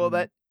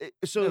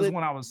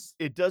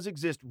 It does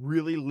exist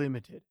really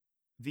limited.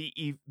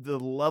 The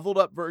leveled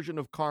up version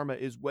of Karma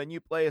is when you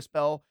play a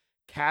spell,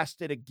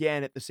 cast it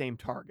again at the same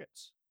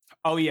targets.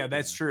 Oh yeah,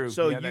 that's true.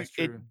 So that's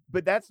true.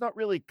 But that's not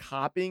really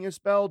copying a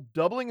spell.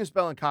 Doubling a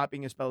spell and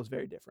copying a spell is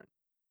very different.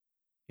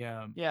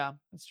 Yeah,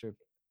 that's true.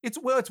 It's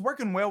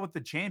working well with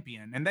the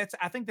champion, and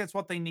I think that's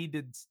what they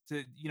needed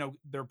to.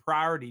 Their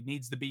priority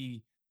needs to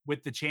be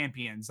with the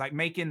champions, like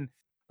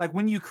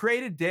when you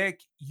create a deck,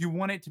 you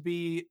want it to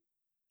be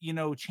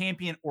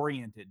champion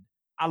oriented.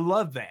 I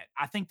love that.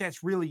 I think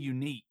that's really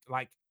unique.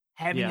 Like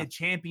having Yeah. a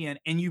champion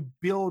and you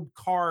build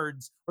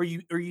cards or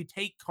you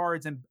take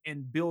cards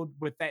and build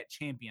with that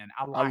champion.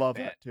 I like I love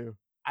that. that too.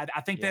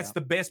 I think that's Yeah.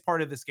 the best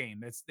part of this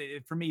game.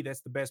 For me,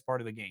 that's the best part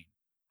of the game.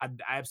 I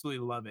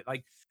absolutely love it.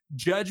 Like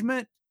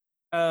Judgment,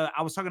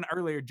 I was talking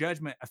earlier.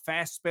 Judgment, a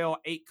fast spell,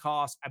 8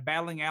 cost, a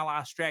battling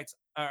ally strikes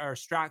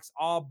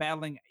all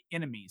battling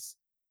enemies.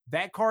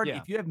 That card, Yeah.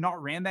 if you have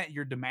not ran that in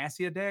your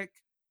Demacia deck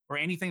or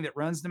anything that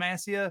runs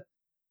Demacia,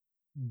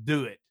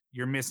 do it.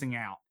 You're missing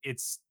out.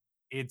 It's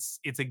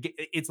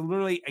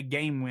literally a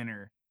game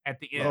winner at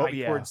the end, Oh, like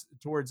yeah.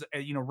 towards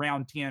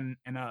round 10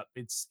 and up.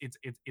 It's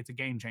a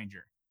game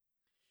changer.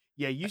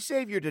 Yeah, you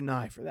save your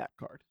deny for that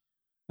card.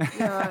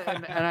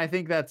 Yeah, and I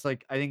think that's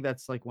like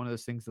one of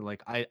those things that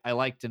like I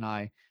like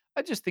deny.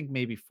 I just think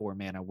maybe 4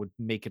 mana would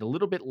make it a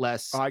little bit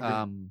less. I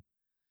agree.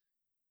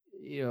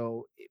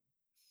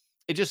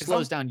 It just It's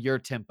slows down your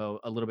tempo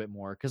a little bit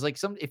more because like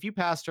if you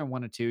pass turn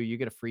 1 or 2, you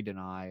get a free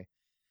deny.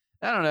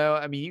 I don't know.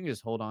 I mean, you can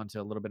just hold on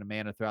to a little bit of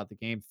mana throughout the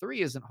game.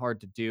 3 isn't hard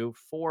to do.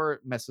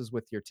 4 messes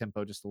with your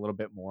tempo just a little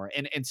bit more,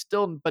 and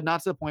still, but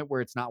not to the point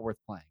where it's not worth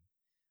playing.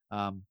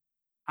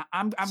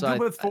 I'm So good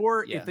with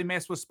 4 yeah. if they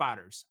mess with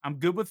spiders. I'm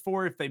good with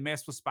 4 if they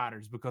mess with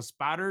spiders because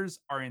spiders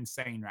are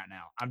insane right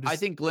now. I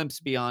think Glimpse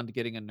Beyond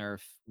getting a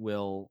nerf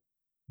will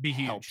be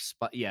huge. help.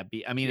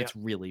 It's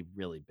really,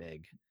 really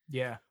big.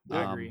 Yeah,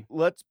 I agree.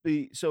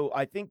 So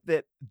I think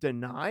that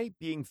deny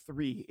being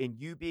 3 and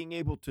you being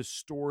able to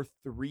store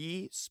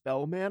 3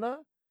 spell mana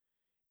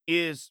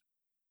is,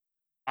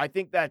 I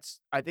think that's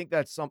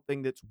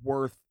something that's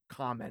worth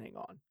commenting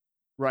on,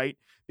 right?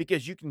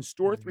 Because you can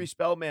store 3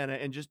 spell mana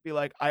and just be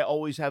like, I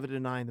always have a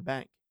deny in the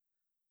bank.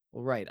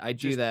 Well, right. I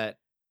do Just that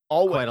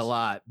Always. quite a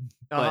lot,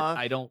 but Uh-huh.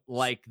 I don't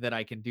like that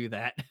I can do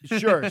that.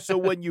 Sure. So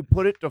when you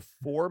put it to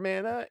 4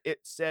 mana,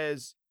 it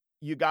says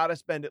you got to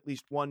spend at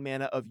least 1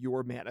 mana of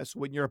your mana. So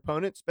when your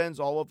opponent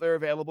spends all of their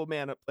available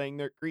mana playing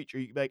their creature,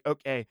 you can be like,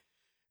 okay,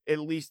 at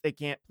least they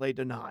can't play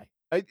deny.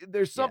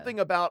 There's Yeah. something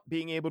about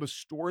being able to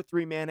store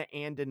 3 mana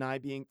and deny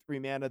being 3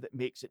 mana that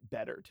makes it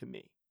better to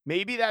me.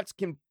 Maybe that's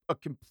a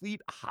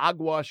complete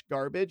hogwash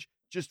garbage,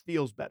 just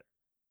feels better.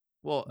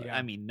 Well, Yeah.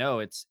 I mean,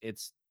 no,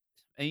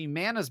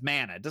 mana's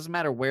mana. It doesn't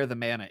matter where the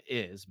mana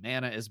is.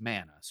 Mana is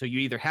mana. So you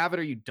either have it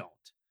or you don't.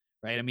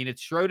 Right? I mean,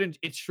 it's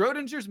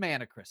Schrodinger's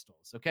mana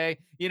crystals. Okay,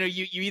 you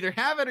either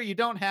have it or you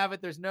don't have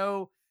it. There's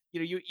no,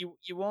 you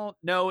won't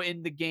know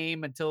in the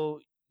game until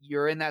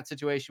you're in that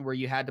situation where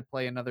you had to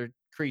play another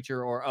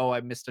creature, or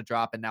I missed a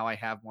drop and now I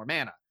have more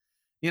mana.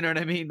 You know what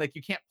I mean? Like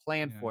you can't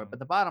plan for it. Yeah. But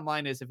the bottom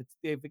line is, if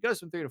it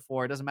goes from 3 to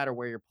 4, it doesn't matter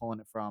where you're pulling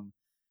it from.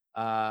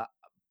 But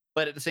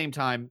at the same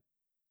time,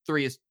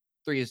 3 is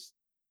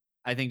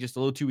I think just a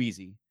little too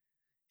easy,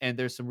 and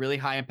there's some really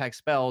high impact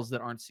spells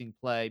that aren't seeing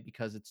play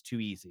because it's too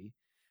easy.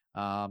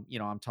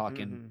 I'm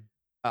talking.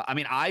 I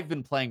mean, I've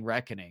been playing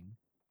Reckoning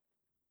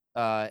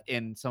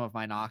in some of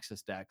my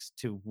Noxus decks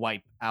to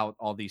wipe out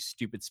all these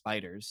stupid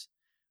spiders.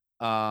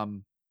 I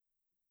mean,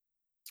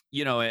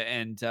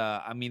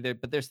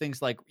 but there's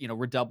things like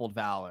Redoubled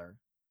Valor,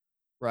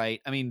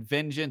 right? I mean,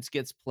 Vengeance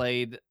gets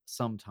played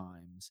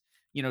sometimes.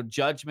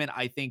 Judgment,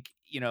 I think,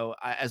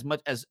 as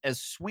much as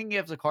swingy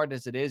of a card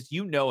as it is,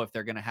 if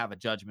they're going to have a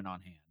Judgment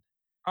on hand.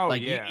 Oh,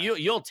 like yeah.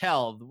 you'll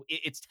tell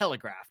it's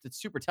telegraphed. It's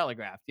super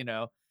telegraphed,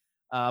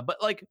 but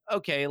like,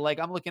 okay, like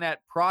I'm looking at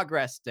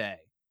Progress Day,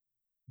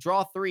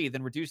 draw 3,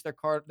 then reduce their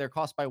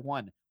cost by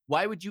 1.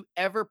 Why would you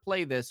ever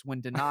play this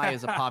when deny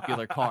is a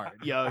popular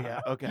card?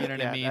 Yeah. Okay. You know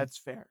what I mean? That's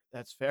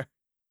fair.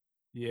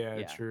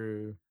 Yeah,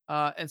 true.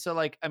 And so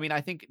like, I mean,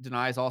 I think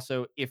deny is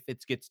also, if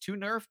it gets too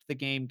nerfed, the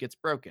game gets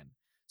broken.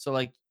 So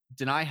like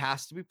deny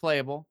has to be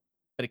playable,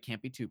 but it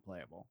can't be too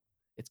playable.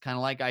 It's kind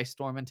of like Ice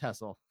Storm and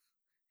Tessel.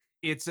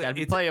 It's Gotta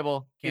be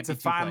playable. It's a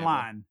fine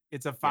line.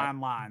 It's a fine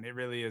line. It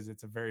really is.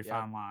 It's a very Yep.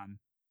 fine line.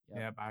 Yep.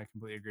 Yep, I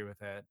completely agree with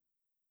that.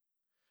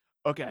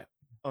 Okay.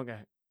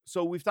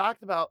 So we've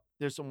talked about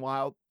there's some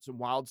wild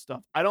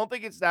stuff. I don't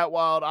think it's that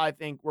wild. I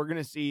think we're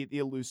gonna see the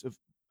elusive,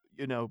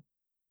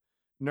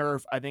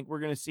 nerf. I think we're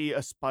gonna see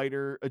a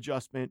spider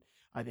adjustment.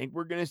 I think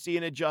we're gonna see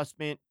an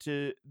adjustment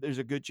to. There's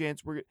a good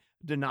chance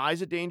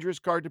denies a dangerous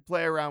card to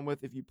play around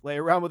with. If you play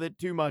around with it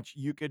too much,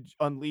 you could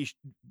unleash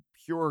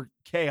pure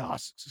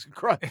chaos.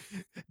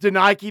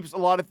 Deny keeps a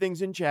lot of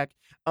things in check.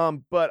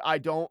 But I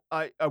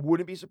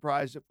wouldn't be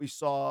surprised if we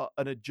saw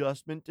an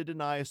adjustment to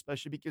deny,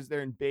 especially because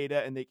they're in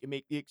beta and they can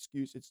make the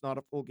excuse it's not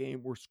a full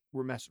game.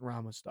 We're messing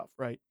around with stuff,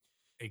 right?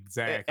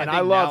 Exactly. And I I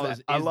think love now that.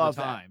 is I the love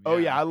that. time, Oh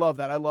yeah, yeah. I love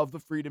that. I love the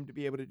freedom to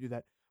be able to do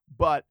that.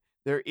 But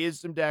there is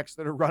some decks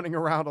that are running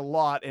around a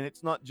lot, and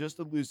it's not just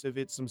elusive,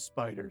 it's some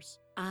spiders.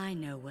 I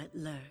know what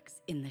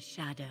lurks in the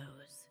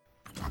shadows.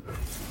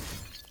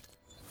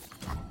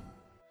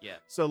 Yeah.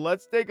 So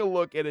let's take a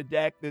look at a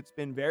deck that's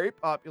been very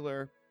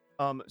popular,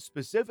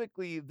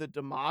 specifically the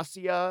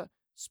Demacia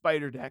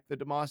Spider deck, the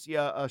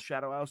Demacia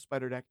Shadow House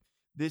Spider deck.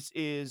 This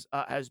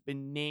has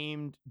been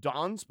named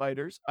Dawn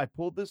Spiders. I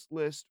pulled this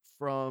list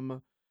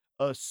from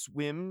a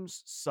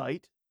Swims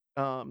site,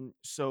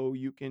 so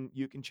you can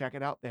check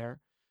it out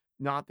there.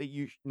 not that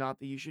you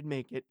should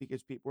make it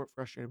because people are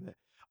frustrated with it.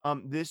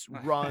 This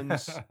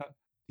runs.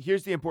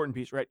 Here's the important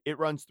piece, right? It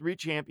runs 3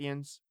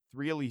 champions,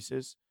 3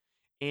 Elises,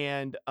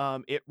 and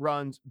it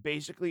runs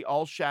basically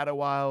all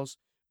Shadow Isles.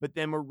 But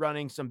then we're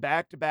running some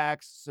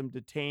back-to-backs, some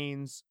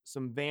detains,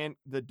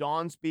 the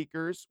Dawn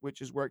Speakers,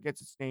 which is where it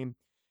gets its name,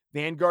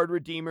 Vanguard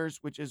Redeemers,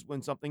 which is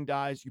when something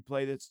dies, you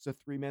play this. It's a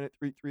 3-minute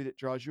 3/3 that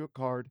draws you a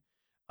card.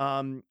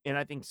 And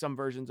I think some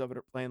versions of it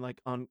are playing like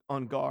on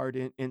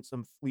guard and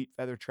some Fleet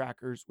Feather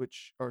Trackers,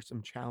 which are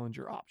some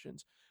challenger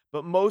options.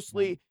 But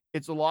mostly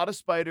it's a lot of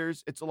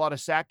spiders. It's a lot of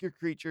sack your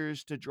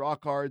creatures to draw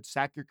cards,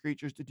 sack your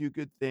creatures to do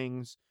good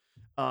things.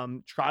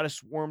 Try to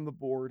swarm the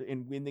board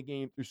and win the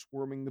game through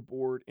swarming the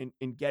board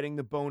and getting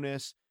the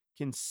bonus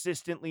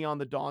consistently on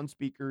the Dawn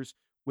Speakers,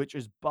 which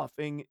is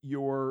buffing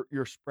your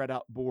spread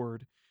out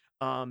board.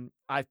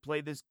 I've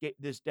played this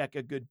deck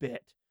a good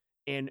bit,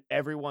 and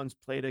everyone's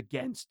played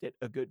against it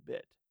a good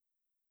bit.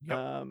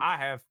 Yep, I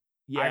have.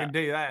 Yeah, I can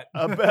do that.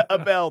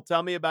 Abel,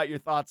 tell me about your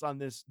thoughts on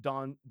this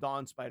Dawn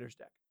Spiders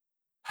deck.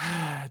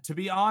 To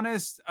be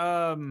honest,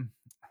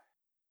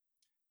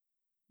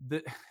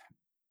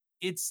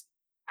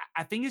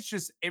 I think it's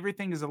just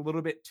everything is a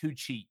little bit too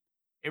cheap.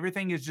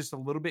 Everything is just a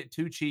little bit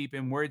too cheap,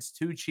 and where it's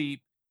too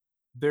cheap,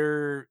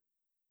 they're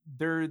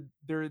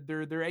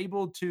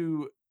able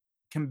to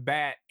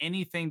combat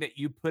anything that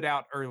you put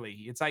out early.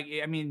 It's like,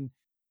 I mean,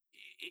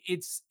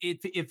 it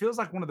feels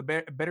like one of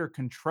the better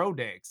control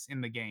decks in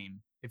the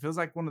game. It feels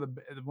like one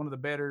of the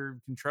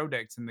better control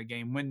decks in the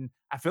game, when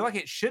I feel like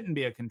it shouldn't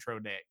be a control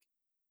deck.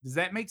 Does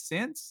that make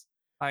sense?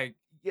 Like,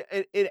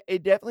 yeah,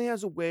 it definitely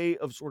has a way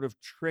of sort of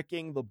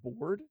tricking the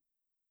board.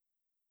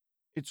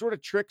 It sort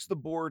of tricks the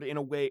board in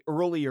a way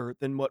earlier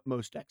than what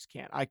most decks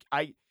can.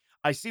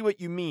 I see what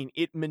you mean.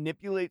 It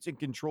manipulates and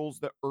controls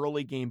the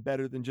early game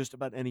better than just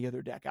about any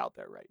other deck out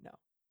there right now.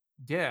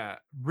 yeah,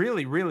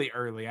 really, really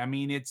early. I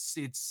mean,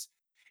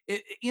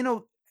 you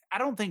know, I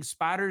don't think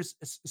spiders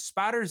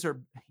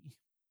are.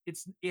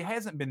 It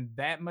hasn't been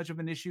that much of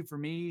an issue for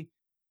me.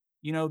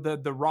 You know,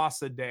 the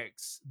Rasa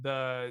decks,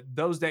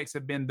 those decks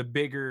have been the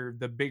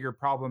bigger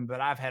problem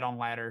that I've had on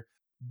ladder.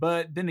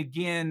 But then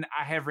again,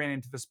 I have ran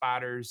into the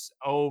spiders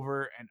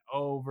over and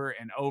over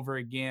and over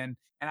again,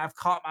 and I've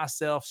caught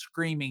myself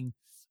screaming,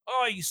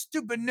 "Oh, you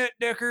stupid net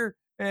decker!"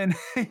 And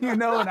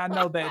and I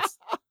know that's,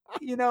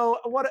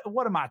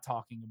 what am I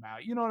talking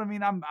about? You know what I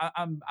mean?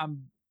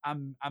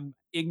 I'm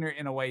ignorant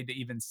in a way to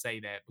even say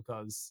that,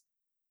 because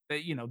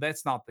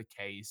that's not the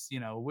case.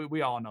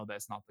 We all know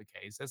that's not the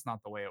case. That's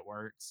not the way it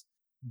works.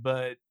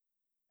 But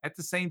at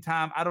the same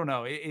time, I don't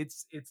know.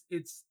 It's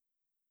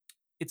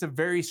a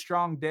very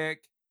strong deck,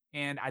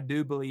 and I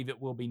do believe it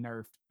will be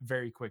nerfed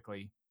very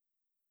quickly.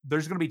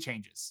 There's going to be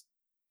changes.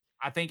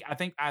 I think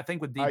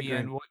with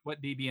DBN,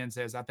 what DBN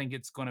says, I think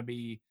it's going to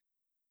be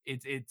going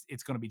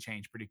to be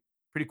changed pretty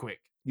quick.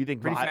 You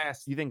think pretty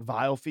fast? You think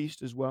Vile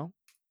Feast as well?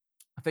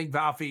 I think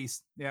Vile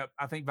Feast. Yeah,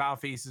 I think Vile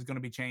Feast is going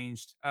to be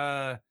changed.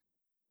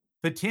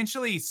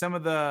 Potentially some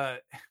of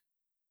the,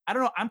 I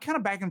don't know. I'm kind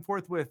of back and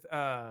forth with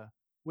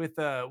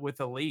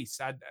Elise.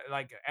 I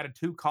like at a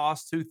 2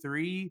 cost,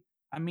 2/3.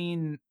 I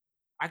mean,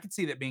 I could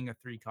see that being a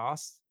 3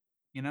 cost.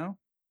 I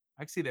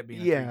could see that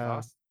being a 3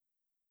 cost.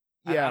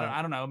 Yeah.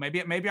 I don't know.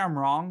 Maybe I'm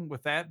wrong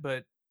with that,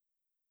 but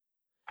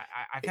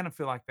I kind of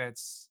feel like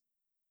that's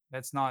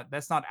not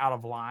out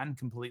of line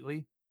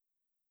completely.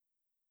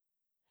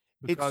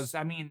 Because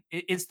I mean,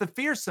 it's the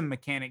fearsome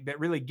mechanic that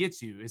really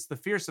gets you. It's the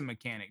fearsome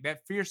mechanic. That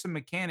fearsome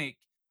mechanic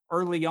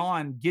early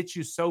on gets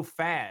you so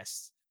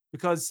fast,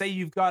 because say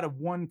you've got a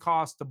 1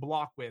 cost to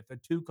block with, a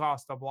 2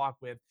 cost to block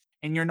with,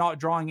 and you're not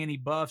drawing any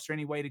buffs or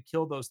any way to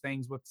kill those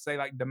things with, say,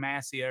 like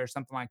Demacia or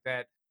something like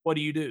that. What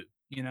do?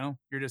 You're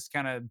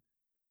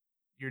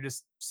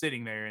just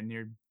sitting there and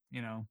you're,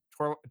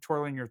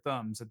 twirling your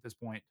thumbs at this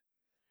point.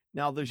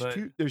 Now there's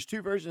two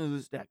versions of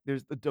this deck.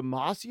 There's the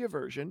Demacia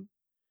version,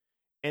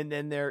 and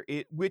then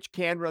which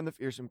can run the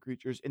fearsome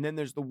creatures, and then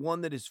there's the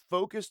one that is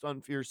focused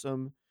on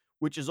fearsome,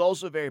 which is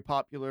also very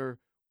popular,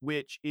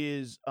 which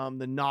is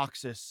the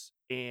Noxus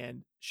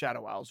and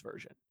Shadow Isles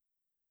version.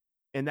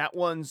 And that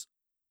one's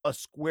a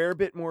square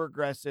bit more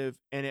aggressive,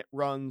 and it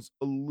runs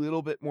a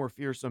little bit more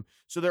fearsome.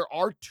 So there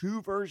are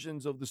 2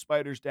 versions of the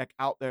Spiders deck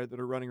out there that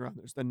are running around.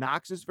 There's the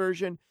Noxus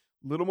version,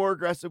 a little more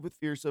aggressive with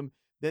fearsome.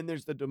 Then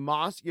there's the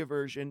Demacia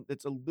version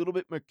that's a little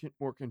bit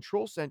more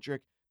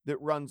control-centric, that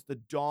runs the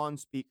Dawn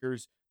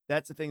Speakers.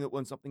 That's the thing that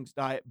when something's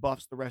die, it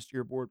buffs the rest of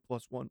your board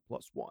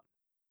 +1/+1.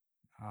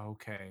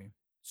 Okay.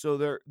 So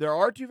there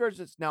are 2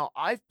 versions. Now,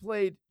 I've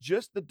played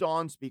just the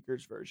Dawn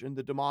Speakers version,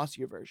 the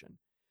Demacia version.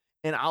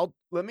 And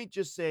let me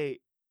just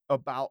say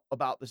about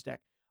this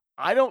deck.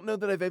 I don't know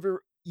that I've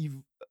ever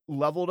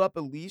leveled up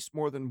Elise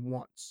more than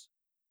once.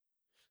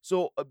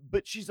 So,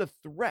 but she's a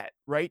threat,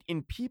 right?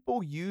 And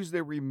people use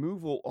their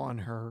removal on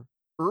her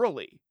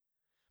early.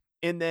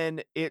 And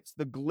then it's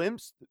the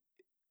Glimpse.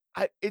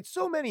 It's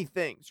so many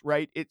things,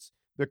 right? It's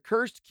the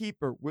Cursed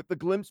Keeper with the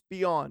Glimpse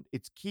Beyond.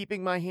 It's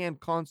keeping my hand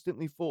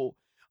constantly full.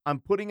 I'm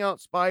putting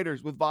out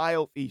spiders with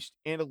Vile Feast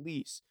and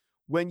Elise.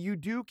 when you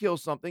do kill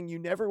something, you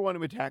never want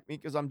to attack me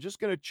because I'm just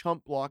going to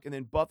chump block and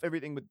then buff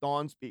everything with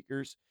Dawn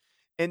Speakers.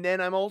 And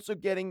then I'm also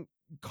getting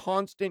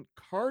constant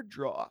card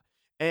draw.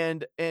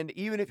 And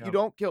even if you Yep.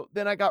 don't kill,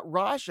 then I got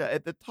Rasha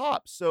at the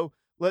top. So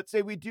let's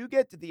say we do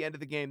get to the end of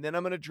the game, then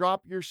I'm going to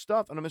drop your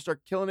stuff and I'm going to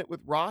start killing it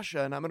with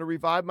Rasha, and I'm going to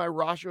revive my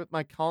Rasha with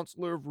my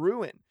Counselor of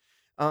Ruin.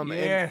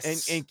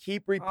 Yes. And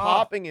keep Oh.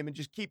 repopping him and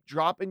just keep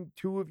dropping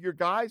 2 of your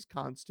guys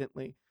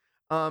constantly.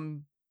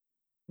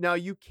 Now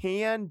you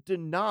can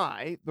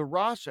deny the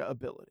Rasha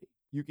ability.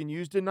 You can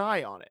use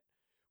deny on it,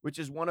 which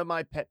is one of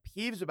my pet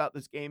peeves about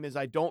this game is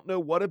I don't know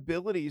what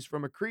abilities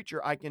from a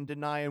creature I can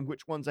deny and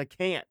which ones I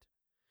can't.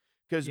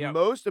 Because Yep.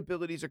 most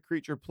abilities a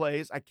creature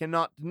plays, I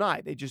cannot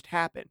deny. They just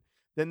happen.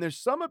 Then there's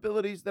some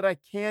abilities that I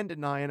can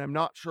deny, and I'm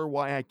not sure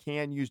why I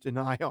can use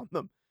deny on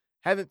them.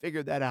 Haven't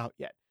figured that out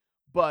yet.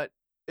 But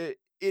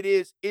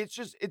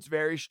it's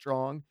very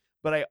strong.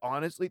 But I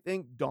honestly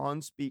think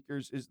Dawn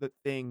Speakers is the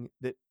thing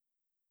that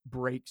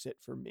breaks it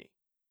for me.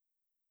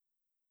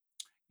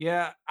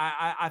 Yeah,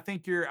 I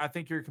think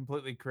you're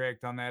completely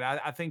correct on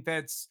that. I think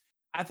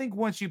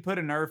once you put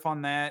a nerf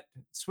on that,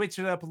 switch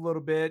it up a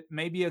little bit,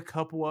 maybe a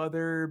couple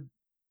other,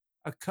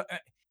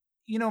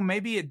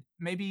 maybe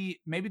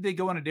they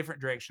go in a different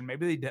direction.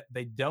 Maybe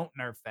they don't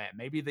nerf that.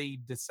 Maybe they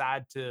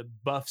decide to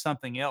buff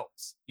something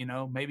else.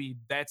 Maybe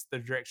that's the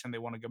direction they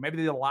want to go.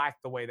 Maybe they like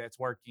the way that's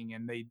working,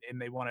 and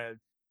they want to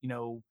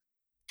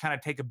kind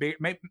of take a big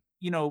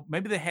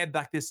maybe they had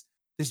like this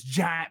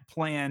giant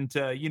plan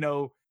to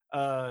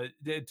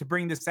to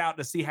bring this out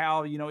to see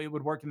how it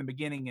would work in the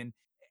beginning. And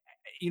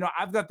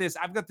I've got this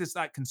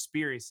like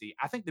conspiracy.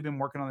 I think they've been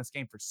working on this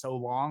game for so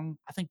long.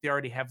 I think they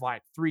already have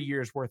like 3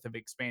 years worth of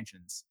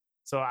expansions.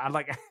 So I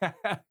like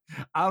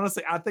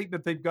honestly, I think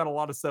that they've got a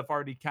lot of stuff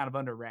already kind of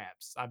under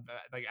wraps. I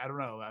don't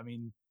know. I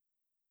mean,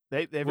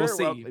 They We'll very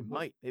see. likely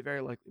might. They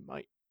very likely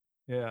might.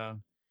 yeah.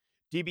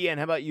 DBN,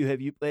 how about you? Have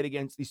you played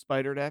against these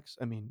spider decks?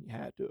 I mean, you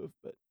had to have,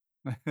 but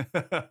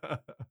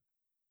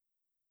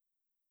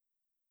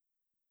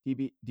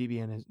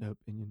DBN has no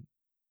opinion.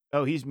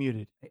 Oh, he's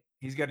muted.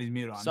 He's got his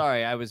mute on.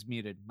 Sorry, I was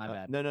muted. My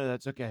bad. No,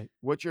 that's okay.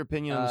 What's your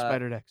opinion on the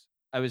spider decks?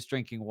 I was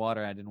drinking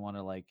water. I didn't want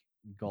to like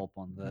gulp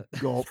on the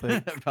Gulp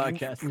it.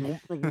 podcast.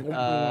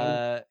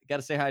 Got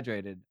to stay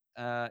hydrated.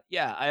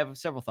 Yeah, I have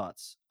several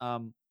thoughts.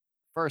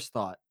 First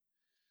thought.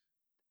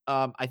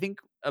 I think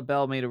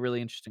Abel made a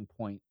really interesting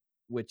point,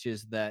 which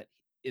is that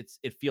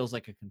it feels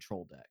like a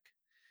control deck.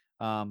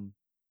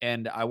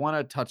 And I want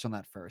to touch on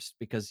that first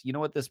because you know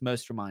what this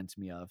most reminds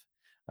me of?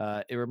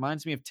 It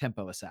reminds me of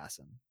Tempo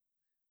Assassin.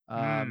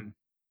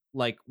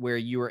 Like where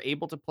you are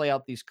able to play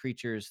out these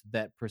creatures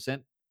that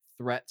present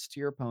threats to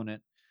your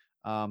opponent,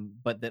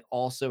 but that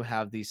also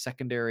have these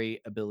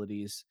secondary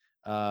abilities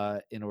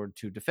in order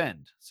to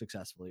defend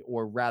successfully,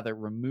 or rather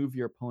remove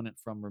your opponent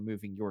from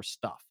removing your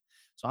stuff.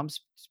 So I'm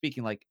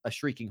speaking like a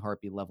Shrieking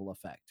Harpy level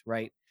effect,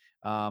 right?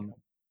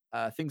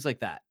 Things like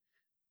that.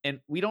 And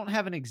we don't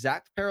have an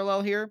exact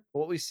parallel here, but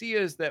what we see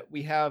is that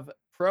we have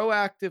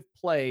proactive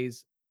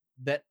plays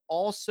that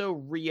also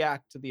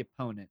react to the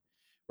opponent,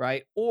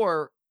 right?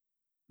 Or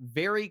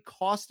very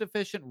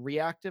cost-efficient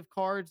reactive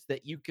cards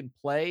that you can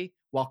play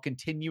while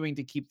continuing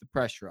to keep the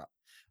pressure up.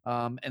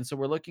 And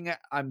so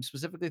I'm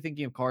specifically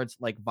thinking of cards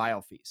like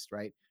Vile Feast,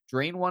 right?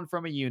 Drain 1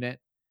 from a unit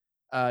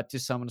to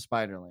summon a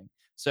Spiderling.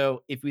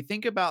 So if we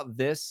think about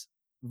this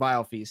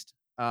Vile Feast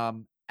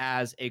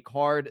as a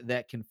card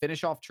that can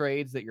finish off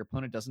trades that your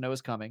opponent doesn't know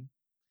is coming,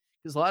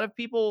 because a lot of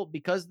people,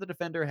 because the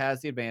defender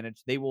has the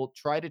advantage, they will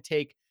try to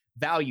take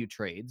value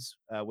trades,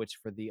 which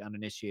for the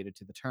uninitiated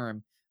to the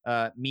term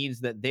means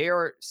that they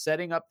are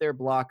setting up their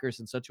blockers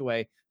in such a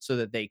way so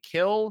that they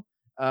kill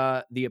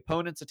the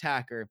opponent's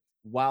attacker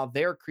while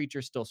their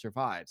creature still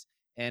survives.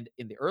 And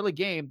in the early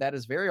game, that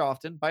is very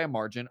often by a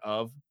margin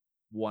of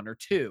 1 or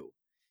 2.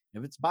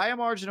 If it's by a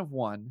margin of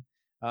 1,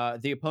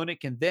 the opponent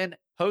can then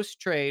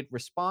post-trade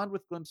respond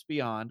with Glimpse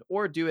Beyond,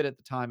 or do it at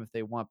the time if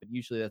they want, but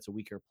usually that's a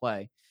weaker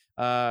play.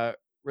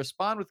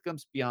 Respond with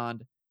Glimpse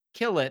Beyond,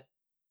 kill it,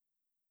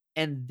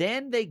 and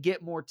then they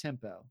get more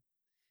tempo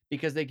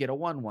because they get a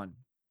 1/1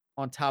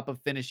 on top of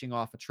finishing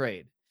off a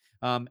trade.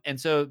 And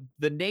so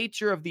the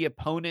nature of the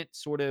opponent,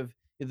 sort of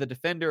the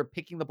defender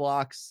picking the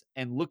blocks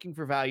and looking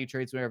for value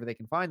trades wherever they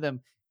can find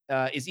them,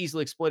 is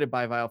easily exploited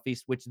by Vile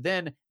Feast, which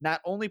then not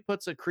only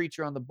puts a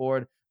creature on the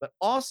board, but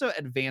also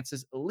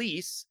advances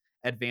Elise,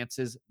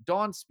 advances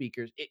Dawn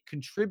Speakers. It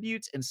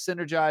contributes and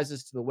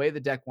synergizes to the way the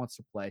deck wants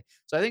to play.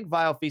 So I think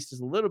Vile Feast is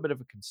a little bit of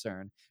a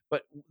concern,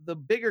 but the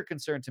bigger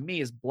concern to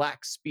me is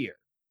Black Spear.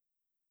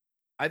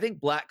 I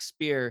think Black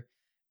Spear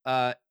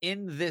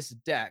in this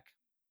deck,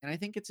 and I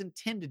think it's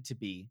intended to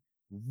be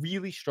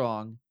really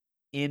strong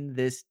in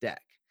this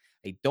deck.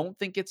 I don't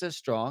think it's as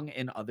strong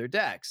in other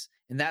decks,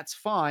 and that's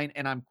fine.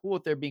 And I'm cool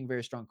with there being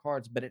very strong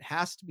cards, but it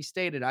has to be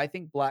stated. I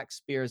think Black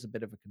Spear is a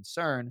bit of a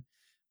concern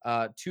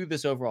to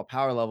this overall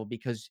power level,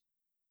 because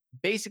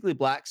basically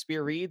Black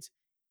Spear reads,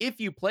 if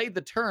you played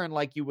the turn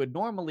like you would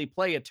normally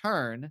play a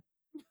turn,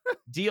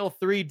 deal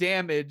 3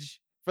 damage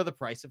for the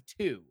price of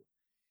 2.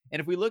 And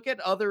if we look at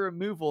other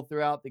removal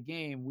throughout the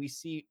game, we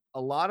see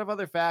a lot of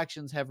other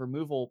factions have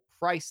removal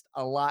priced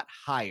a lot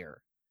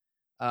higher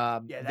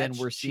than that's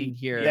we're seeing cheap.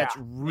 here. That's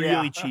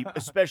really cheap,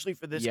 especially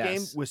for this game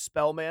Yes. with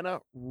spell mana.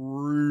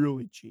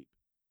 Really cheap.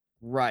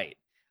 Right.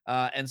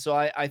 And so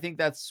I think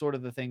that's sort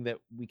of the thing that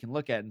we can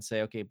look at and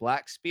say, okay,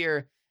 Black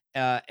Spear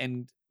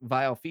and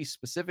Vile Feast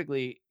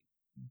specifically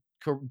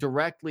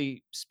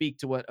directly speak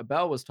to what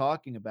Abel was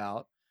talking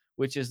about,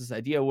 which is this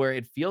idea where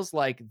it feels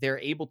like they're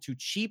able to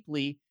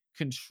cheaply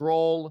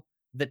control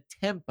the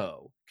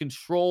tempo,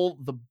 control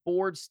the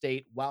board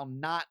state while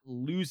not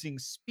losing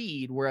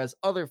speed, whereas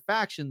other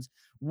factions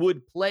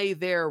would play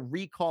their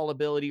recall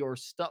ability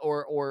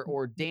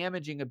or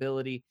damaging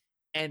ability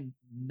and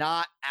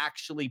not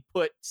actually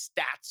put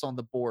stats on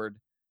the board.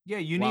 Yeah,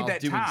 you while need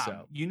that doing time.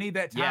 so. You need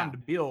that time Yeah. to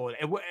build.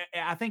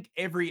 I think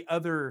every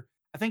other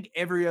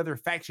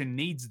faction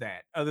needs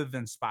that other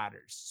than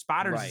spiders.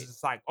 Spiders Right. is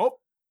just like, oh,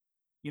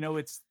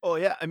 it's Oh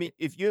yeah, I mean,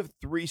 if you have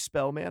 3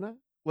 spell mana,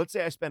 let's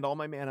say I spend all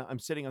my mana, I'm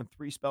sitting on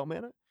 3 spell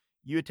mana.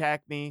 You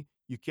attack me,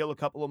 you kill a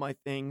couple of my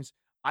things.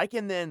 I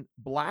can then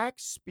Black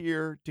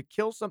Spear to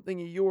kill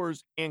something of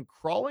yours and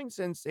Crawling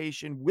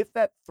Sensation with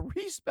that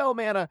 3 spell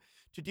mana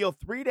to deal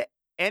 3 to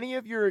any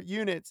of your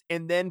units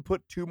and then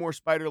put 2 more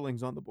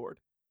spiderlings on the board.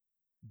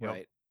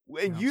 Right.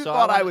 And you So I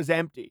thought I wanna- was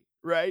empty,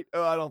 right?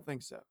 Oh, I don't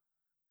think so.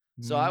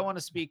 So Mm-hmm. I want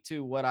to speak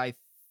to what I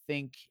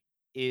think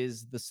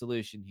is the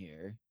solution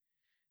here.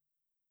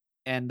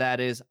 And that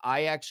is,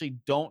 I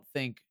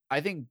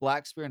think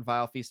Black Spear and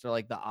Vile Feast are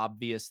like the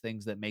obvious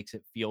things that makes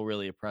it feel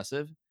really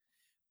oppressive,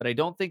 but I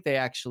don't think they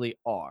actually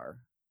are.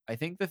 I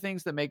think the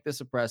things that make this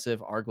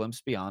oppressive are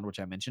Glimpse Beyond, which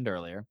I mentioned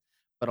earlier,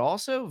 but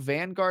also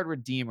Vanguard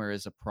Redeemer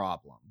is a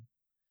problem.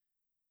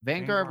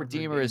 Vanguard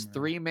Redeemer is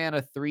 3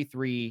 mana,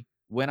 3/3.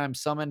 When I'm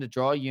summoned to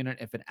draw a unit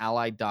if an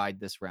ally died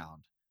this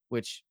round,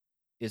 which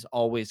is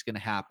always going to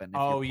happen if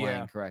you're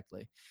playing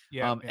correctly.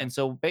 And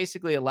so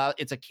basically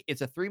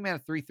it's a 3 mana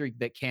 3/3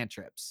 that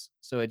cantrips.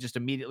 So it just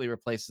immediately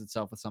replaces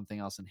itself with something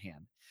else in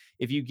hand.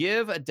 If you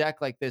give a deck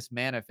like this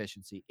mana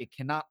efficiency, it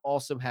cannot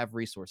also have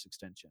resource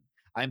extension.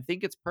 I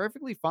think it's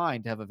perfectly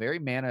fine to have a very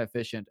mana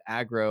efficient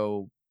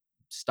aggro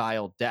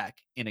style deck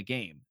in a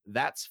game.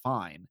 That's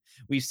fine.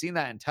 We've seen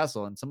that in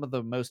Tessel, and some of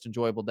the most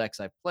enjoyable decks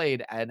I've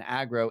played at an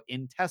aggro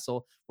in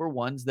Tessel were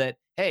ones that,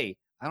 hey,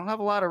 I don't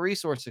have a lot of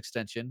resource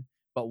extension,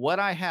 but what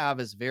I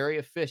have is very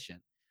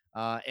efficient.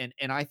 And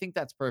I think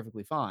that's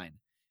perfectly fine.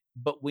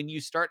 But when you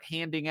start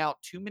handing out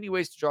too many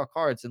ways to draw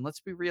cards, and let's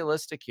be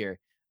realistic here,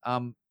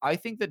 I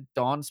think that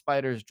Dawn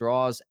Spiders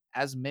draws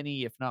as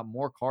many, if not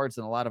more, cards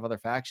than a lot of other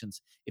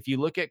factions. If you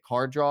look at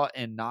card draw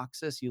in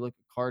Noxus, you look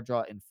at card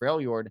draw in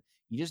Freljord,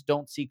 you just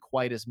don't see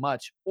quite as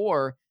much.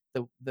 Or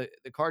the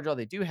card draw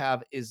they do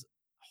have is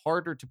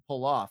harder to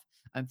pull off.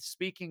 I'm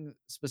speaking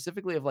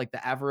specifically of like the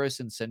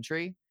Avarosan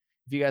Sentry.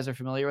 If you guys are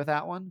familiar with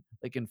that one,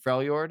 like in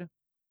Freljord,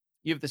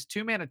 you have this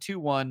 2 mana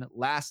 2/1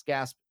 last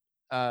gasp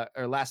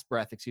or last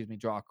breath,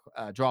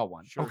 draw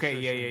one.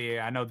 Okay,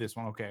 yeah. I know this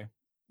one. Okay.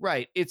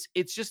 Right.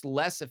 It's just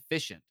less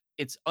efficient.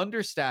 It's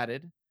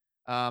understated.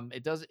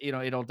 It does,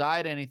 it'll die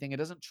at anything. It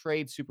doesn't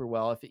trade super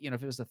well. If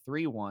it was a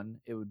 3/1,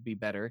 it would be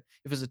better.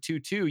 If it was a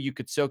 2/2, you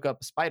could soak up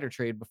a spider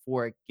trade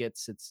before it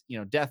gets its,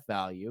 death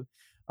value.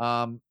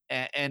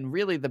 And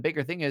really the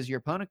bigger thing is your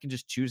opponent can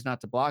just choose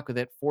not to block with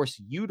it, force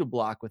you to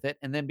block with it.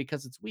 And then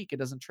because it's weak, it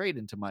doesn't trade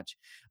into much.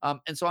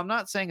 And so I'm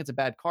not saying it's a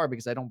bad card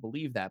because I don't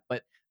believe that,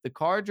 but the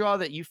card draw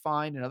that you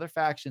find in other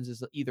factions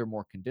is either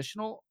more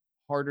conditional,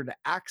 harder to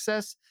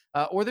access,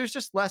 or there's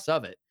just less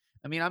of it.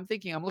 I mean, I'm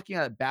looking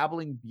at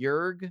Babbling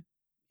Bjerg.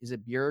 Is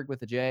it Bjerg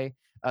with a J?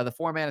 The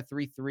 4 mana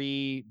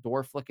 3/3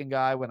 dwarf looking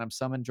guy. When I'm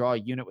summoned, draw a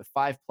unit with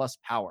 5+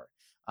 power.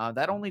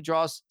 That only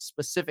draws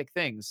specific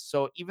things.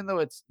 So even though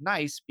it's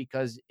nice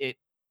because it,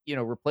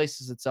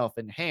 replaces itself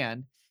in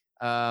hand,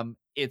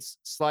 it's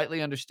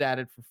slightly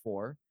understated for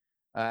 4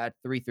 at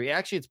 3/3.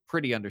 Actually, it's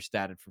pretty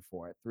understated for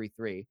 4 at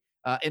 3/3.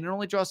 And it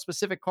only draws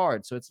specific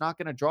cards. So it's not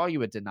going to draw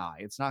you a Deny.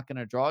 It's not going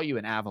to draw you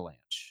an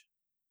Avalanche,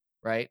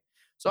 right?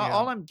 So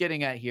all I'm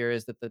getting at here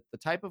is that the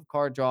type of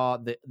card draw,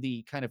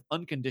 the kind of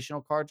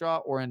unconditional card draw,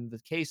 or in the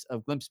case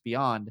of Glimpse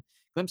Beyond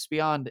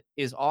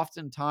is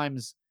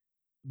oftentimes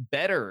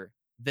better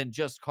than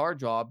just card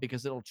draw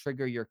because it'll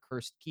trigger your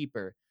Cursed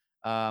Keeper,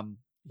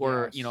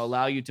 or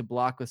allow you to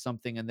block with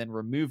something and then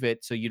remove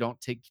it so you don't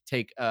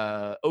take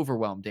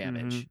overwhelm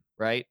damage,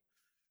 right?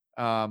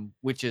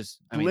 Which is,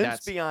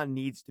 Glimpse Beyond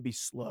needs to be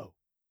slow.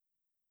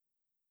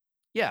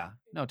 Yeah,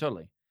 no,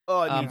 totally.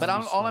 Oh, it needs but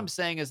to be all I'm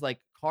slow. saying is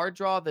like card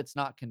draw that's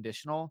not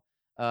conditional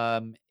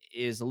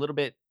is a little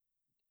bit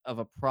of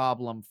a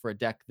problem for a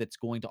deck that's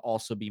going to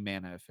also be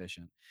mana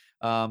efficient.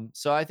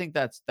 So I think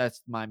that's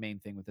my main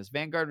thing with this.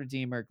 Vanguard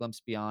Redeemer,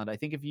 Glimpse Beyond. I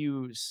think if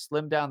you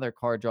slim down their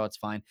card draw, it's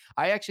fine.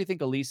 I actually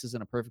think Elise is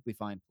in a perfectly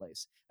fine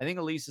place. I think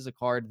Elise is a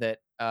card that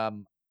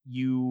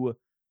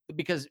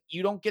because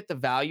you don't get the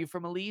value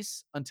from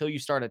Elise until you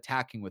start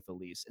attacking with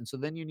Elise. And so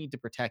then you need to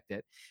protect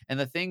it. And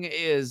the thing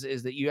is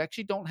that you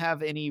actually don't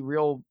have any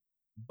real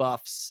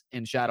buffs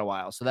in Shadow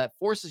Isle. So that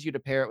forces you to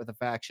pair it with a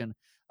faction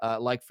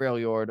like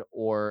Freljord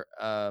or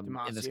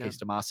in this case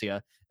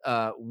Demacia,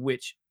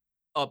 which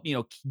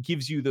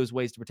gives you those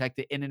ways to protect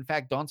it. And in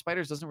fact, Dawn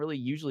Spiders doesn't really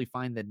usually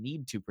find the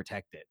need to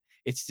protect it.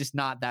 It's just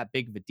not that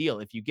big of a deal.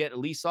 If you get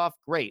Elise off,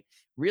 great.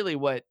 Really,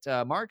 what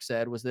Mark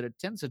said was that it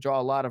tends to draw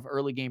a lot of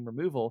early game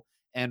removal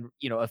and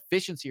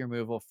efficiency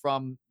removal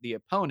from the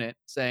opponent,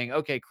 saying,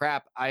 okay,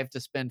 crap, I have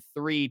to spend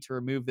 3 to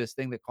remove this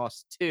thing that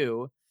costs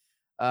 2.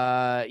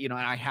 And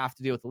I have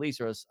to deal with Elise,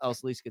 or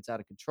else Elise gets out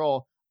of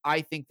control.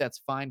 I think that's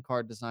fine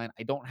card design.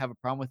 I don't have a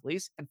problem with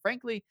Elise. And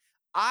frankly,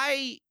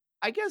 I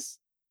guess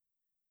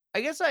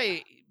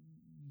I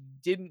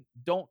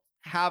don't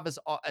have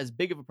as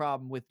big of a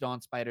problem with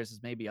Dawn Spiders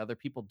as maybe other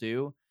people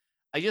do.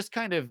 I just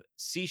kind of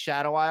see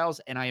Shadow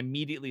Isles and I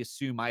immediately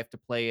assume I have to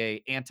play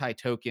a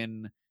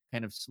anti-token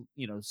kind of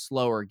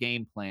slower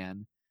game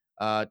plan,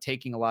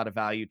 taking a lot of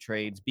value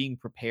trades, being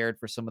prepared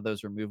for some of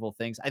those removal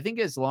things. I think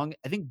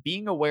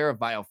being aware of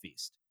Vile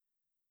Feast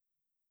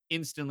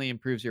instantly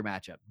improves your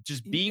matchup.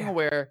 Just being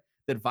aware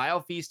that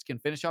Vile Feast can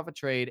finish off a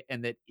trade,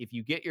 and that if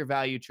you get your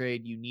value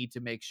trade, you need to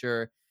make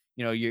sure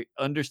you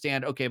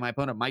understand, okay, my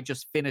opponent might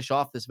just finish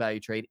off this value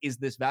trade. Is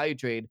this value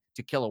trade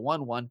to kill a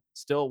 1/1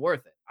 still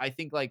worth it? I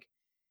think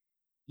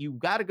you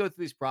got to go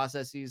through these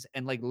processes,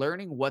 and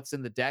learning what's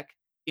in the deck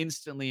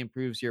instantly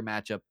improves your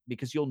matchup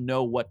because you'll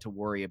know what to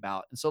worry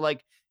about. And so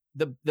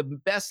the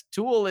best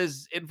tool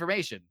is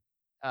information.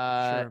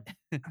 Sure.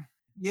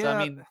 Yeah. So,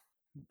 I mean,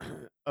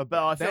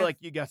 Bell, I feel like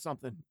you got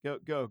something.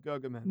 Go,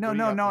 man. No.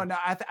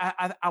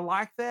 I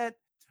like that.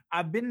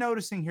 I've been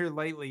noticing here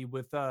lately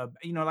with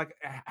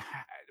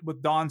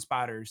with Dawn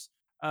Spiders,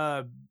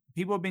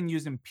 people have been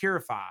using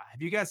Purify.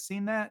 Have you guys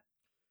seen that?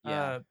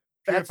 Yeah.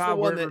 That's Purify, the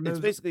one where it that it's removes-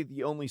 basically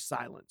the only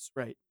silence,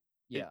 right?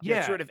 Yeah. It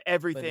gets Yeah, rid of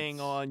everything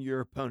it's- on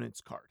your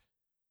opponent's card.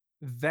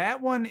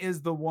 that one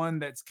is the one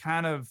that's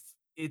kind of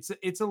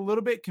it's a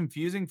little bit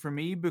confusing for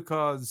me,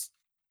 because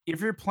if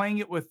you're playing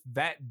it with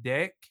that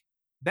deck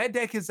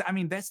is,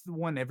 that's the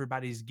one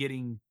everybody's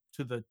getting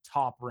to the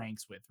top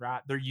ranks with,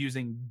 right? They're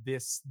using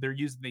these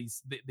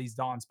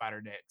Dawn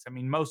Spider decks.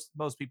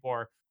 Most people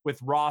are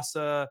with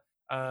Rasa,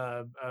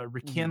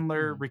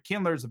 Rekindler.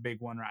 Rekindler's a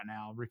big one right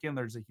now.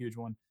 Rekindler's a huge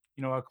one.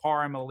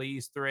 Akarim,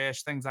 Elise,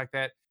 Thresh, things like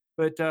that.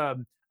 But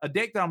a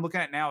deck that I'm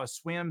looking at now is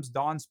Swim's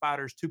Dawn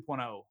Spiders 2.0.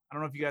 I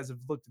don't know if you guys have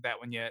looked at that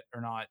one yet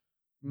or not.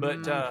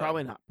 But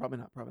probably not.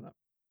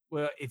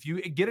 Well, if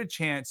you get a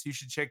chance, you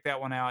should check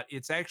that one out.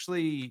 It's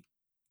actually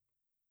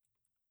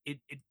it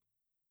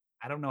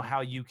I don't know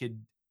how you could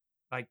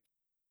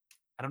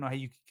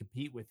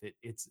compete with it.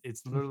 It's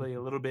literally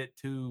a little bit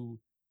too,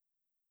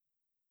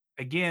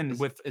 again,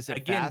 is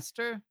it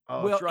faster?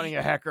 Oh, Well, it's running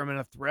a Hecarim and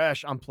a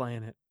Thresh. I'm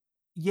playing it.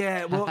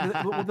 yeah. Well,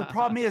 the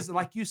problem is,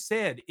 like you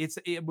said,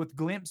 with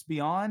Glimpse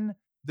Beyond,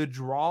 the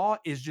draw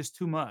is just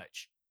too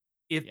much.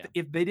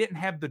 If they didn't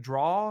have the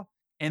draw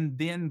and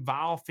then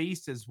Vile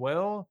Feast as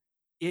well,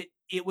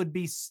 it would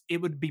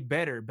be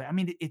better. But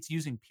it's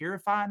using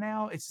Purify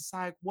now. It's just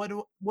like, what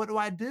do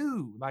I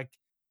do?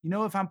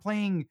 If I'm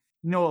playing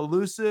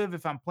Elusive,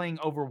 if I'm playing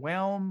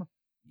Overwhelm,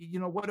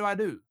 what do I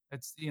do?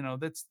 That's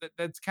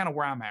kind of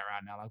where I'm at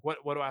right now.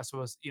 What do I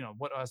supposed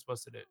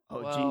to do?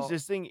 Oh, Well, geez,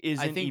 this thing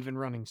isn't think- even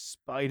running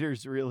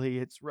spiders, really.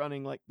 It's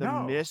running the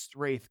No. Mist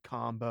Wraith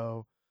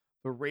combo,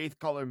 the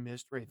Wraithcaller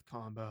Mist Wraith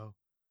combo.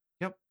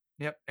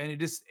 Yep. And it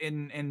just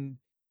and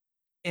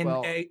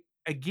Well-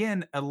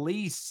 again,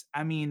 Elise,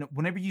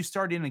 whenever you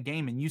start in a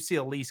game and you see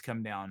Elise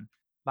come down,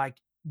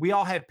 we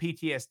all have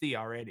PTSD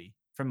already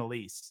from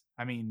Elise.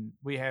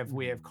 We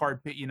have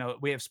card,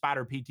 we have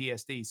spider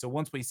PTSD. So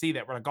once we see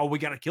that, we're like, oh, we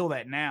got to kill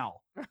that now.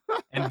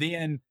 And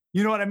then,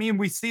 you know what I mean?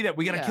 We see that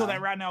we got to kill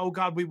that right now. Oh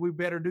God, we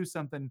better do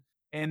something.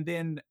 And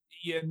then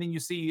you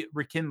see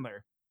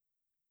Rekindler,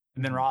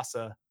 and then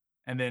Rasa,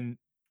 and then,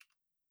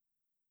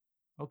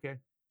 okay.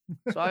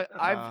 So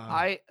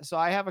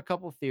I have a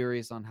couple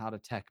theories on how to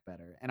tech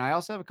better, and I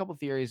also have a couple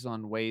theories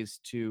on ways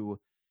to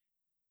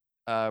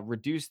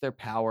reduce their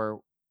power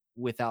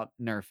without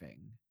nerfing,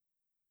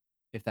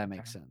 if that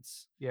makes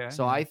sense. Yeah.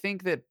 So I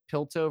think that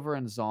Piltover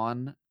and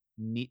Zaun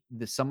need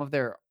some of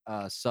their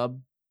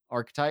sub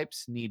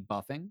archetypes need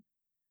buffing.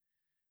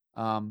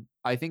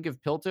 I think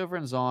if Piltover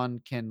and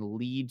Zaun can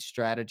lead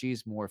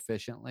strategies more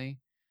efficiently,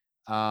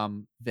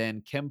 then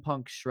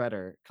Chempunk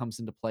Shredder comes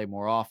into play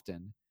more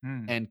often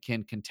and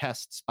can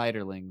contest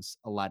Spiderlings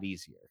a lot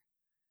easier.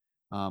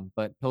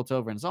 But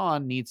Piltover and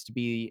Zaun needs to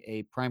be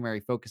a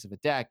primary focus of a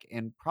deck,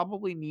 and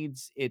probably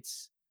needs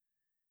its.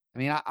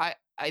 I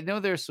know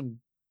there's some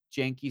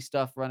janky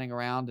stuff running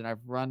around,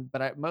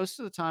 and most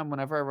of the time,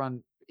 whenever I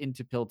run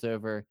into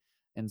Piltover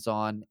and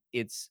Zaun,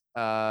 it's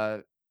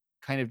kind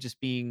of just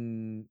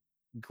being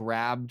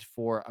grabbed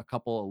for a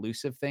couple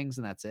elusive things,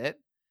 and that's it.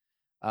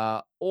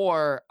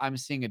 Or I'm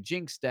seeing a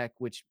Jinx deck,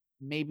 which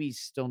maybe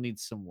still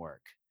needs some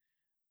work.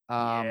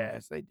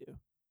 Yes, they do.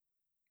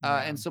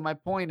 And so my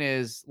point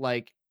is,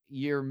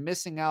 you're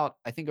missing out.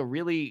 I think a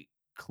really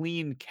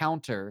clean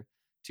counter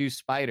to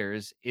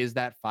spiders is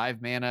that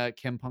 5-mana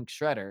Chempunk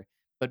Shredder,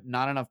 but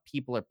not enough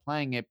people are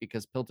playing it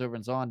because Piltover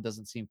and Zaun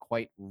doesn't seem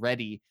quite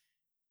ready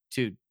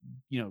to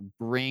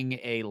bring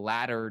a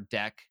ladder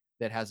deck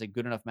that has a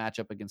good enough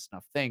matchup against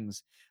enough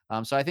things.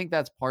 So I think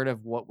that's part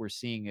of what we're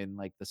seeing in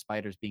like the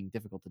spiders being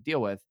difficult to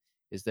deal with,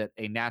 is that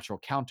a natural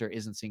counter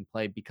isn't seeing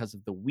play because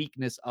of the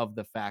weakness of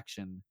the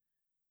faction.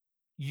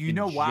 You in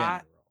know why?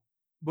 general.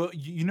 Well,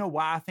 you know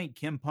why I think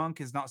Kim Punk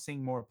is not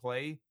seeing more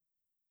play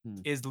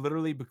is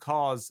literally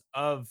because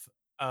of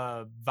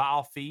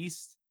Vile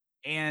Feast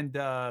and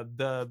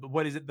the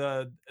what is it,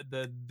 the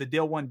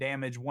deal 1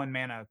 damage 1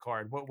 mana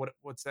card.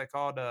 What's that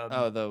called?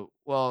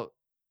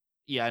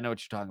 Yeah, I know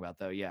what you're talking about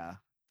though. Yeah.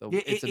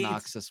 Yeah, It's a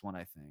Noxus one,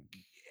 I think.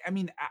 I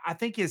mean, I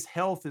think his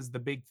health is the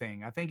big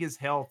thing. I think his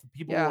health,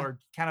 people Yeah. are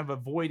kind of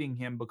avoiding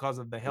him because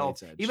of the health.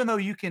 Blade's Edge. Even though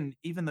you can,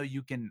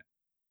 you can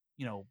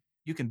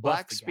buff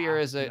Black the Spear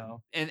guy, is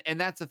and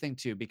that's the thing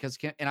too, because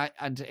to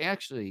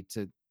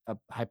a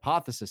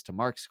hypothesis to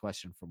Mark's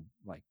question from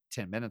like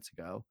 10 minutes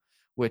ago,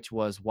 which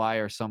was why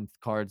are some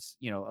cards,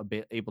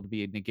 able to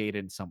be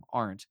negated and some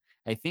aren't.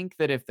 I think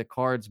that if the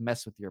cards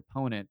mess with your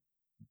opponent,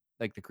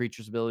 like the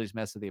creature's abilities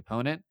mess with the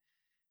opponent,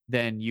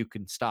 then you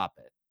can stop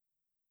it.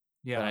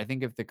 Yeah. But I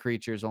think if the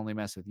creatures only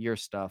mess with your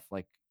stuff,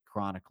 like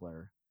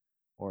Chronicler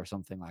or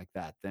something like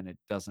that, then it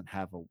doesn't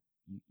have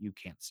you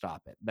can't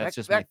stop it. That's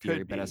just my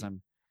theory. But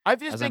I've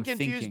just been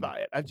confused by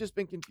it. I've just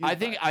been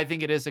confused. I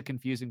think it is a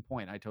confusing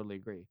point. I totally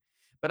agree.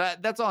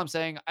 But that's all I'm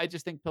saying. I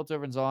just think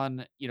Piltover's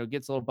on,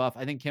 gets a little buff.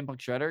 I think Kim Punk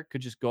Shredder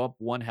could just go up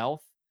 1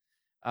 health.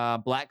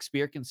 Black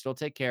Spear can still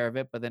take care of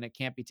it, but then it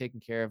can't be taken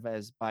care of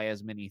by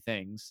as many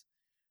things.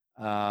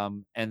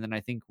 And then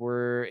I think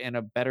we're in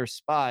a better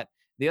spot.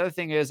 The other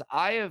thing is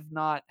I have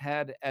not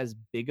had as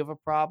big of a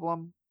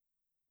problem,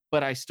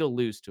 but I still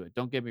lose to it.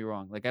 Don't get me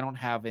wrong. Like I don't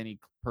have any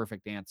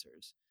perfect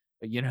answers,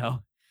 but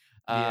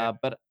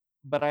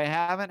but I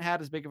haven't had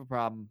as big of a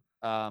problem.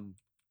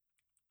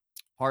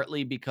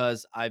 Partly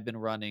because I've been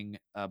running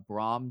a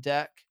Braum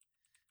deck,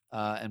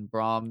 and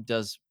Braum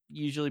does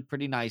usually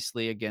pretty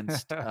nicely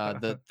against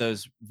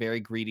those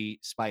very greedy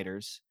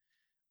spiders,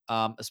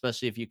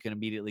 especially if you can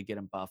immediately get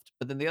them buffed.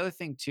 But then the other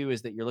thing too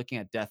is that you're looking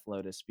at Death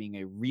Lotus being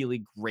a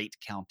really great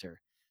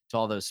counter to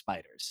all those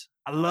spiders.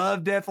 I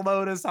love Death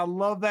Lotus. I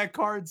love that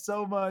card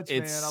so much.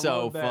 It's man.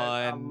 so fun.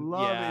 I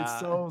love it.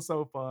 It's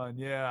so fun.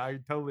 Yeah, I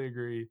totally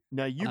agree.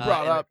 Now you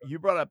brought up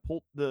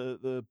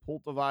the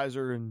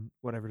Pultivisor and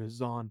whatever it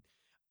is on.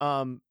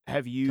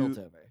 Have you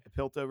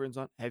Piltover and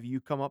Zon? Have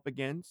you come up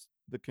against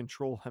the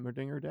Control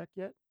Heimerdinger deck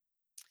yet?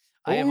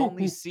 I have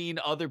only seen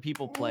other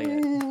people play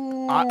it.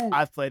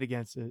 I've played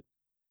against it.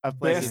 I've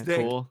played Best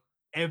deck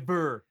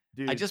ever.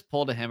 Dude, I just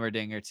pulled a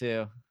Heimerdinger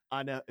too.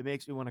 I know it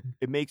makes me want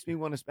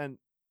to spend.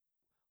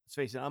 Let's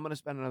face it, I'm going to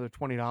spend another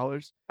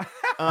 $20,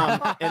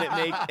 and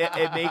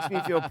it makes me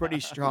feel pretty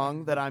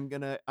strong that I'm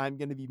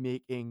gonna be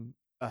making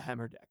a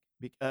Heimer deck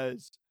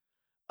because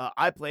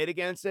I played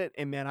against it,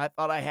 and man, I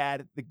thought I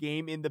had the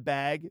game in the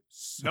bag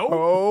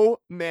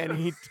so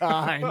many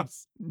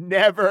times.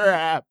 Never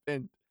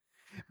happened.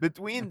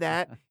 Between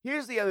that,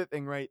 here's the other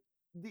thing, right?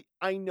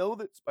 I know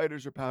that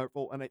spiders are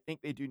powerful, and I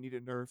think they do need a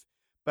nerf,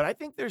 but I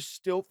think there's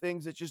still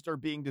things that just are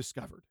being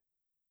discovered.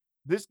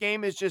 This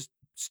game is just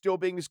still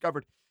being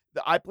discovered.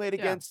 I played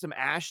against some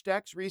Ash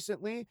decks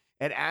recently,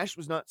 and Ash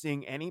was not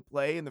seeing any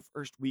play in the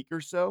first week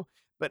or so.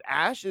 But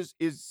Ash is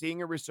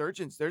seeing a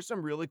resurgence. There's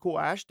some really cool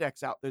Ash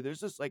decks out there.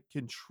 There's this like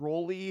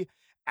control-y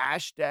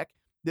Ash deck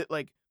that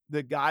like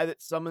the guy that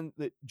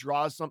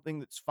draws something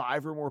that's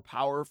 5 or more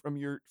power from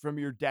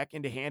your deck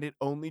into hand, it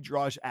only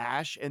draws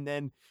Ash, and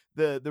then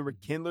the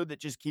Rekindler that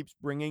just keeps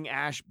bringing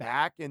Ash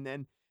back, and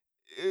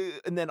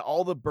then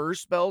all the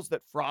burst spells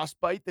that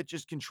Frostbite that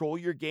just control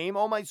your game.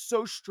 Oh my,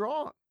 so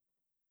strong.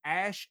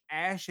 Ash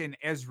and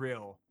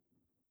Ezreal.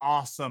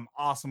 Awesome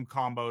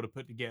combo to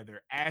put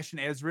together. Ash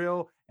and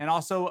Ezreal, and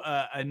also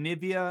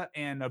Anivia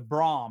and a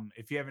Braum.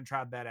 If you haven't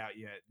tried that out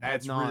yet,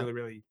 that's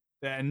really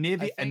the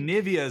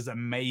Anivia is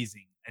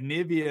amazing.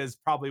 Anivia is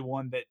probably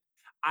one that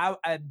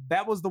I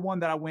that was the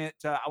one that I went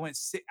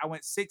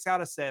 6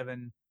 out of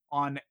 7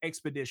 on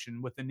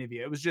Expedition with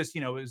Anivia. It was just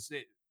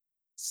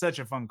such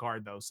a fun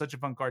card though. Such a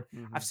fun card.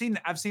 Mm-hmm.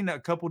 I've seen a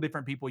couple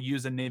different people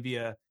use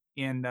Anivia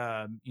in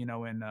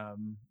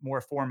more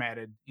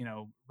formatted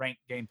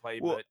ranked gameplay.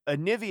 Well, but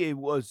Anivia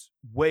was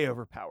way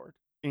overpowered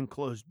in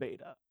closed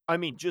beta. I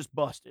mean, just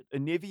busted.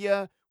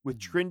 Anivia with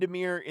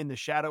Tryndamere in the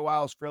Shadow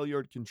Isles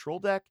Freljord control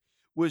deck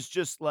was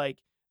just like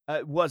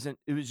it was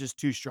just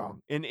too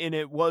strong, and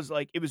it was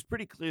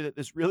pretty clear that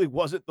this really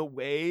wasn't the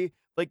way.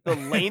 Like the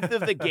length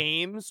of the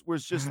games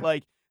was just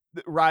like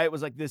Riot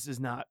was like, this is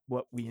not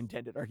what we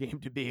intended our game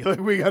to be.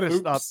 Like we got to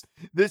stop.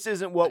 This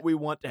isn't what we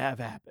want to have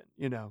happen.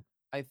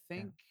 I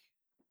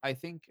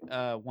think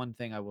one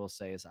thing I will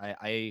say is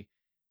I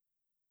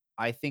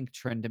think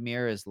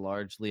Tryndamere is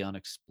largely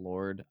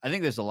unexplored. I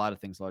think there's a lot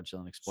of things largely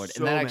unexplored.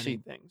 So and that many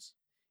things.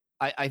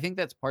 I think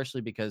that's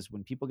partially because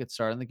when people get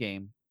started in the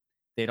game,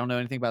 they don't know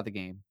anything about the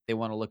game. They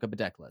want to look up a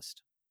deck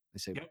list. They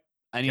say,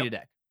 I need a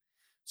deck.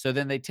 So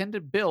then they tend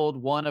to build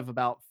one of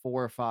about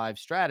 4 or 5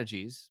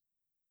 strategies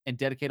and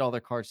dedicate all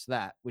their cards to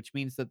that, which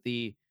means that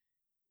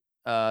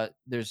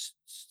there's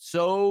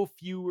so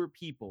fewer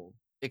people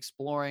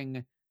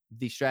exploring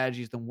the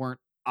strategies that weren't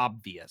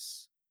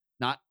obvious,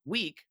 not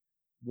weak,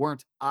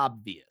 weren't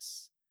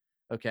obvious.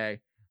 Okay.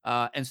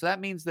 And so that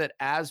means that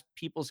as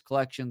people's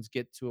collections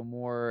get to a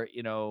more,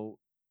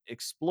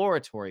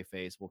 exploratory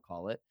phase, we'll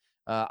call it,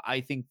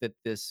 I think that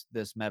this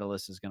meta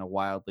list is going to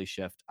wildly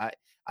shift.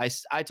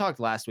 I talked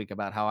last week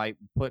about how I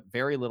put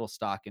very little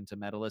stock into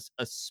meta lists,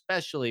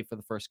 especially for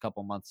the first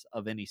couple months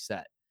of any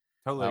set.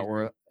 Totally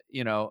agree.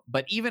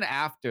 But even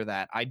after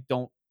that, I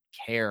don't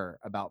care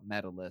about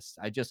meta lists.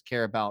 I just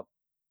care about,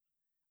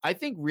 I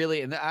think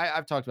really, and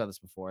I've talked about this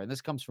before, and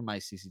this comes from my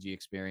CCG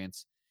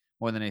experience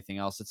more than anything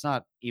else. It's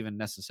not even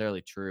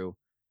necessarily true,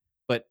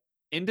 but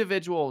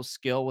individual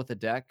skill with a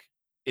deck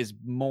is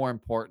more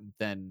important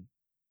than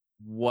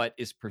what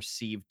is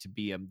perceived to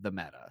be the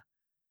meta.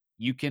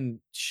 You can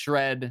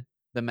shred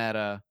the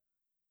meta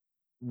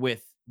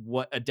with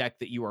what a deck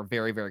that you are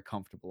very, very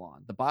comfortable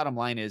on. The bottom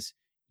line is,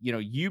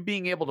 you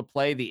being able to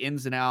play the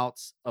ins and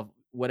outs of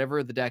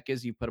whatever the deck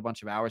is you put a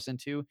bunch of hours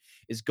into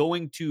is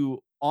going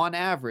to, on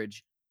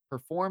average,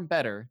 perform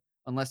better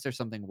unless there's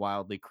something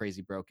wildly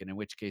crazy broken, in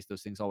which case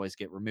those things always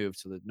get removed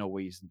so there's no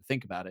reason to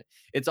think about it.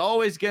 It's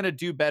always going to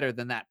do better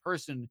than that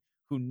person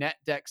who net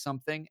decks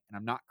something, and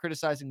I'm not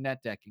criticizing net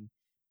decking,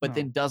 but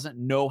then doesn't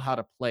know how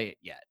to play it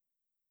yet.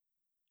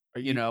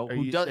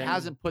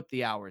 Hasn't put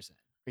the hours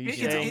in. Are you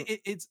saying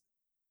it's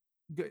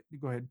good?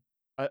 Go ahead.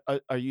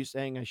 Are you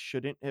saying I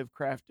shouldn't have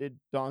crafted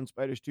Dawn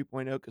Spiders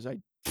 2.0 because I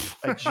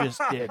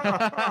just did?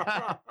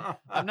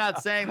 I'm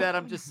not saying that.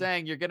 I'm just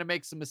saying you're going to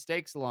make some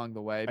mistakes along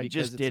the way. I Because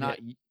just it's did not,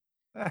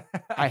 it.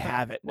 I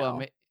have it. Well,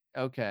 Now.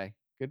 okay.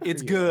 Good.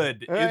 It's for you.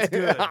 good. It's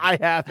good. I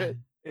have it.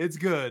 It's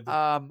good.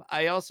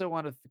 I also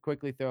want to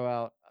quickly throw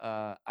out.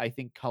 I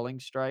think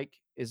Culling Strike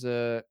is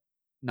a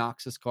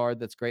Noxus card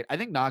that's great. I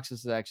think Noxus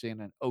is actually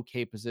in an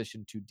okay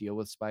position to deal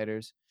with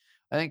spiders.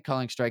 I think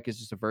Culling Strike is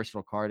just a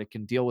versatile card. It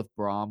can deal with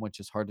Braum, which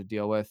is hard to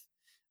deal with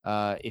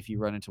if you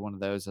run into one of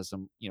those as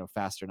some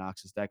faster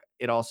Noxus deck.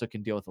 It also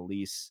can deal with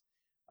Elise.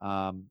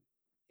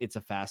 It's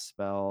a fast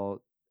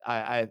spell.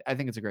 I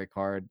think it's a great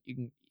card.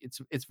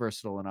 It's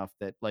versatile enough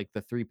that like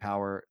the 3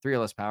 or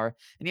less power.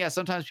 And yeah,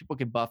 sometimes people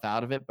can buff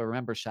out of it, but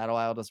remember Shadow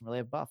Isle doesn't really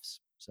have buffs,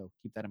 so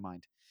keep that in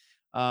mind.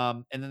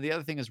 And then the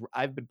other thing is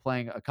I've been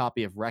playing a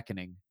copy of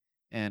Reckoning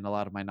in a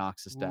lot of my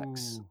Noxus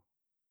decks.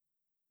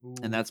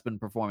 And that's been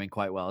performing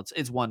quite well.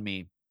 It's won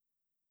me,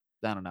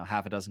 I don't know,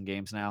 half a dozen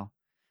games now.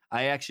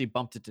 I actually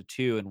bumped it to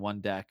 2 in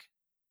one deck.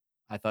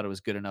 I thought it was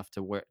good enough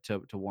to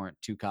warrant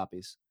 2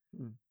 copies.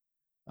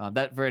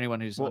 That for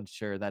anyone who's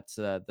unsure, that's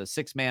the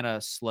 6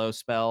 mana slow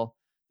spell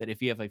that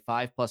if you have a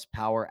 5+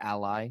 power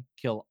ally,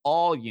 kill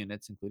all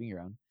units, including your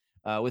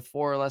own, with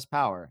 4 or less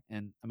power.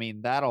 And I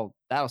mean that'll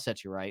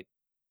set you right.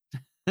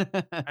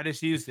 I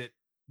just used it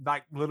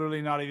like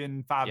literally not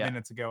even 5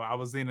 minutes ago. I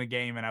was in a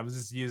game and I was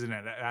just using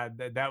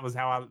it. That was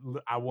how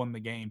I won the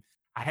game.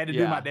 I had to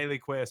do my daily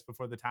quest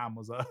before the time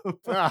was up.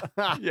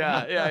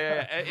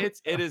 Yeah.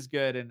 It is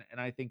good, and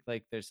I think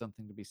like there's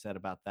something to be said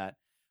about that.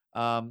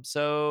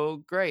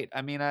 So great.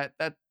 I mean,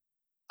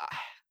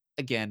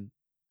 again,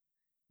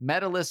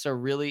 meta lists are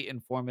really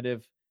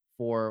informative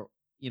for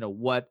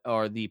what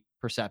are the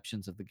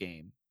perceptions of the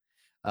game.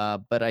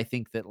 But I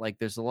think that like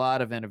there's a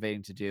lot of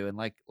innovating to do, and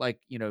like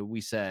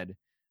we said,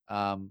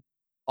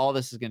 all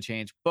this is going to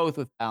change both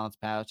with balance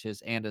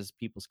patches and as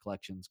people's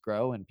collections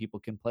grow and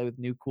people can play with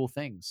new cool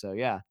things. So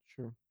yeah,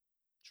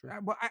 Sure.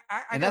 Well,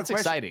 and that's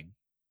exciting.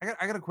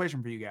 I got a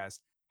question for you guys.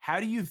 How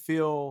do you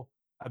feel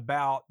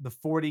about the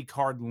 40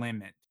 card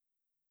limit?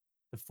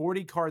 The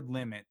 40 card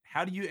limit.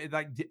 How do you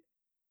like? Do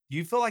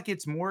you feel like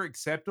it's more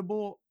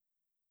acceptable,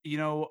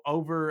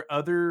 over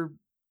other,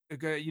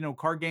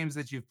 card games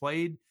that you've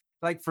played?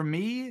 Like for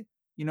me,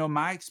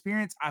 my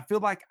experience, I feel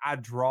like I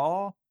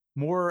draw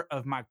more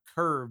of my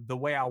curve the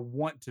way I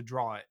want to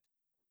draw it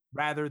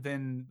rather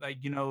than like,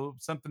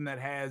 something that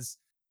has,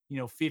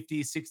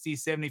 50, 60,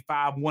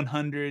 75,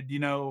 100,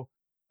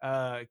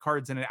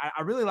 cards in it.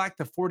 I really like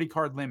the 40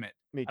 card limit.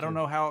 Me too. I don't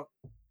know how.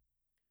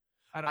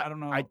 I don't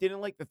know. I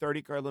didn't like the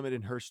 30 card limit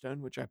in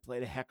Hearthstone, which I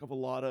played a heck of a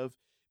lot of,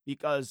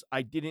 because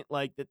I didn't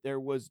like that there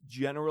was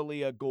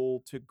generally a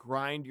goal to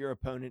grind your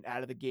opponent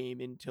out of the game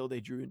until they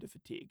drew into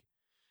fatigue.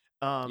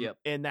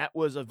 And that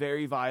was a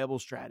very viable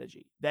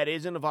strategy. That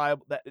isn't a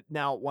viable.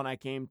 Now, when I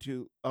came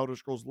to Elder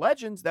Scrolls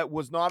Legends, that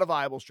was not a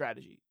viable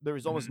strategy. There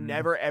was almost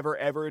never, ever,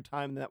 ever a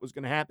time that was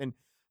going to happen.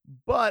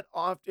 But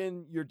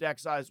often your deck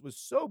size was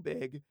so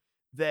big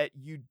that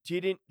you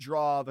didn't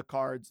draw the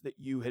cards that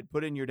you had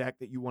put in your deck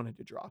that you wanted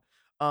to draw.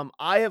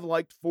 I have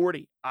liked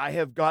 40. I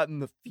have gotten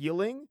the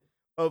feeling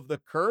of the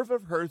curve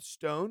of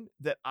Hearthstone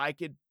that I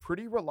could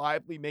pretty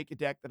reliably make a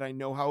deck that I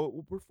know how it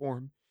will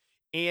perform.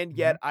 And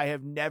yet I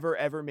have never,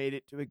 ever made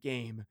it to a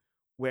game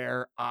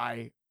where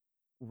I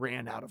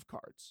ran out of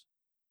cards.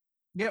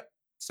 Yep.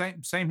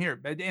 Same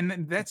here.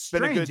 And that's been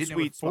strange. a good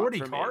sweet spot 40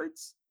 for me.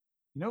 cards,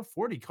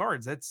 40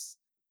 cards. That's,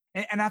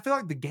 and I feel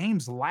like the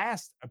games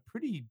last a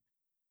pretty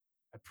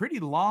a pretty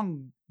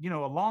long, a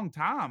long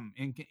time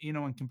in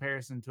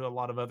comparison to a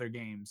lot of other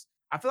games.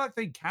 I feel like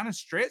they kind of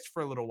stretched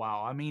for a little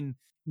while. I mean,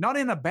 not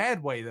in a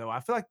bad way though. I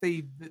feel like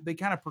they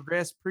kind of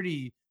progressed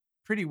pretty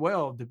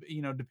well,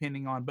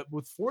 depending on. But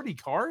with 40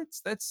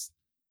 cards,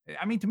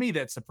 I mean, to me,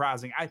 that's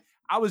surprising.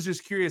 I was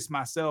just curious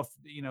myself,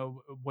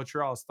 what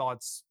your all's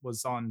thoughts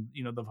was on,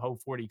 the whole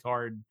 40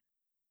 card,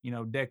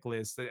 deck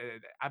list.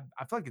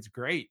 I feel like it's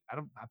great.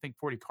 I think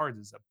 40 cards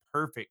is a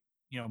perfect,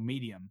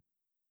 medium.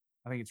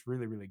 I think it's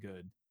really, really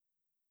good.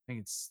 I think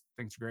it's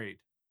great.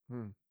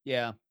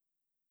 Yeah.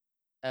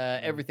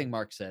 Everything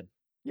Mark said.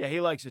 Yeah,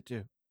 he likes it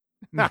too.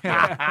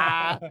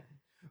 Yeah.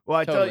 Well,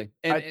 I tell Totally.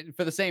 you, And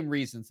for the same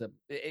reasons that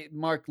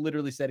Mark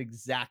literally said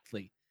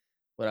exactly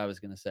what I was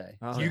going to say.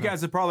 Oh, You yeah.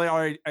 guys have probably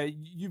already,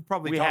 you've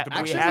probably We talked ha-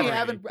 about we it. Actually,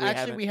 haven't. we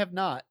haven't. We have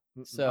not.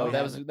 So we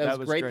that was haven't. that was That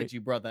was great great. that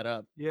you brought that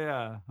up.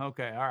 Yeah.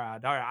 Okay. All right.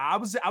 I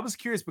was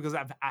curious because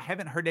I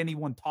haven't heard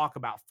anyone talk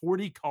about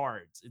 40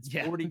 cards. It's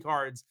Yeah. 40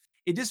 cards.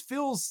 It just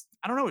feels,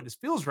 I don't know. It just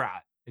feels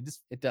right.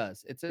 It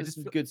does. It's a just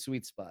feel- good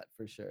sweet spot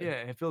for sure. Yeah,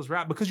 it feels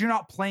right because you're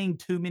not playing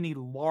too many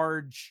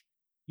large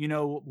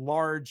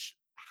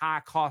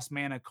high cost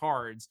mana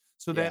cards.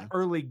 So that Yeah.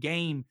 early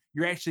game,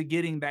 you're actually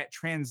getting that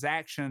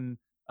transaction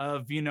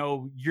of,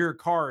 your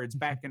cards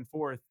back and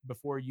forth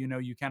before,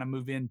 you kind of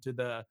move into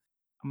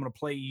I'm going to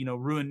play,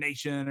 Ruin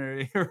Nation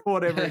or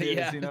whatever it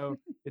is, Yeah.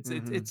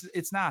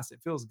 it's nice. It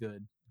feels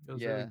good. It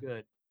feels really Yeah.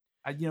 good.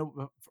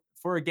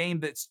 For a game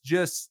that's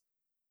just,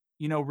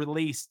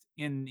 released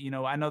in,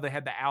 I know they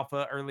had the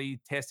alpha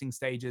early testing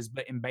stages,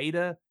 but in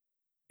beta,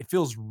 it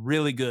feels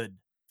really good.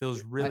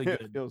 Feels really It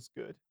good. feels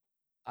good.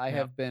 I Yeah.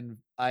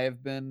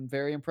 have been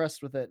very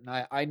impressed with it,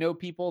 and I know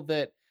people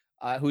that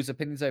whose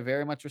opinions I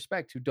very much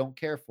respect who don't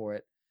care for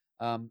it,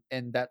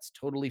 and that's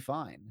totally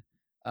fine.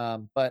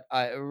 But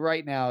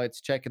right now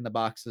it's checking the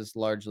boxes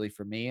largely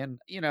for me,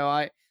 and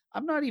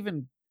I'm not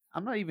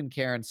even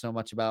caring so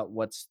much about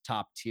what's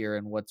top tier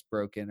and what's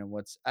broken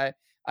and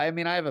I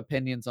mean I have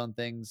opinions on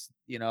things,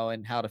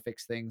 and how to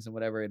fix things and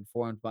whatever,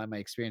 informed by my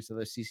experience with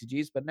those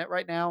CCGs. But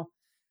right now,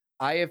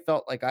 I have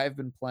felt like I've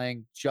been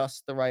playing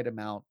just the right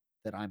amount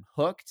that I'm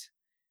hooked,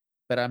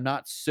 but I'm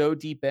not so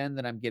deep in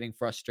that I'm getting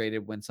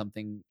frustrated when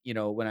something,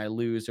 when I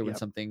lose or when Yep.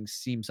 something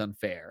seems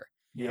unfair.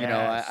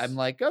 Yes. I'm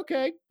like,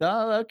 okay,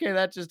 okay,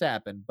 that just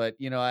happened. But,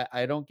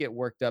 I don't get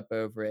worked up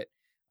over it.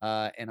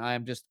 And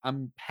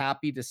I'm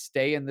happy to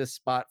stay in this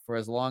spot for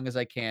as long as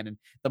I can. And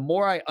the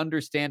more I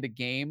understand a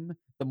game,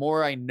 the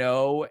more I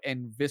know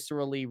and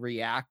viscerally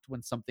react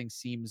when something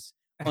seems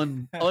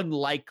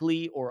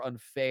unlikely or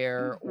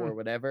unfair or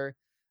whatever.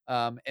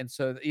 And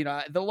so,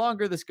 the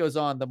longer this goes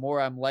on, the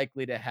more I'm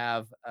likely to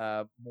have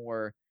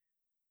more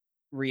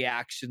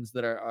reactions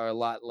that are a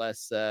lot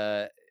less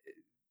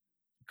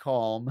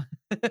calm.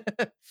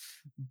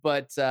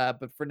 But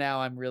for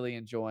now, I'm really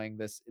enjoying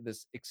this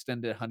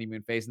extended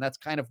honeymoon phase, and that's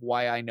kind of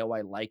why I know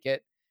I like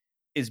it,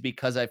 is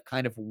because I've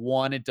kind of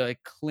wanted to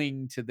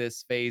cling to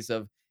this phase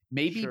of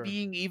maybe Sure.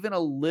 being even a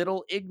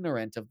little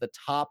ignorant of the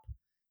top,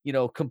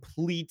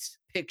 complete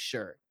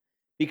picture.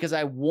 Because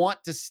I want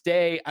to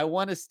stay.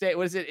 What is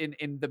it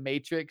in the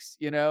Matrix?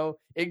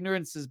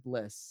 Ignorance is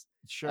bliss.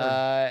 Sure.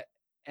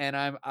 And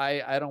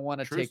I don't want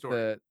to True take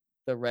story.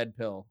 the red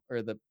pill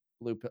or the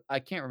blue pill. I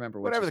can't remember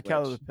which Whatever is the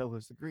color which. of the pill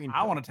is, the green. I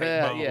pill. want to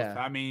take both. yeah.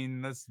 I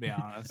mean, let's be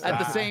honest. At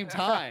the same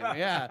time,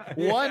 yeah.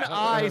 One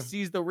eye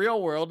sees the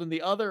real world, and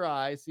the other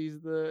eye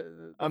sees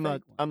the I'm not.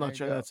 fake one. I'm There not you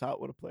sure go. that's how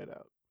it would have played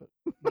out.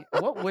 But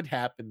What would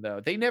happen though?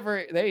 They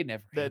never. they're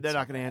answer not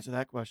going to that. answer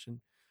that question.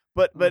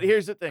 But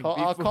here's the thing.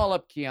 I'll before- call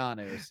up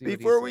Keanu. See what he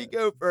Before we says.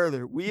 go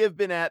further, we have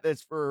been at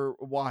this for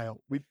a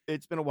while.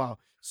 It's been a while.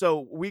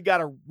 So we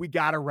gotta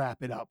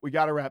wrap it up. We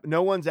gotta wrap.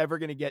 No one's ever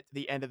gonna get to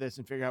the end of this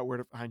and figure out where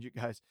to find you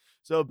guys.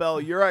 So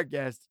Belle, you're our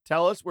guest.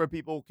 Tell us where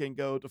people can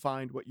go to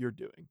find what you're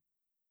doing.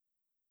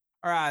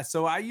 All right,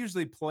 so I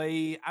usually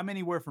play. I'm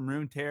anywhere from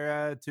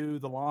Runeterra to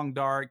the Long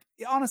Dark.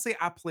 Honestly,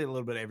 I play a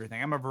little bit of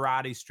everything. I'm a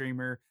variety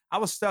streamer. I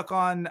was stuck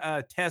on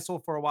Tessel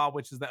for a while,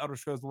 which is the Elder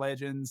Scrolls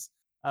Legends,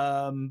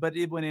 but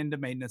it went into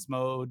maintenance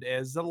mode,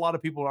 as a lot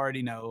of people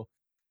already know.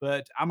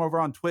 But I'm over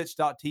on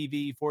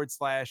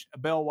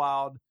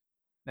twitch.tv/AbelWild.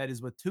 That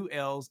is with 2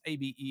 L's,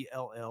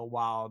 ABELL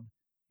Wild.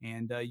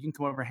 And you can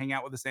come over and hang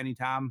out with us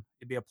anytime.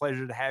 It'd be a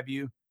pleasure to have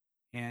you.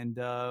 And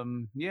I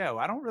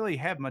don't really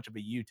have much of a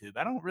YouTube.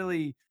 I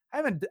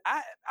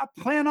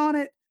plan on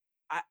it.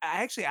 I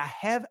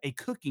have a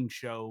cooking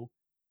show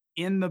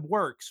in the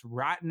works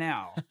right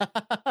now.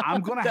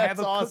 I'm going to have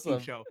a cooking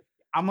show.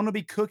 I'm going to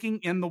be cooking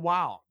in the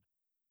wild.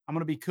 I'm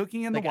going to be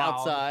cooking in the wild.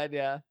 Outside,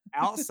 yeah.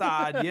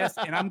 Outside, yes.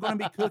 And I'm going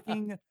to be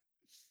cooking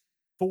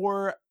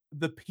for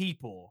the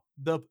people,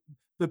 the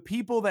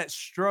people that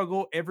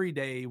struggle every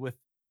day with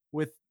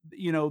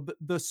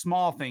the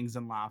small things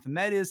in life, and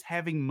that is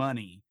having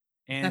money.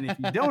 And if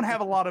you don't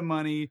have a lot of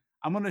money,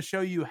 I'm going to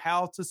show you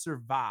how to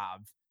survive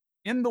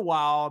in the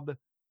wild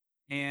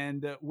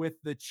and with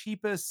the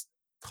cheapest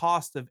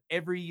cost of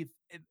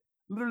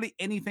literally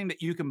anything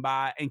that you can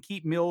buy, and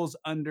keep meals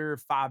under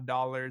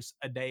 $5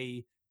 a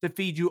day to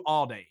feed you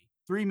all day.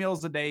 3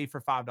 meals a day for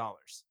 $5.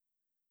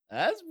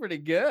 That's pretty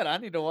good. I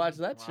need to watch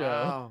that show.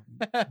 Wow.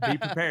 Be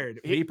prepared.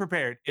 Be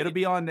prepared. It'll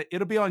be on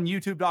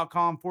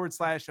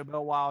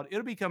youtube.com/Abel Wild.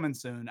 It'll be coming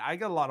soon. I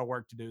got a lot of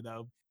work to do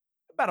though.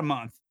 About a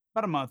month.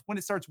 When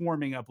it starts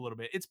warming up a little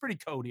bit. It's pretty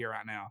cold here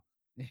right now.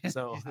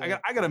 So I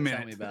got a minute.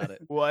 Tell me about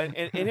it. Well,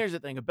 and here's the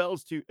thing: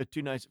 Abel's too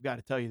nice. I've got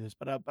to tell you this,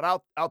 but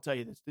I'll tell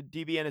you this: the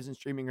DBN isn't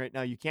streaming right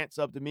now. You can't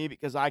sub to me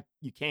because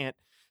you can't.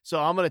 So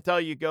I'm going to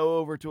tell you, go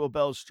over to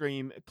Abel's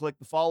stream, click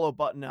the follow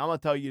button. I'm going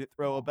to tell you to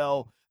throw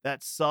Abel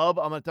that sub.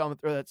 I'm going to tell him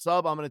to throw that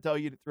sub. I'm going to tell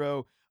you to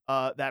throw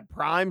that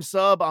Prime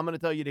sub. I'm going to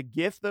tell you to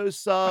gift those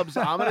subs.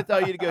 I'm going to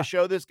tell you to go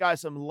show this guy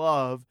some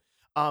love,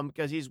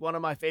 because he's one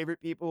of my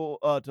favorite people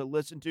to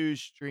listen to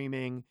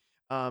streaming.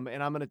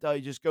 And I'm going to tell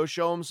you, just go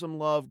show him some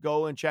love.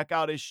 Go and check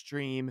out his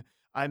stream.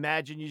 I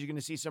imagine you're going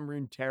to see some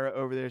Runeterra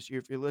over there. So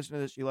if you're listening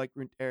to this, you like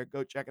Runeterra,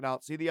 go check it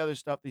out. See the other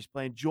stuff that he's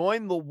playing.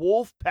 Join the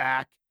Wolf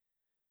Pack.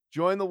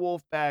 Join the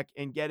Wolf Pack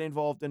and get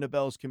involved in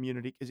Abel's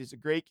community, because it's a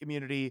great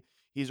community.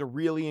 He's a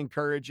really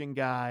encouraging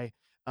guy,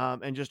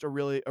 and just a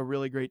really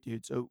great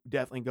dude. So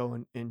definitely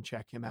go and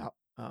check him out.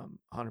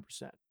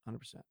 100%.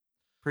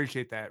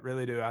 Appreciate that.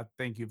 Really do. I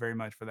thank you very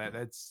much for that.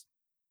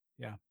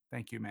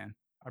 Thank you, man.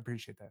 I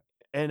appreciate that.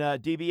 And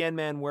DBN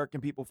man, where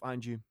can people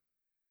find you?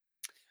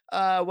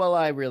 Well,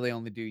 I really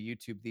only do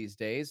YouTube these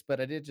days,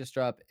 but I did just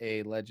drop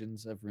a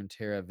Legends of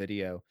Runeterra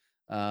video.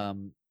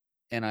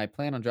 And I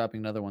plan on dropping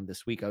another one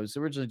this week. I was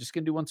originally just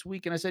going to do once a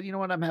week, and I said, you know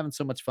what? I'm having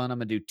so much fun. I'm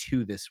going to do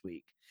 2 this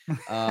week.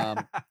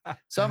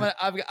 So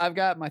I've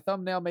got my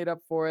thumbnail made up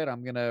for it.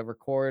 I'm going to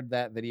record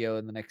that video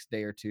in the next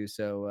day or 2.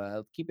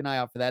 So keep an eye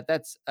out for that.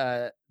 That's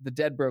the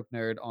Dead Broke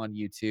Nerd on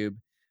YouTube.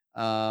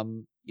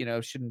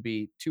 Shouldn't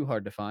be too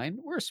hard to find.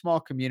 We're a small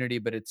community,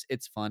 but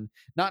it's fun.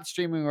 Not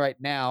streaming right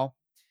now.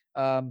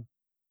 And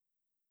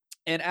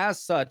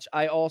as such,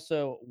 I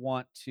also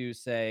want to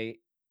say,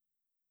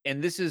 and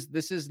this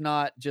is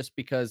not just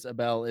because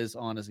Abel is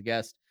on as a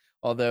guest,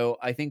 although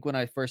I think when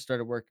I first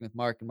started working with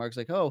Mark, and Mark's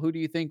like, oh, who do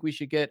you think we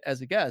should get as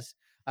a guest?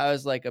 I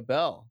was like,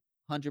 Abel,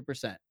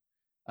 100%.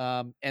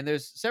 And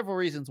there's several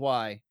reasons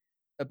why.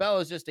 Abel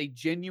is just a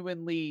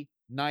genuinely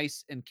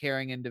nice and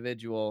caring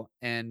individual,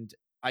 and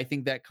I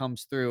think that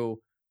comes through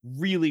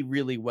really,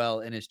 really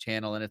well in his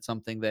channel, and it's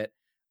something that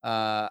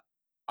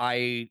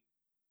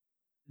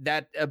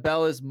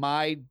Abel is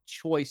my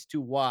choice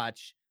to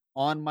watch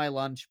on my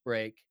lunch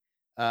break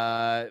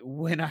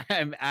when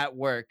I'm at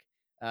work,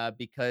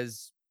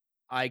 because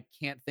I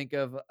can't think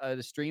of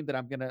a stream that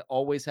I'm going to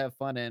always have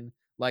fun in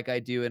like I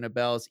do in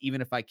Abel's,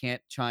 even if I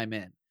can't chime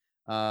in.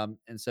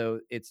 And so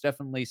it's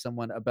definitely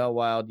someone, Abel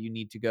Wild, you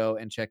need to go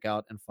and check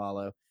out and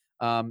follow.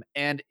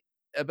 And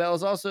Abel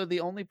is also the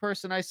only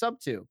person I sub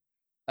to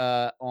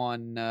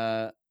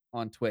on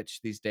Twitch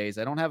these days.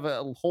 I don't have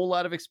a whole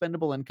lot of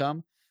expendable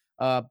income,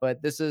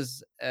 but this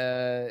is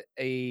as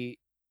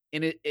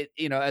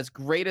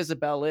great as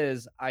Abel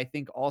is, I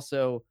think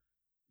also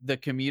the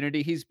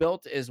community he's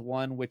built is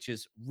one which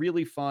is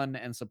really fun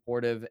and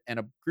supportive, and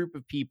a group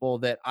of people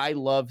that I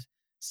love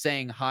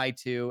saying hi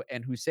to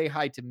and who say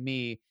hi to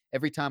me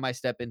every time I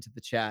step into the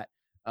chat.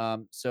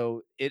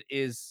 So it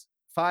is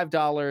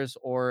 $5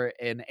 or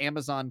an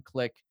Amazon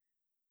click,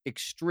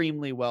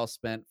 extremely well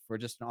spent for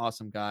just an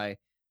awesome guy.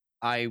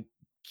 I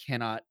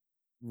cannot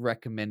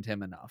recommend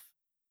him enough.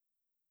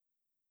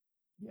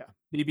 Yeah.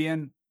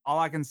 DBN, all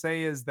I can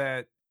say is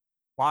that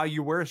while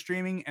you were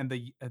streaming and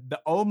the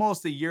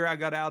almost a year I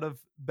got out of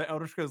the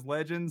Elder Scrolls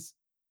Legends,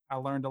 I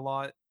learned a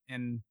lot,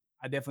 and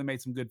I definitely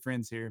made some good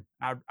friends here.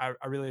 I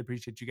really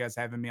appreciate you guys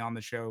having me on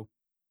the show.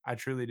 I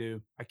truly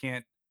do. I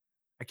can't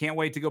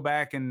wait to go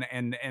back and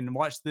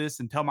watch this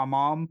and tell my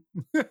mom.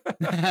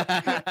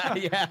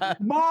 Yeah.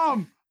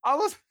 Mom, I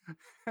was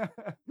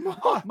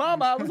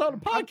Mom, I was on a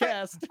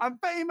podcast. I'm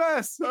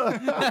famous. No.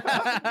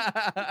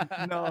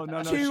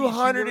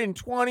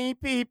 220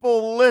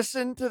 people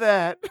listen to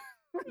that.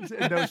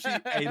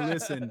 Hey,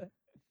 listen.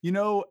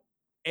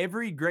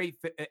 Every great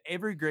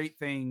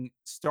thing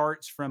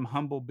starts from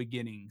humble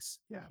beginnings.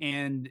 Yeah.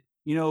 And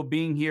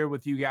being here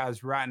with you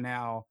guys right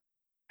now,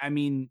 I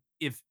mean,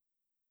 if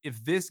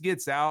this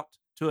gets out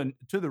to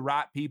the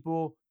right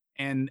people,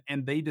 and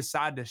they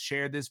decide to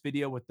share this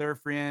video with their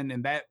friend,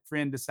 and that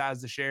friend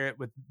decides to share it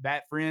with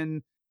that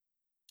friend,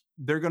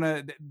 they're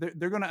gonna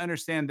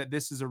understand that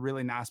this is a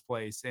really nice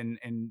place. And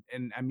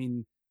I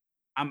mean,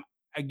 I'm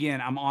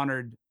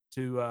honored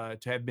to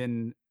have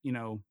been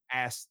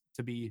asked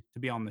to be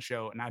on the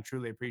show, and I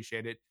truly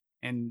appreciate it.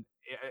 And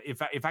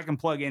if I can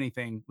plug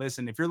anything,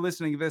 listen, if you're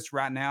listening to this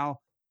right now,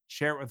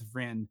 share it with a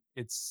friend.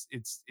 It's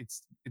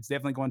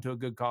definitely going to a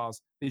good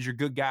cause. These are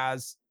good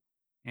guys,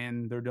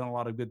 and they're doing a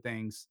lot of good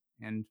things,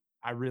 and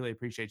I really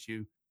appreciate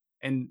you.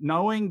 And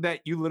knowing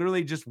that you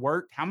literally just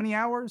worked how many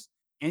hours,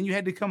 and you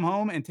had to come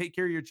home and take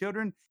care of your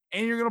children,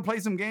 and you're going to play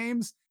some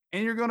games,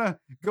 and you're going to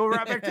go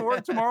right back to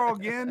work tomorrow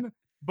again.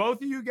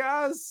 Both of you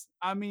guys,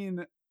 I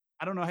mean,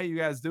 I don't know how you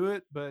guys do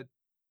it, but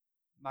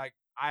like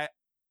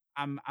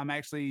I'm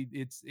actually,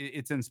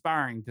 it's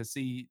inspiring to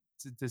see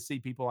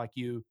people like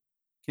you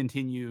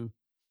continue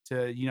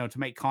to, to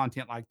make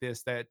content like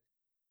this that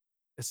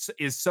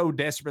is so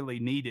desperately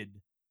needed.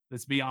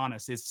 Let's be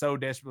honest, it's so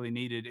desperately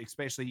needed,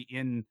 especially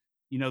in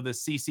the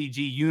CCG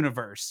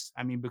universe.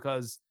 I mean,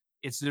 because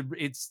it's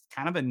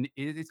kind of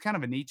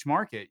a niche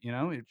market.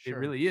 It Sure.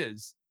 really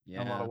is in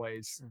a lot Yeah, of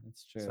ways.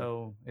 that's true.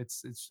 So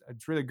it's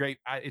really great.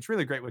 It's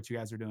really great what you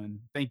guys are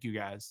doing. Thank you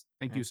guys.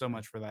 Thank you so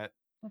much for that.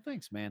 Well,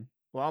 thanks, man.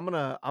 Well,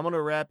 I'm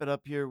gonna wrap it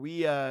up here.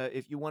 We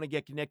if you want to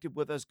get connected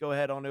with us, go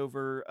ahead on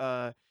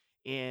over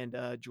and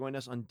join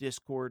us on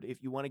Discord.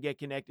 If you want to get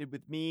connected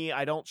with me,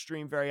 I don't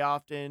stream very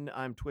often.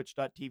 I'm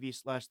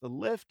twitch.tv/The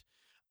Lift.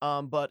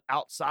 But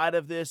outside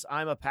of this,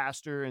 I'm a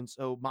pastor, and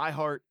so my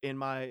heart and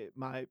my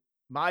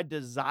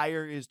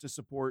desire is to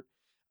support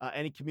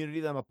any community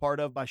that I'm a part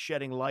of by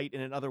shedding light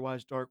in an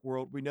otherwise dark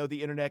world. We know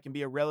the internet can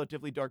be a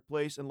relatively dark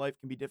place and life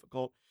can be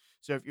difficult.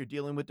 So if you're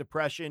dealing with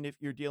depression, if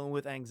you're dealing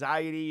with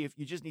anxiety, if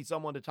you just need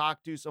someone to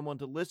talk to, someone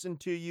to listen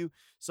to you,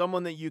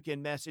 someone that you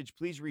can message,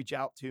 please reach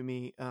out to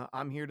me.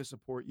 I'm here to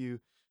support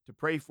you, to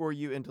pray for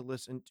you, and to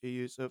listen to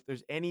you. So if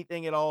there's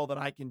anything at all that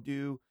I can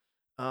do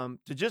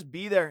to just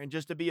be there and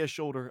just to be a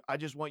shoulder, I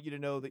just want you to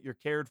know that you're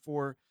cared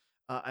for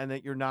and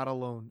that you're not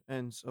alone.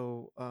 And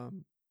so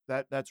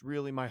that's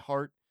really my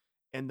heart.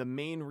 And the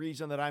main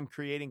reason that I'm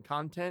creating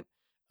content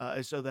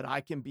is so that I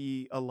can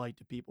be a light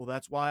to people.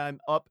 That's why I'm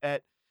up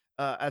at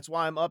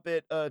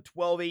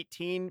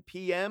 12:18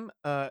 p.m.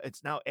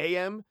 It's now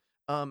a.m.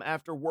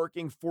 After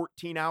working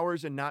 14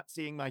 hours and not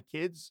seeing my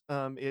kids.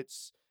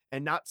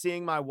 And not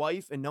seeing my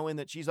wife and knowing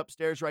that she's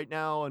upstairs right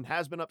now and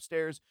has been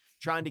upstairs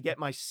trying to get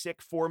my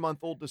sick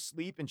 4-month-old to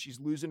sleep, and she's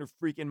losing her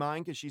freaking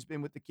mind because she's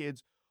been with the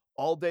kids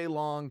all day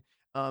long.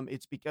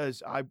 It's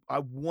because I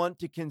want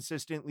to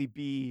consistently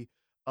be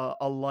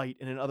a light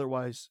in an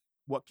otherwise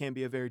what can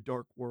be a very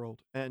dark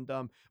world. And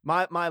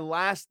my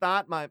last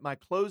thought, my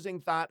closing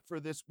thought for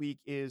this week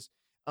is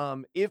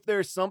if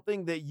there's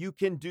something that you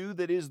can do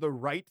that is the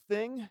right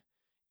thing,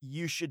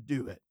 you should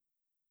do it.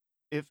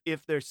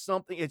 If there's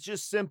something, it's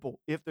just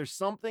simple. If there's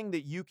something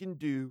that you can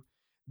do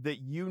that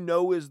you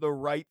know is the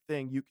right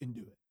thing, you can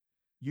do it.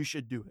 You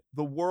should do it.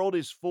 The world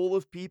is full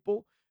of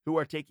people who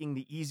are taking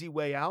the easy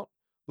way out.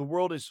 The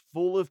world is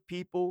full of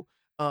people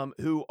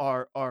who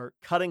are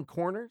cutting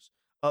corners.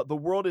 The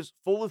world is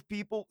full of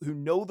people who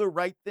know the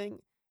right thing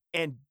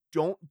and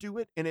don't do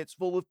it. And it's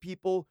full of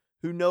people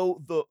who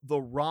know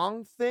the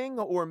wrong thing,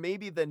 or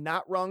maybe the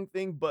not wrong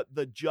thing, but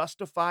the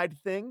justified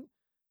thing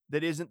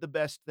that isn't the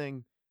best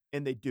thing,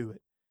 and they do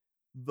it.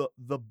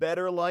 The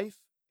better life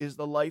is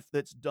the life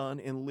that's done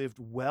and lived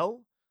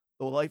well,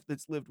 the life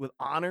that's lived with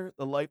honor,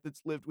 the life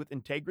that's lived with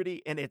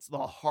integrity. And it's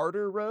the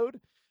harder road,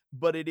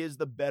 but it is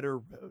the better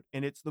road,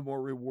 and it's the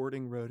more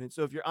rewarding road. And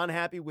so if you're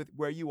unhappy with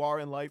where you are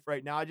in life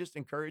right now, I just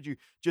encourage you,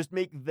 just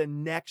make the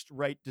next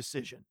right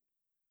decision.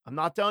 I'm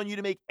not telling you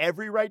to make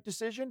every right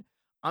decision.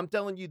 I'm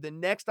telling you the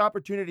next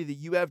opportunity that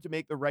you have to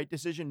make the right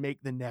decision,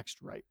 make the next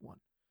right one.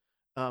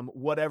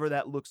 Whatever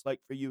that looks like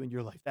for you in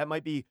your life. That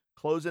might be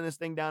closing this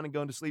thing down and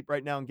going to sleep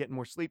right now and getting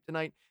more sleep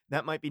tonight.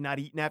 That might be not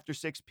eating after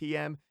 6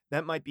 p.m.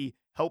 That might be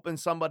helping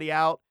somebody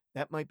out.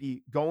 That might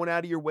be going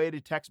out of your way to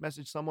text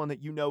message someone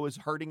that you know is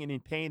hurting and in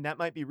pain. That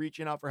might be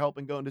reaching out for help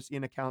and going to see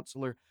a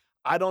counselor.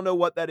 I don't know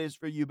what that is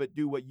for you, but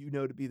do what you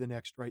know to be the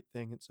next right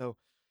thing. And so,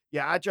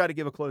 yeah, I try to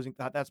give a closing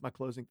thought. That's my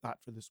closing thought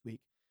for this week.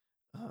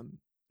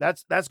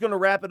 That's going to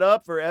wrap it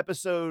up for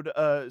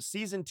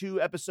season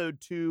 2, episode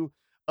 2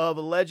 of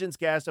Legends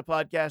Cast, a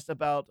podcast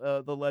about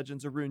the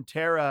Legends of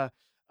Runeterra.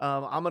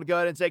 I'm going to go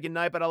ahead and say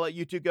goodnight, but I'll let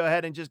you two go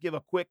ahead and just give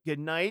a quick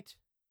goodnight.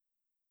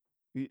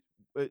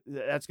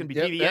 That's going to be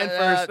TVN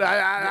first.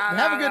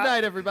 Have a good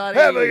night, everybody.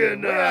 Have a good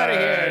night. We're out of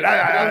here.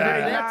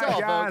 That's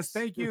all, guys. folks.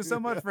 Thank you so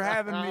much for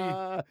having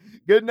me.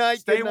 Good night.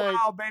 Stay good night.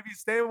 wild, baby.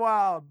 Stay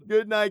wild.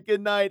 Good night.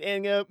 Good night.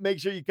 And make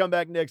sure you come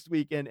back next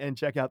week and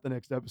check out the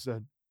next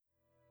episode.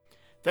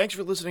 Thanks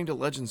for listening to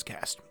Legends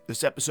Cast.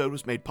 This episode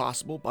was made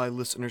possible by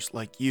listeners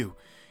like you.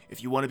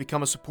 If you want to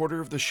become a supporter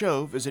of the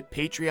show, visit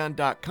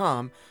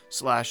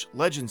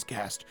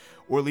patreon.com/legendscast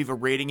or leave a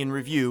rating and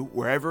review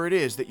wherever it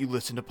is that you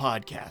listen to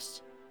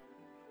podcasts.